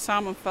is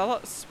salmon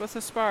fillets with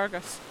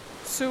asparagus.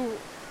 So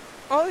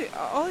all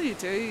you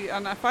do,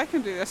 and if I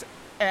can do this,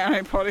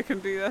 anybody can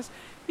do this.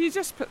 You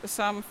just put the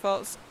salmon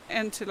fillets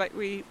into like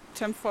wee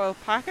tinfoil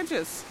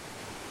packages.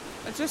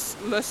 I just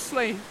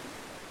loosely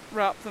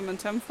wrap them in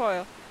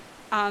tinfoil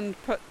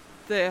and put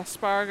the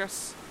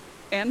asparagus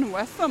in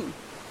with them.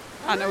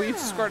 And a wee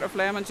squirt of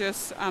lemon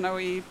juice and a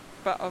wee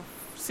bit of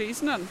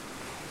seasoning.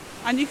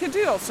 And you can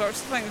do all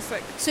sorts of things.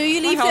 Like, so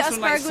you leave the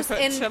husband likes to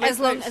asparagus put in chilli as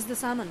long flakes. as the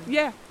salmon?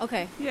 Yeah,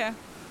 Okay. yeah.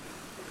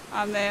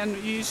 And then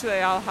usually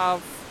I'll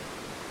have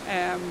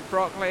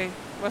broccoli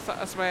with it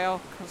as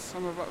well, because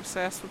I'm a bit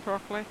obsessed with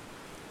broccoli.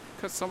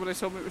 Because somebody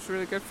told me it was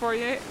really good for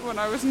you when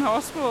I was in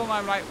hospital, and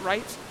I'm like,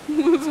 right.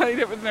 So I eat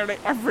it with nearly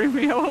every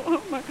meal.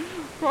 I'm like,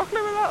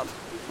 broccoli with that?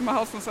 And my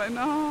husband's like,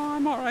 no,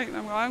 I'm all right.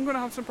 And I'm going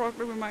to have some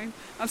broccoli with mine.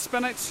 And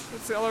spinach,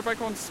 it's the other big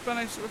one,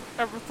 spinach with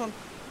everything.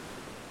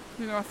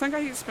 You know, I think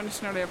I eat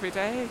spinach nearly every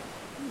day.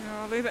 You know,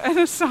 I'll eat it in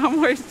a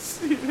sandwich,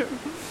 you know.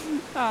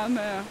 And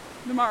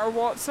no matter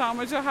what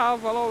sandwich I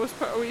have, I'll always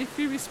put a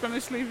few wee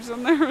spinach leaves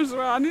in there as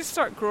well. I need to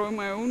start growing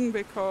my own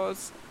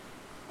because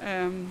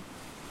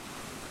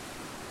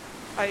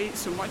I eat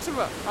so much of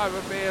it. I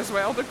would be as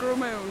well to grow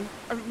my own.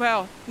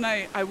 Well,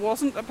 now, I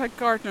wasn't a big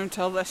gardener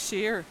until this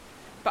year,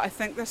 but I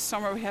think this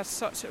summer we had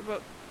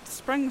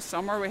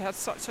summer we had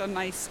such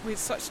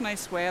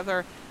nice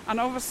weather, and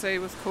obviously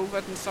with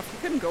COVID and stuff, you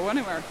couldn't go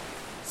anywhere.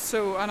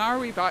 So in our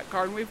wee back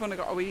garden, we've only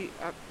got a wee,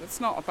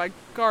 it's not a big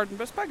garden,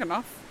 but it's big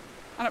enough.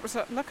 And it was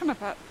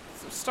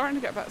starting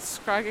to get a bit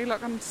scraggy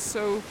looking,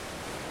 so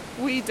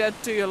we did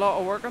do a lot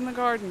of work on the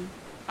garden,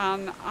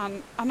 and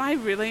I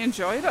really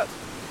enjoyed it.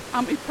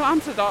 And we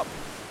planted up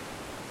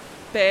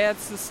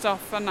beds and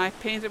stuff, and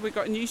we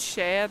got a new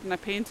shed and I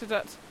painted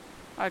it.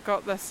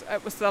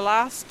 It was the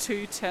last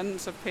 2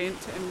 tins of paint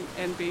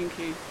in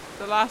B&Q.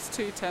 The last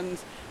 2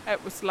 tins,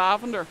 it was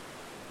lavender.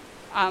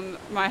 And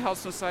my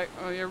husband's like,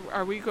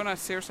 are we going to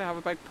seriously have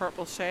a big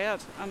purple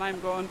shed? And I'm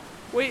going,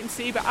 wait and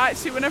see. But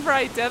actually, whenever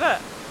I did it,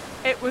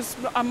 it was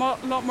a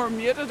lot more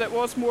muted. It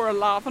was more a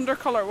lavender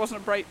colour. It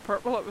wasn't a bright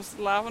purple. It was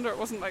lavender. It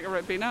wasn't like a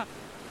Ribena.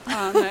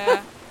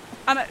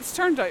 And it's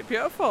turned out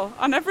beautiful.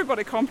 And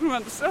everybody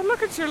compliments, oh,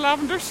 look at your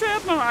lavender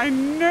shed. And I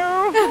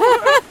know.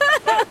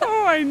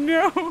 Oh, I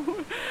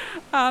know.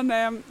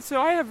 And so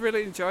I have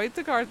really enjoyed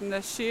the garden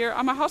this year.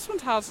 And my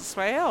husband has as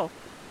well.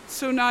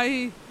 So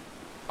now,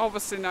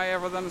 obviously now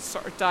everything has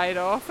sort of died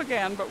off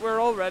again. But we're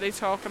already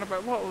talking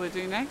about what will we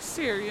do next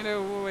year. You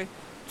know, will we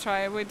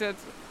try,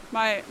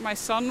 my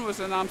son was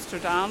in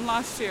Amsterdam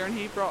last year and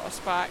he brought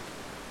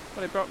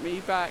me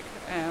back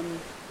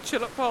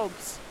tulip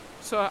bulbs.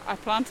 So I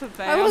planted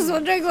them. I was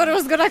wondering what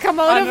was going to come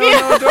out of you.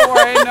 No, don't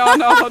worry. No,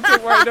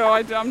 don't worry. No,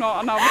 I'm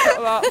not an advocate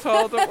of that at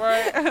all. Don't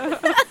worry.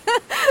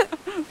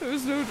 There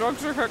was no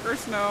drugs or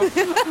hookers, no.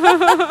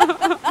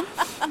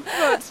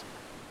 But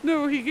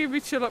no, he gave me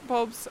tulip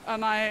bulbs,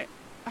 and I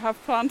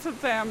have planted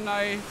them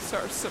now,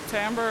 sort of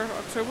September,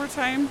 October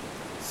time.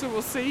 So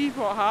we'll see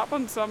what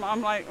happens.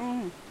 I'm like,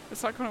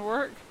 is that going to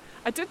work?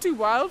 I did do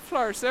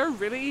wildflowers. They're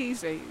really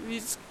easy. You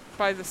just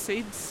buy the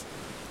seeds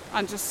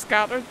and just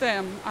scattered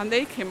them, and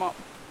they came up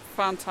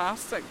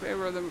fantastic. They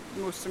were the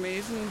most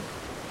amazing.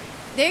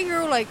 They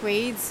grow like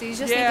weeds, so you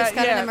just need to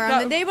scatter them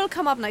around, and they will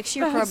come up next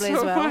year probably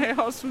as well. My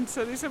husband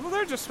said, he said, well,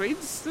 they're just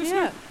weeds. He's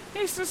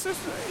just,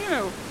 you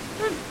know,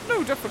 there's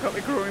no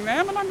difficulty growing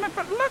them. And I'm like,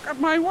 but look at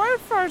my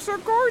wildflowers, they're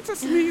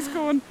gorgeous. And he's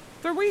going,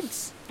 they're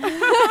weeds.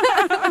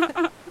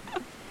 But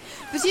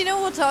you know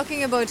what,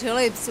 talking about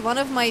tulips, one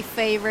of my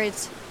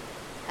favourite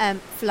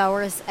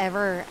flowers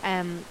ever,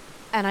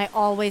 and I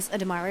always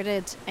admired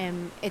it.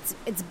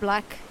 It's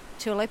black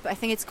tulip. I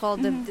think it's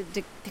called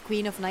the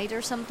Queen of Night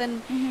or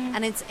something.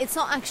 And it's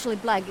not actually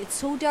black. It's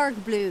so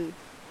dark blue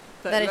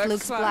that it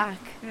looks black.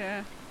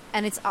 Yeah.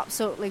 And it's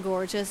absolutely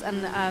gorgeous.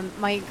 And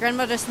my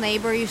grandmother's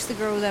neighbour used to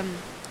grow them.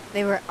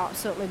 They were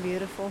absolutely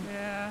beautiful.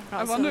 Yeah. Absolutely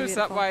I wonder, is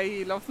that beautiful. why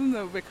you love them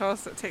though?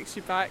 Because it takes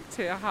you back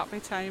to a happy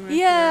time.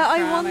 Yeah,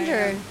 I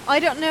wonder. I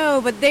don't know,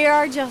 but they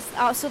are just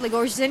absolutely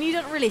gorgeous, and you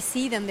don't really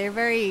see them. They're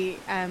very,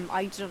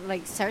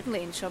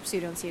 certainly in shops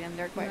you don't see them.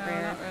 They're quite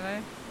rare. Not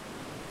really.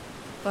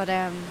 But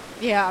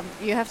yeah,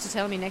 you have to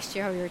tell me next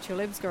year how your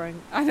tulip's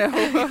growing. I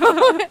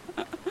know.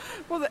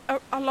 Well,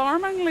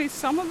 alarmingly,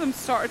 some of them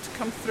started to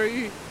come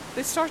through.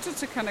 They started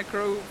to kind of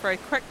grow very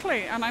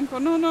quickly, and I'm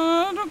going,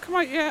 no, don't come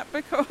out yet,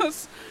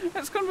 because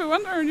it's going to be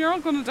winter and you're all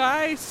going to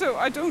die. So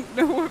I don't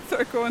know if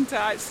they're going to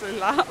actually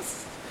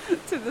last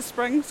to the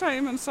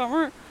springtime and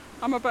summer.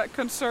 I'm a bit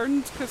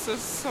concerned because there's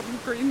some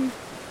green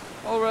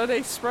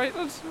already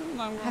sprouted. And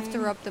I'm going, Have to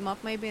rub them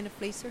up maybe in a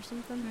fleece or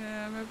something.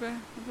 Yeah, maybe.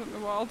 I don't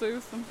know what I'll do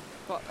with them.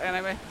 But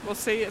anyway, we'll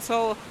see. It's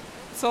all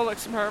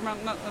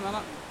experimenting at the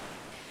minute.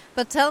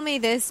 But tell me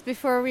this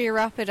before we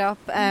wrap it up.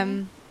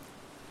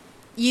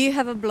 You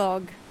have a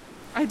blog.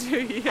 I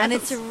do, yes. And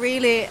it's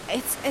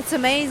it's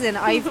amazing.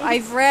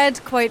 I've read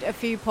quite a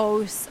few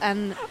posts,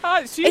 and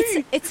it's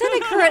you. It's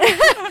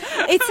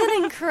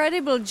an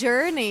incredible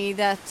journey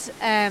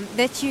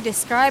that you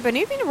describe, and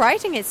you've been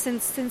writing it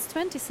since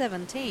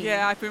 2017.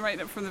 Yeah, I've been writing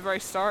it from the very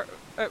start.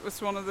 It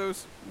was one of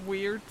those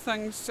weird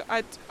things.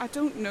 I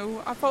don't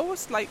know. I've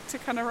always liked to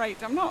kind of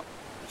write. I'm not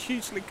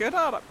hugely good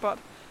at it, but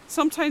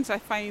sometimes I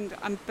find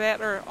I'm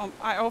better.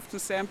 I often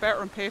say I'm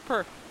better on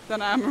paper than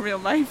I am in real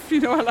life.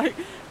 You know,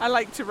 I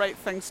like to write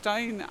things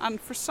down,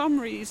 and for some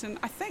reason,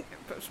 I think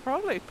was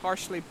probably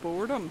partially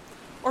boredom,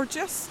 or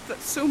just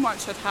that so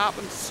much had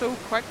happened so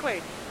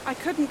quickly. I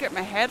couldn't get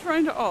my head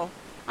around it all,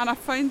 and I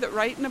found that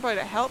writing about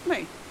it helped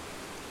me.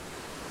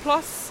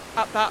 Plus,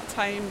 at that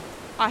time,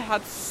 I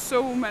had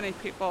so many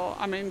people.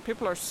 I mean,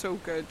 people are so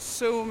good.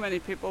 So many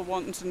people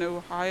wanting to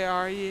know, how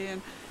are you?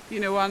 And, you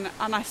know, and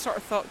I sort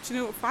of thought, you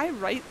know, if I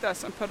write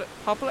this and put it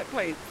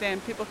publicly,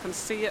 then people can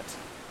see it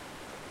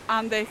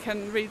and they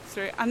can read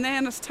through it. And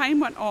then as time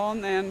went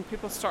on, then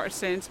people started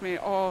saying to me,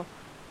 oh,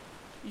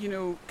 you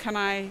know, can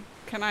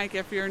I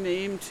give your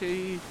name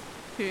to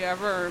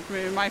whoever? I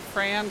mean, my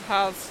friend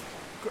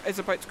is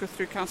about to go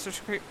through cancer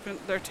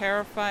treatment. They're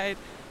terrified.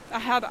 I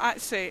had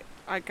actually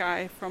a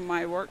guy from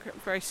my work, a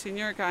very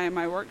senior guy in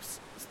my work,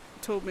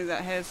 told me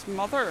that his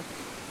mother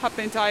had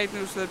been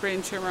diagnosed with a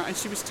brain tumour and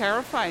she was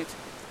terrified.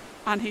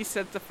 And he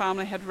said the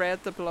family had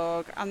read the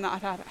blog and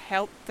that had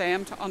helped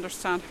them to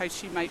understand how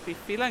she might be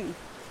feeling.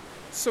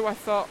 So I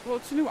thought, well,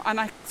 do you know what? And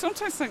I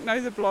sometimes think now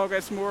the blog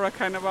is more a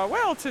kind of a,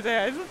 well,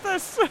 today I did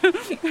this.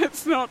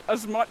 It's not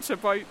as much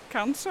about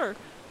cancer.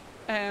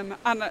 And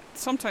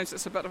sometimes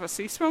it's a bit of a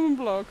sea swimming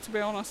blog, to be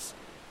honest.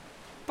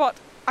 But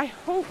I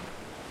hope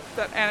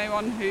that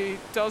anyone who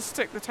does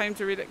take the time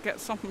to read it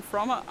gets something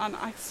from it. And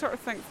I sort of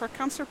think for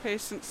cancer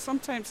patients,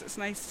 sometimes it's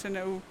nice to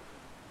know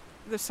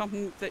there's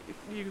something that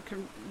you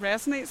can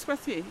resonates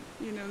with you.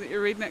 You know, that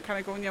you're reading it kind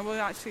of going, yeah,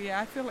 well, actually, yeah,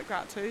 I feel like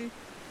that too.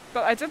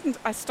 But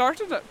I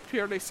started it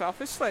purely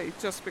selfishly,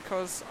 just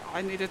because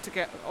I needed to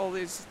get all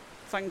these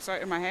things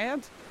out of my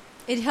head.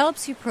 It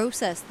helps you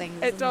process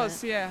things. It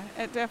does, yeah,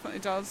 it definitely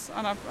does.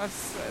 And it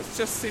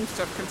just seems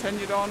to have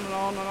continued on and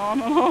on and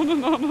on and on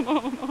and on and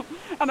on and on.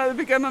 And at the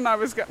beginning I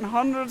was getting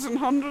hundreds and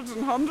hundreds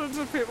and hundreds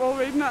of people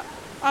reading it.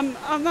 And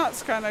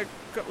that's kind of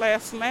got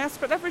less and less.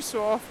 But every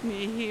so often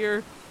you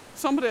hear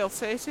somebody will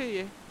say to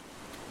you,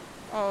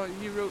 oh,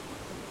 you wrote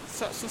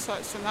such and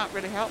such and that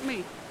really helped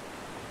me.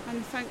 And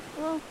you think,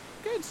 well,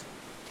 good.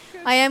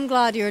 I am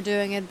glad you're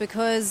doing it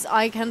because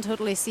I can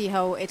totally see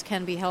how it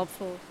can be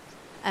helpful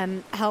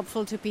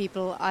to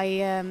people.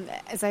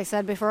 As I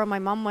said before, my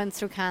mum went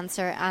through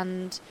cancer,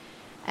 and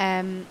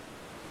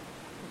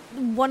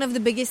one of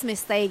the biggest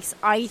mistakes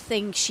I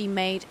think she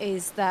made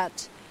is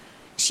that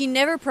she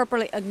never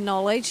properly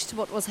acknowledged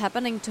what was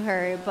happening to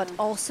her, but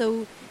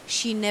also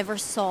she never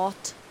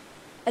sought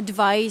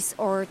advice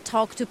or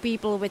talked to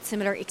people with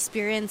similar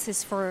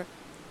experiences for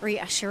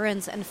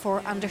reassurance and for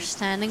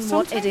understanding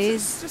sometimes what it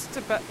is. It's just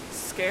a bit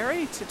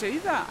scary to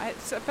do that.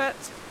 It's a bit,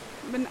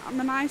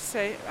 when I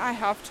say I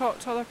have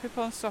talked to other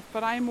people and stuff,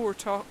 but I more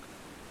talk,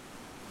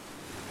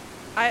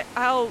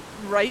 I'll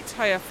write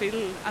how I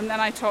feel and then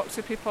I talk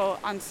to people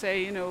and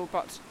say, you know,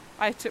 but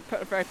I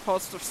put a very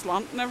positive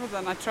slant and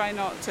everything. I try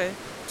not to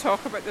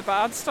talk about the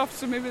bad stuff,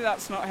 so maybe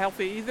that's not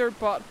healthy either,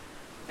 but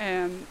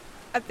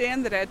at the end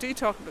of the day I do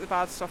talk about the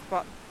bad stuff,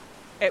 but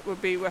it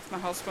would be with my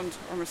husband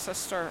or my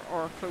sister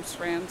or close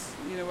friends.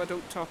 You know, I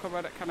don't talk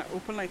about it kind of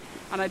openly.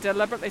 And I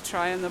deliberately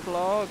try in the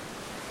blog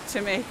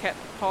to make it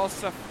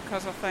positive,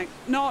 because I think,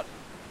 not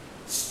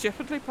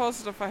stupidly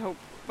positive, I hope,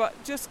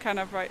 but just kind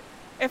of right.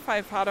 If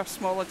I've had a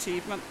small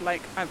achievement,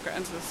 like I've got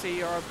into the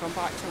sea or I've gone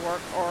back to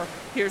work, or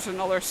here's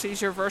another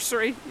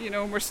seizure-versary, you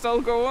know, we're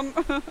still going.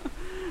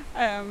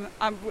 And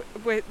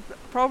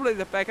probably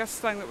the biggest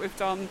thing that we've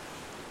done,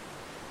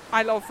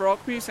 I love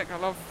rock music, I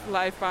love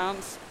live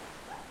bands.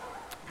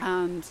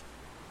 And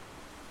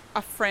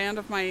a friend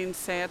of mine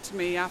said to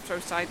me after I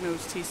was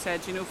diagnosed, he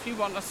said, you know, if you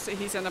want us to,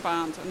 he's in a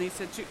band, and he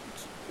said,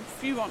 if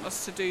you want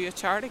us to do a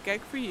charity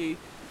gig for you,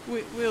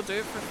 we'll do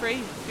it for free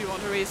if you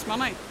want to raise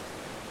money.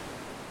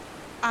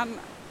 And,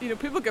 you know,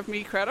 people give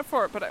me credit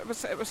for it, but it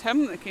was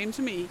him that came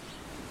to me.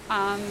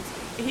 And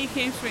he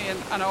came to me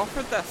and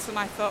offered this, and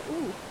I thought,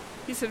 oh,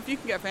 he said, if you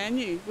can get a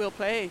venue, we'll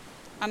play.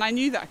 And I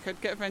knew that I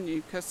could get a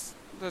venue, because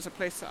there's a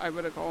place that I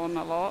would have gone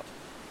a lot,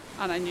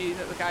 and I knew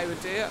that the guy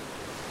would do it.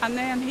 And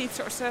then he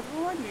sort of said,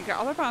 well, why don't you get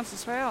other bands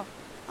as well?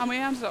 And we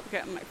ended up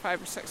getting like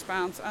 5 or 6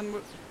 bands. And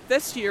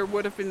this year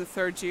would have been the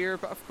 3rd year,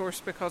 but of course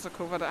because of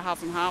COVID it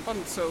hasn't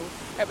happened. So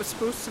it was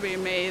supposed to be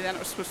May, then it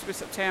was supposed to be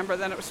September,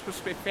 then it was supposed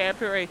to be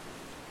February.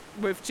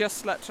 We've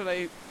just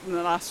literally in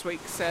the last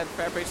week said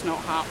February's not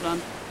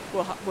happening.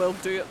 We'll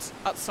do it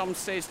at some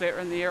stage later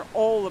in the year.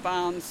 All the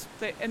bands,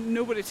 and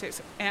nobody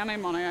takes any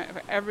money out of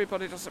it.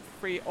 Everybody does it for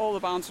free. All the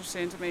bands are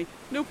saying to me,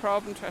 no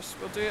problem, Trish,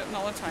 we'll do it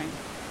another time.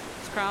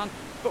 It's grand.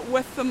 But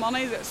with the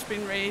money that's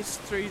been raised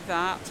through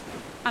that,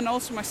 and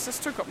also my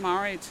sister got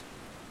married,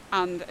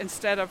 and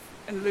instead of,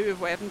 in lieu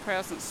of wedding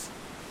presents,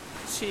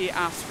 she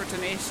asked for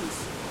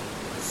donations.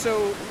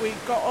 So we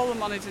got all the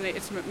money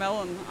donated to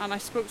Macmillan, and I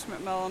spoke to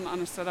Macmillan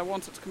and I said I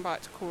wanted to come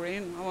back to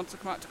Coleraine. I wanted to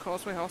come back to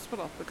Causeway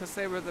Hospital, because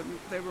they were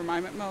my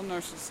Macmillan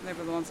nurses, and they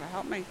were the ones that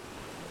helped me.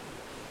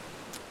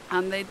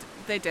 And they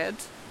did.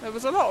 There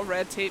was a lot of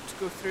red tape to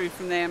go through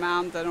from them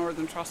and the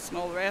Northern Trust and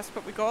all the rest,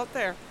 but we got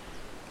there.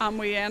 And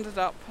we ended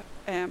up,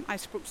 I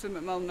spoke to the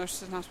Macmillan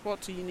nurses and asked,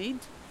 what do you need?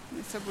 And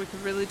they said we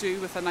could really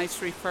do with a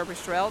nice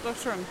refurbished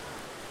relatives room.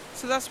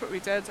 So that's what we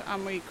did,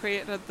 and we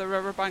created the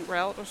Riverbank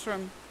Relatives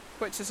Room,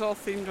 which is all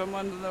themed on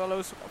Wind in the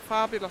Willows.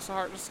 Fabulous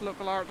artists,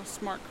 local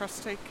artist Mark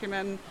Christie came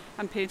in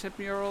and painted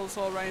murals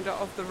all around it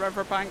of the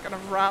riverbank and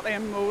of Ratty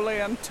and Moley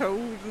and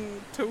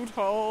Toad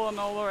Hall and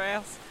all the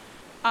rest.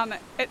 And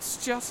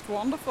it's just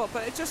wonderful,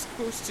 but it just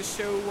goes to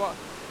show what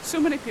so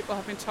many people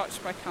have been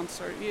touched by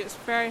cancer. It's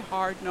very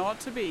hard not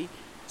to be.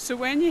 So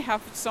when you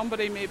have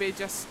somebody maybe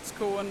just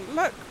going,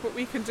 look what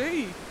we can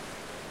do.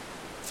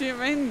 Do you know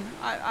what I mean?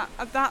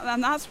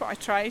 And that's what I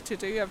try to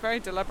do. I very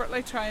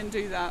deliberately try and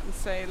do that and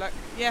say, look,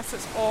 yes,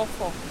 it's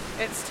awful,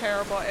 it's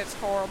terrible, it's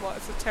horrible,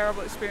 it's a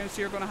terrible experience.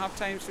 You're going to have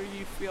times where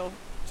you feel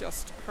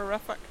just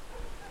horrific.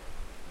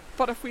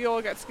 But if we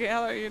all get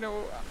together, you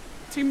know,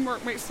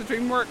 teamwork makes the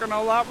dream work and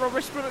all that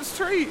rubbish, but it's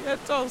true,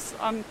 it does.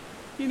 And,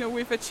 you know,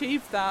 we've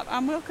achieved that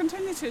and we'll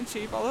continue to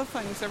achieve other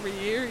things every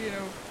year. You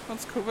know,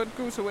 once COVID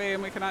goes away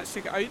and we can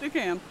actually get out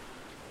again,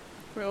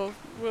 we'll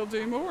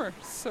do more.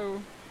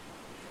 So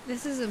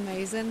this is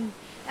amazing.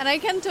 And I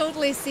can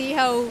totally see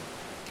how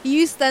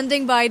you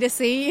standing by the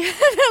sea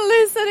and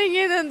listening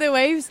in on the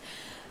waves,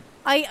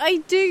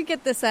 I do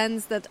get the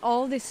sense that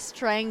all this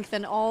strength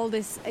and all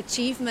this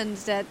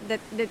achievement that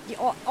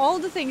all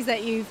the things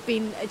that you've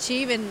been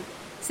achieving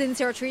since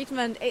your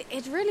treatment,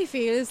 it really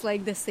feels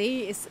like the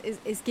sea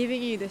is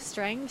giving you the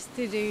strength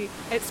to do.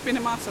 It's been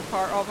a massive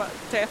part of it,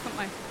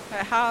 definitely.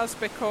 It has,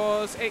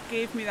 because it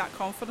gave me that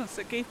confidence.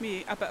 It gave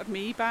me a bit of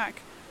me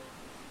back.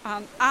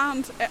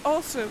 And it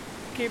also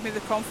gave me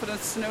the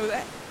confidence to know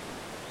that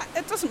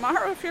it doesn't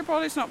matter if your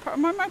body's not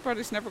perfect. My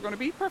body's never going to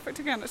be perfect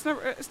again.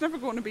 It's never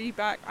going to be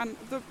back. And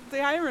the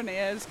irony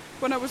is,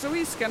 when I was a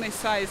wee skinny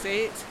size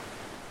 8,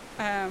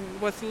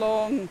 with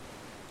long,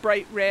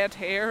 bright red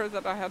hair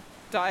that I had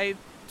dyed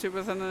to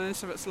within an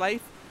inch of its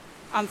life,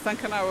 and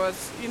thinking I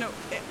was, you know,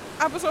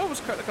 I was always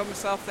critical of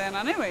myself then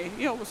anyway.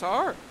 You always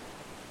are.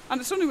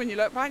 And it's only when you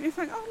look back and you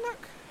think, oh,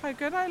 look how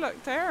good I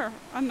looked there.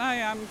 And now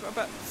I'm a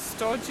bit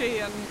stodgy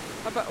and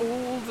a bit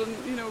old and,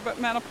 you know, a bit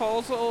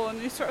menopausal,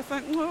 and you sort of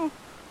think, no.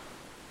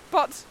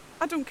 But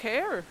I don't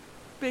care,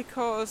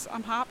 because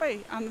I'm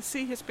happy, and the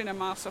sea has been a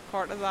massive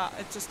part of that.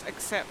 It's just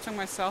accepting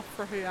myself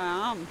for who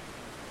I am,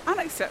 and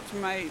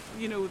accepting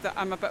you know, that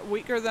I'm a bit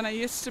weaker than I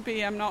used to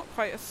be. I'm not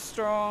quite as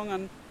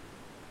strong,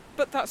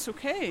 but that's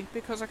okay,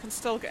 because I can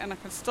still get in, I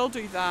can still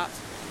do that,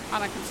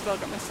 and I can still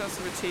get my sense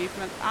of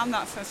achievement and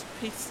that sense of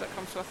peace that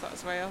comes with it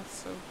as well.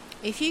 So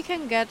if you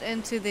can get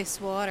into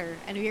this water,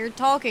 and we're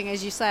talking,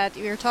 as you said,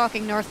 we're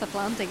talking North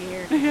Atlantic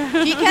here. Yeah.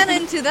 If you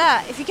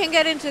can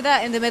get into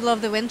that in the middle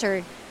of the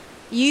winter,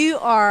 you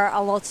are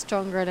a lot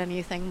stronger than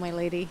you think, my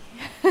lady.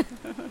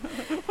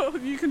 Well,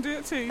 you can do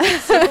it too.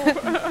 So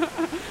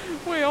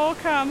we all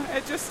can.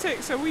 It just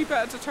takes a wee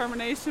bit of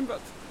determination,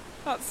 but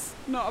that's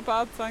not a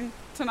bad thing.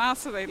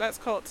 Tenacity. Let's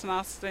call it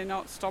tenacity,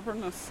 not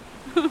stubbornness.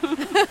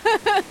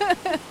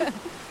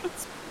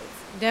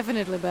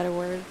 Definitely a better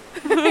word.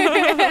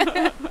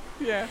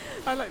 Yeah,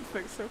 I like to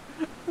think so.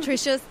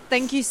 Tricia,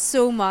 thank you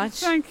so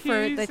much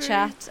for the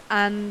chat.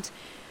 And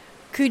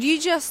could you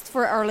just,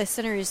 for our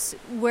listeners,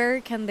 where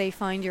can they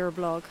find your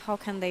blog? How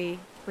can they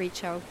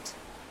reach out?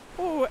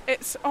 Oh,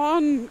 it's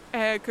on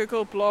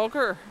Google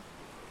Blogger,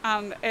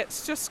 and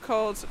it's just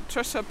called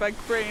Tricia Big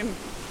Brain,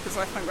 because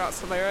I think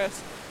that's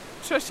hilarious.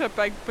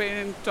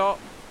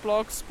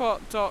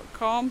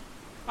 TriciaBigBrain.blogspot.com.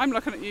 I'm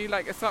looking at you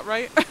like, is that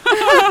right? I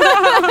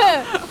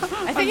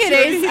think it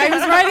is. I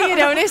was writing it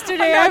down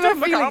yesterday. I don't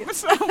look it up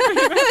myself.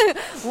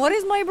 What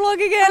is my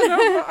blog again?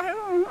 I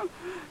don't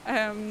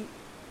know.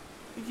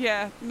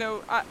 Yeah,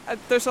 no,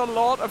 there's a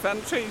lot of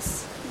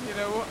entries, you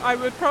know. I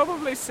would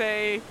probably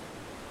say,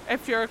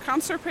 if you're a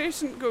cancer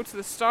patient, go to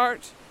the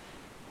start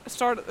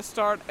at the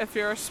start. If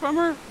you're a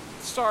swimmer,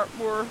 start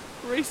more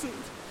recent.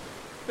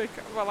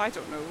 Well, I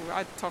don't know,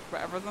 I talk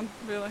about everything,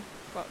 really,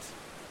 but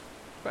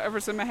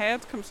whatever's in my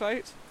head comes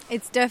out.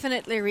 It's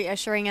definitely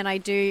reassuring, and I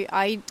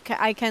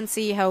can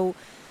see how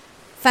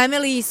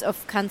families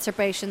of cancer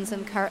patients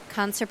and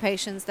cancer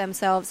patients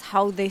themselves,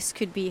 how this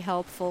could be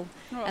helpful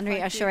and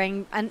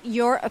reassuring. And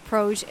your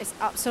approach is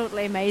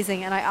absolutely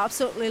amazing, and I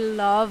absolutely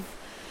love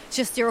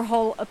just your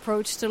whole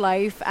approach to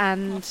life,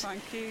 and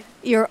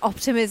your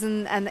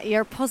optimism and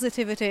your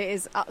positivity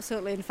is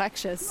absolutely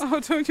infectious. Oh,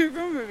 don't you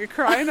go make me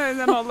cry now, and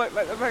then I'll look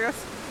like the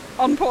biggest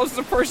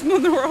unpositive person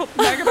in the world.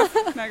 Negative.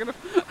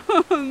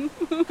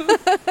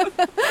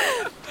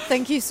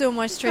 Thank you so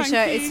much,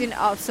 Tricia. It's been an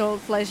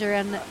absolute pleasure,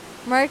 and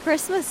Merry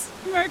Christmas.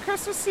 Merry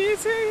Christmas to you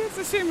too. It's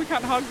a shame we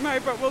can't hug now,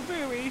 but we'll do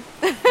a wee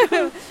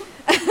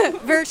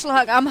virtual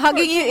hug. I'm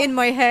hugging you in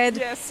my head.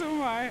 Yes, so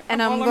am I.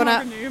 And I'm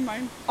gonna you in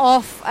mine.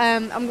 off.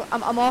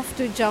 I'm off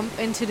to jump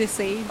into the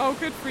sea. Oh,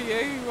 good for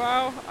you!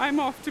 Wow, I'm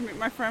off to meet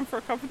my friend for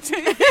a cup of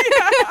tea.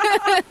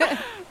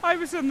 I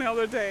was in the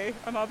other day,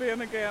 and I'll be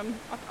in again.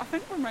 I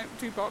think we might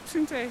do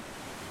Boxing Day.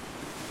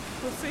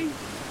 We'll see.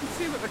 We'll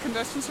see what the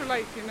conditions are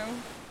like, you know.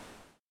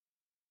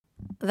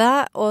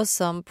 That was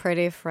some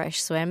pretty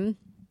fresh swim.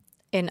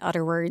 In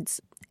other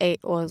words,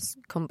 it was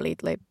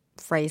completely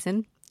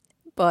freezing.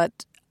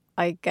 But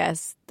I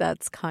guess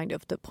that's kind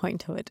of the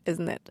point of it,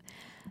 isn't it?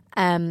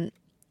 I'm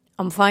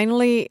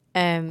finally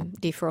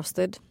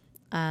defrosted.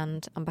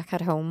 and I'm back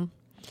at home,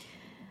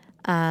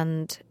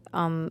 and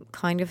I'm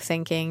kind of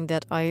thinking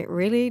that I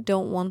really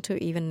don't want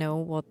to even know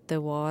what the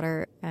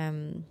water,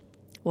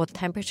 what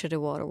temperature the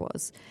water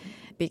was,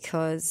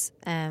 because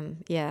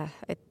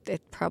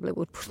it probably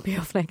would put me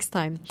off next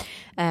time.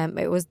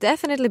 It was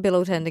definitely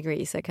below 10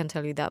 degrees, I can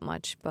tell you that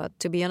much. But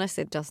to be honest,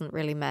 it doesn't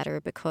really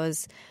matter,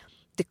 because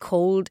the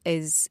cold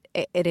is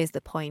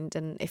the point.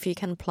 And if you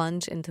can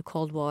plunge into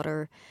cold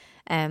water,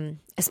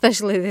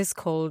 especially this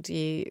cold,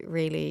 you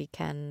really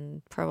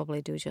can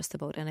probably do just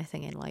about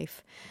anything in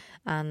life.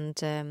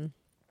 And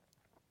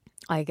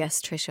I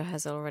guess Tricia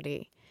has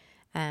already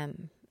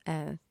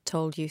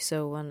told you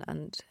so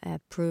and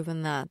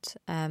proven that.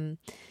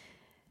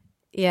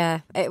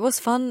 It was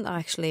fun,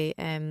 actually.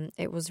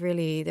 It was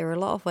really, there were a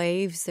lot of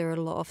waves, there were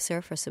a lot of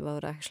surfers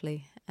about,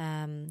 actually.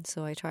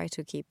 So I try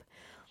to keep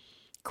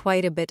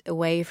quite a bit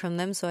away from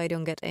them so I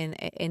don't get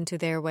into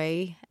their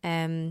way.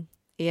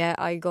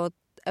 I got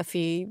a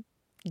few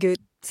good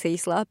sea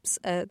slaps,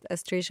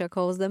 as Tricia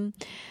calls them.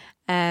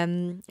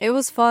 It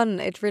was fun.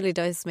 It really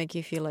does make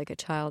you feel like a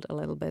child a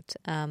little bit.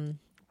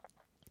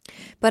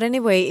 But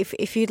anyway,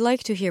 if you'd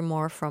like to hear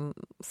more from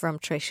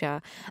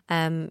Tricia,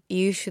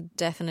 you should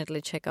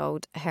definitely check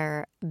out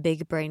her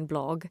Big Brain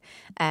blog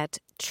at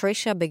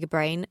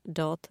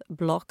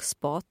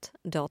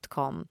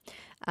triciabigbrain.blogspot.com.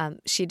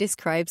 She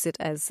describes it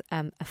as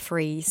a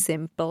free,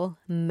 simple,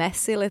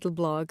 messy little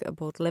blog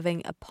about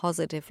living a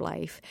positive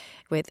life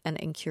with an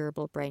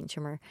incurable brain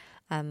tumor.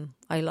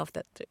 I love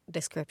that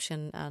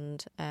description,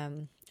 and I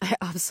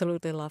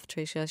absolutely love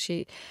Tricia.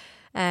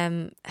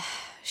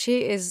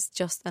 She is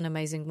just an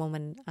amazing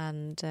woman,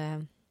 and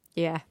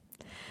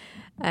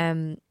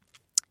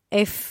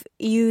if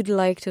you'd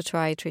like to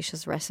try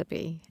Tricia's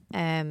recipe,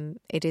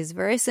 it is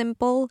very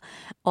simple.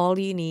 All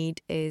you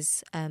need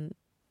is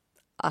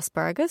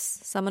asparagus,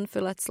 salmon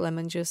fillets,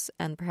 lemon juice,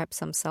 and perhaps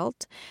some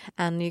salt.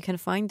 And you can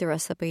find the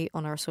recipe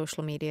on our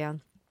social media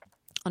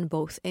on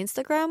both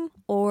Instagram,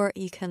 or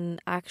you can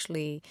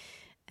actually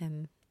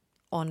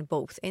on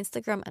both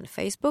Instagram and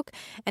Facebook,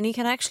 and you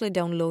can actually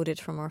download it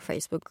from our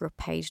Facebook group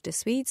page, The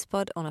Sweet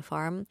Spud on a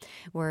Farm,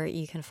 where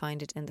you can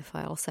find it in the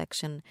file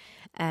section.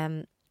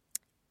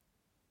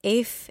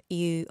 If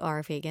you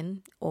are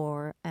vegan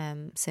or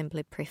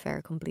simply prefer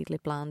a completely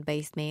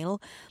plant-based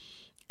meal,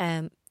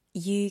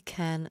 you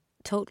can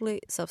totally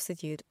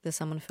substitute the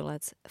salmon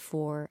fillets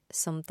for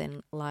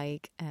something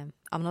like,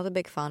 I'm not a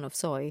big fan of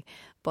soy,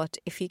 but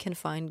if you can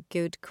find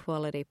good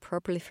quality,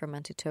 properly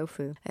fermented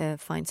tofu,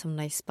 find some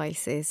nice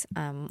spices,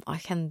 I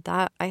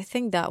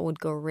think that would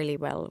go really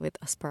well with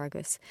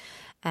asparagus.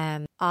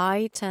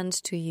 I tend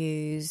to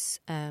use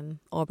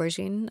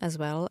aubergine as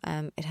well.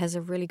 It has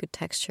a really good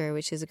texture,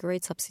 which is a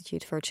great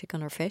substitute for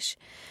chicken or fish.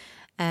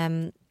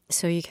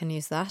 So you can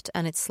use that,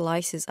 and it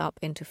slices up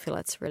into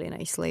fillets really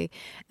nicely.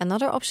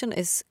 Another option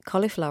is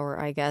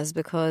cauliflower, I guess,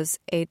 because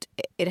it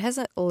has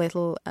a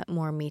little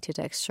more meaty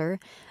texture,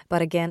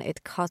 but again,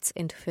 it cuts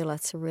into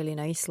fillets really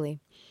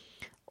nicely.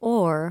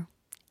 Or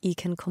you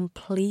can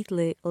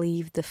completely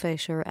leave the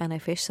fish or any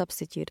fish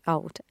substitute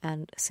out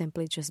and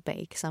simply just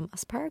bake some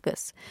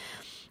asparagus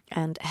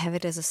and have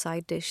it as a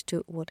side dish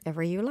to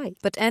whatever you like.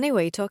 But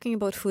anyway, talking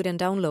about food and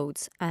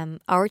downloads,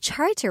 our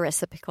charity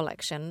recipe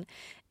collection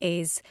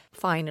is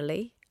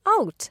finally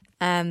out.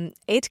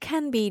 It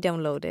can be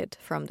downloaded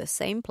from the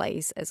same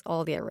place as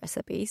all the other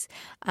recipes,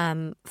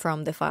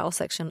 from the file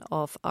section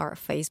of our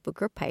Facebook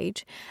group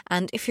page.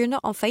 And if you're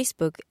not on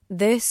Facebook,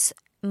 this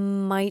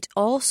might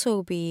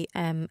also be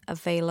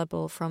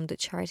available from the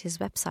charity's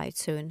website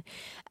soon.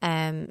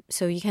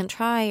 So you can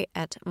try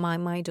at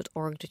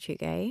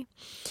mymy.org.uk.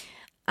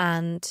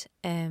 And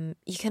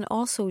you can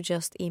also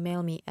just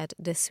email me at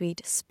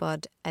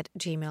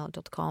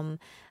thesweetspud@gmail.com,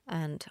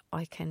 and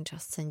I can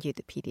just send you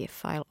the PDF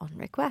file on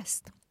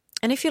request.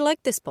 And if you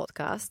like this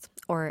podcast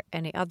or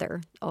any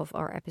other of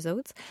our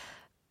episodes,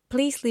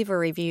 please leave a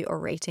review or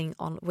rating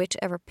on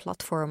whichever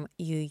platform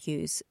you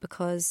use,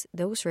 because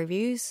those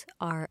reviews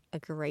are a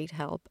great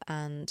help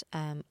and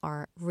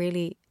are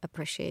really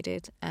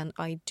appreciated. And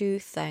I do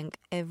thank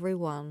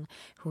everyone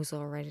who's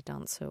already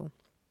done so.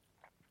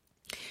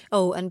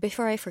 Oh, and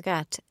before I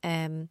forget,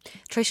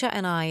 Tricia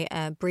and I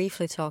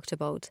briefly talked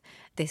about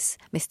this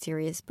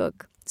mysterious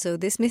book. So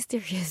this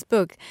mysterious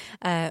book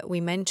we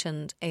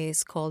mentioned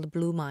is called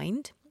Blue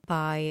Mind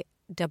by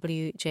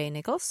W.J.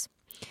 Nichols,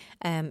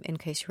 in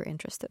case you're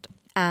interested.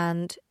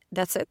 And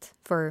that's it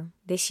for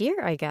this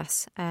year, I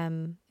guess.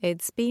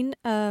 It's been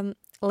a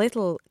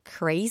little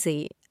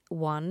crazy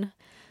one,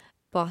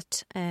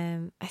 but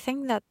I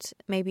think that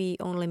maybe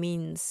only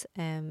means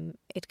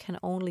it can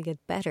only get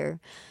better.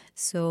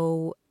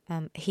 So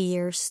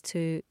here's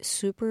to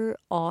super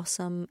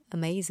awesome,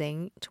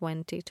 amazing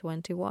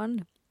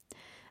 2021.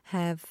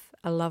 Have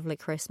a lovely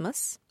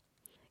Christmas.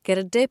 Get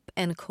a dip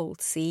in a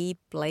cold sea,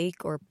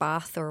 lake or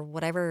bath or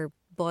whatever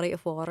body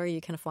of water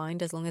you can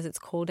find, as long as it's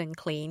cold and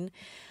clean.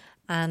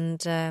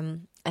 And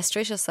as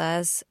Tricia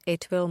says,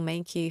 it will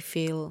make you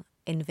feel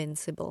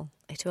invincible.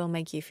 It will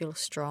make you feel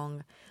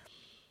strong.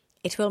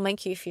 It will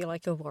make you feel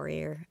like a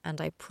warrior,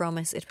 and I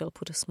promise it will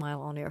put a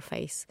smile on your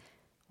face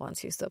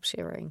once you stop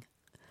shivering.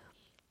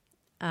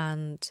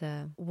 And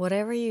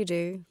whatever you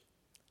do,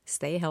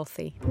 stay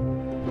healthy.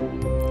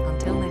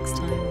 Until next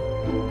time.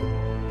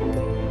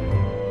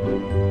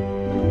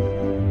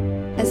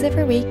 As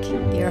every week,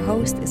 your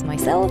host is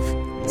myself,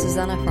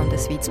 Susanna from the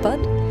Sweet Spud.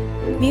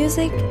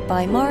 Music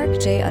by Mark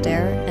J.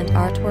 Adair and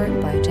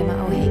artwork by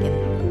Gemma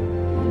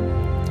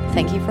O'Hagan.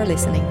 Thank you for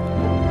listening.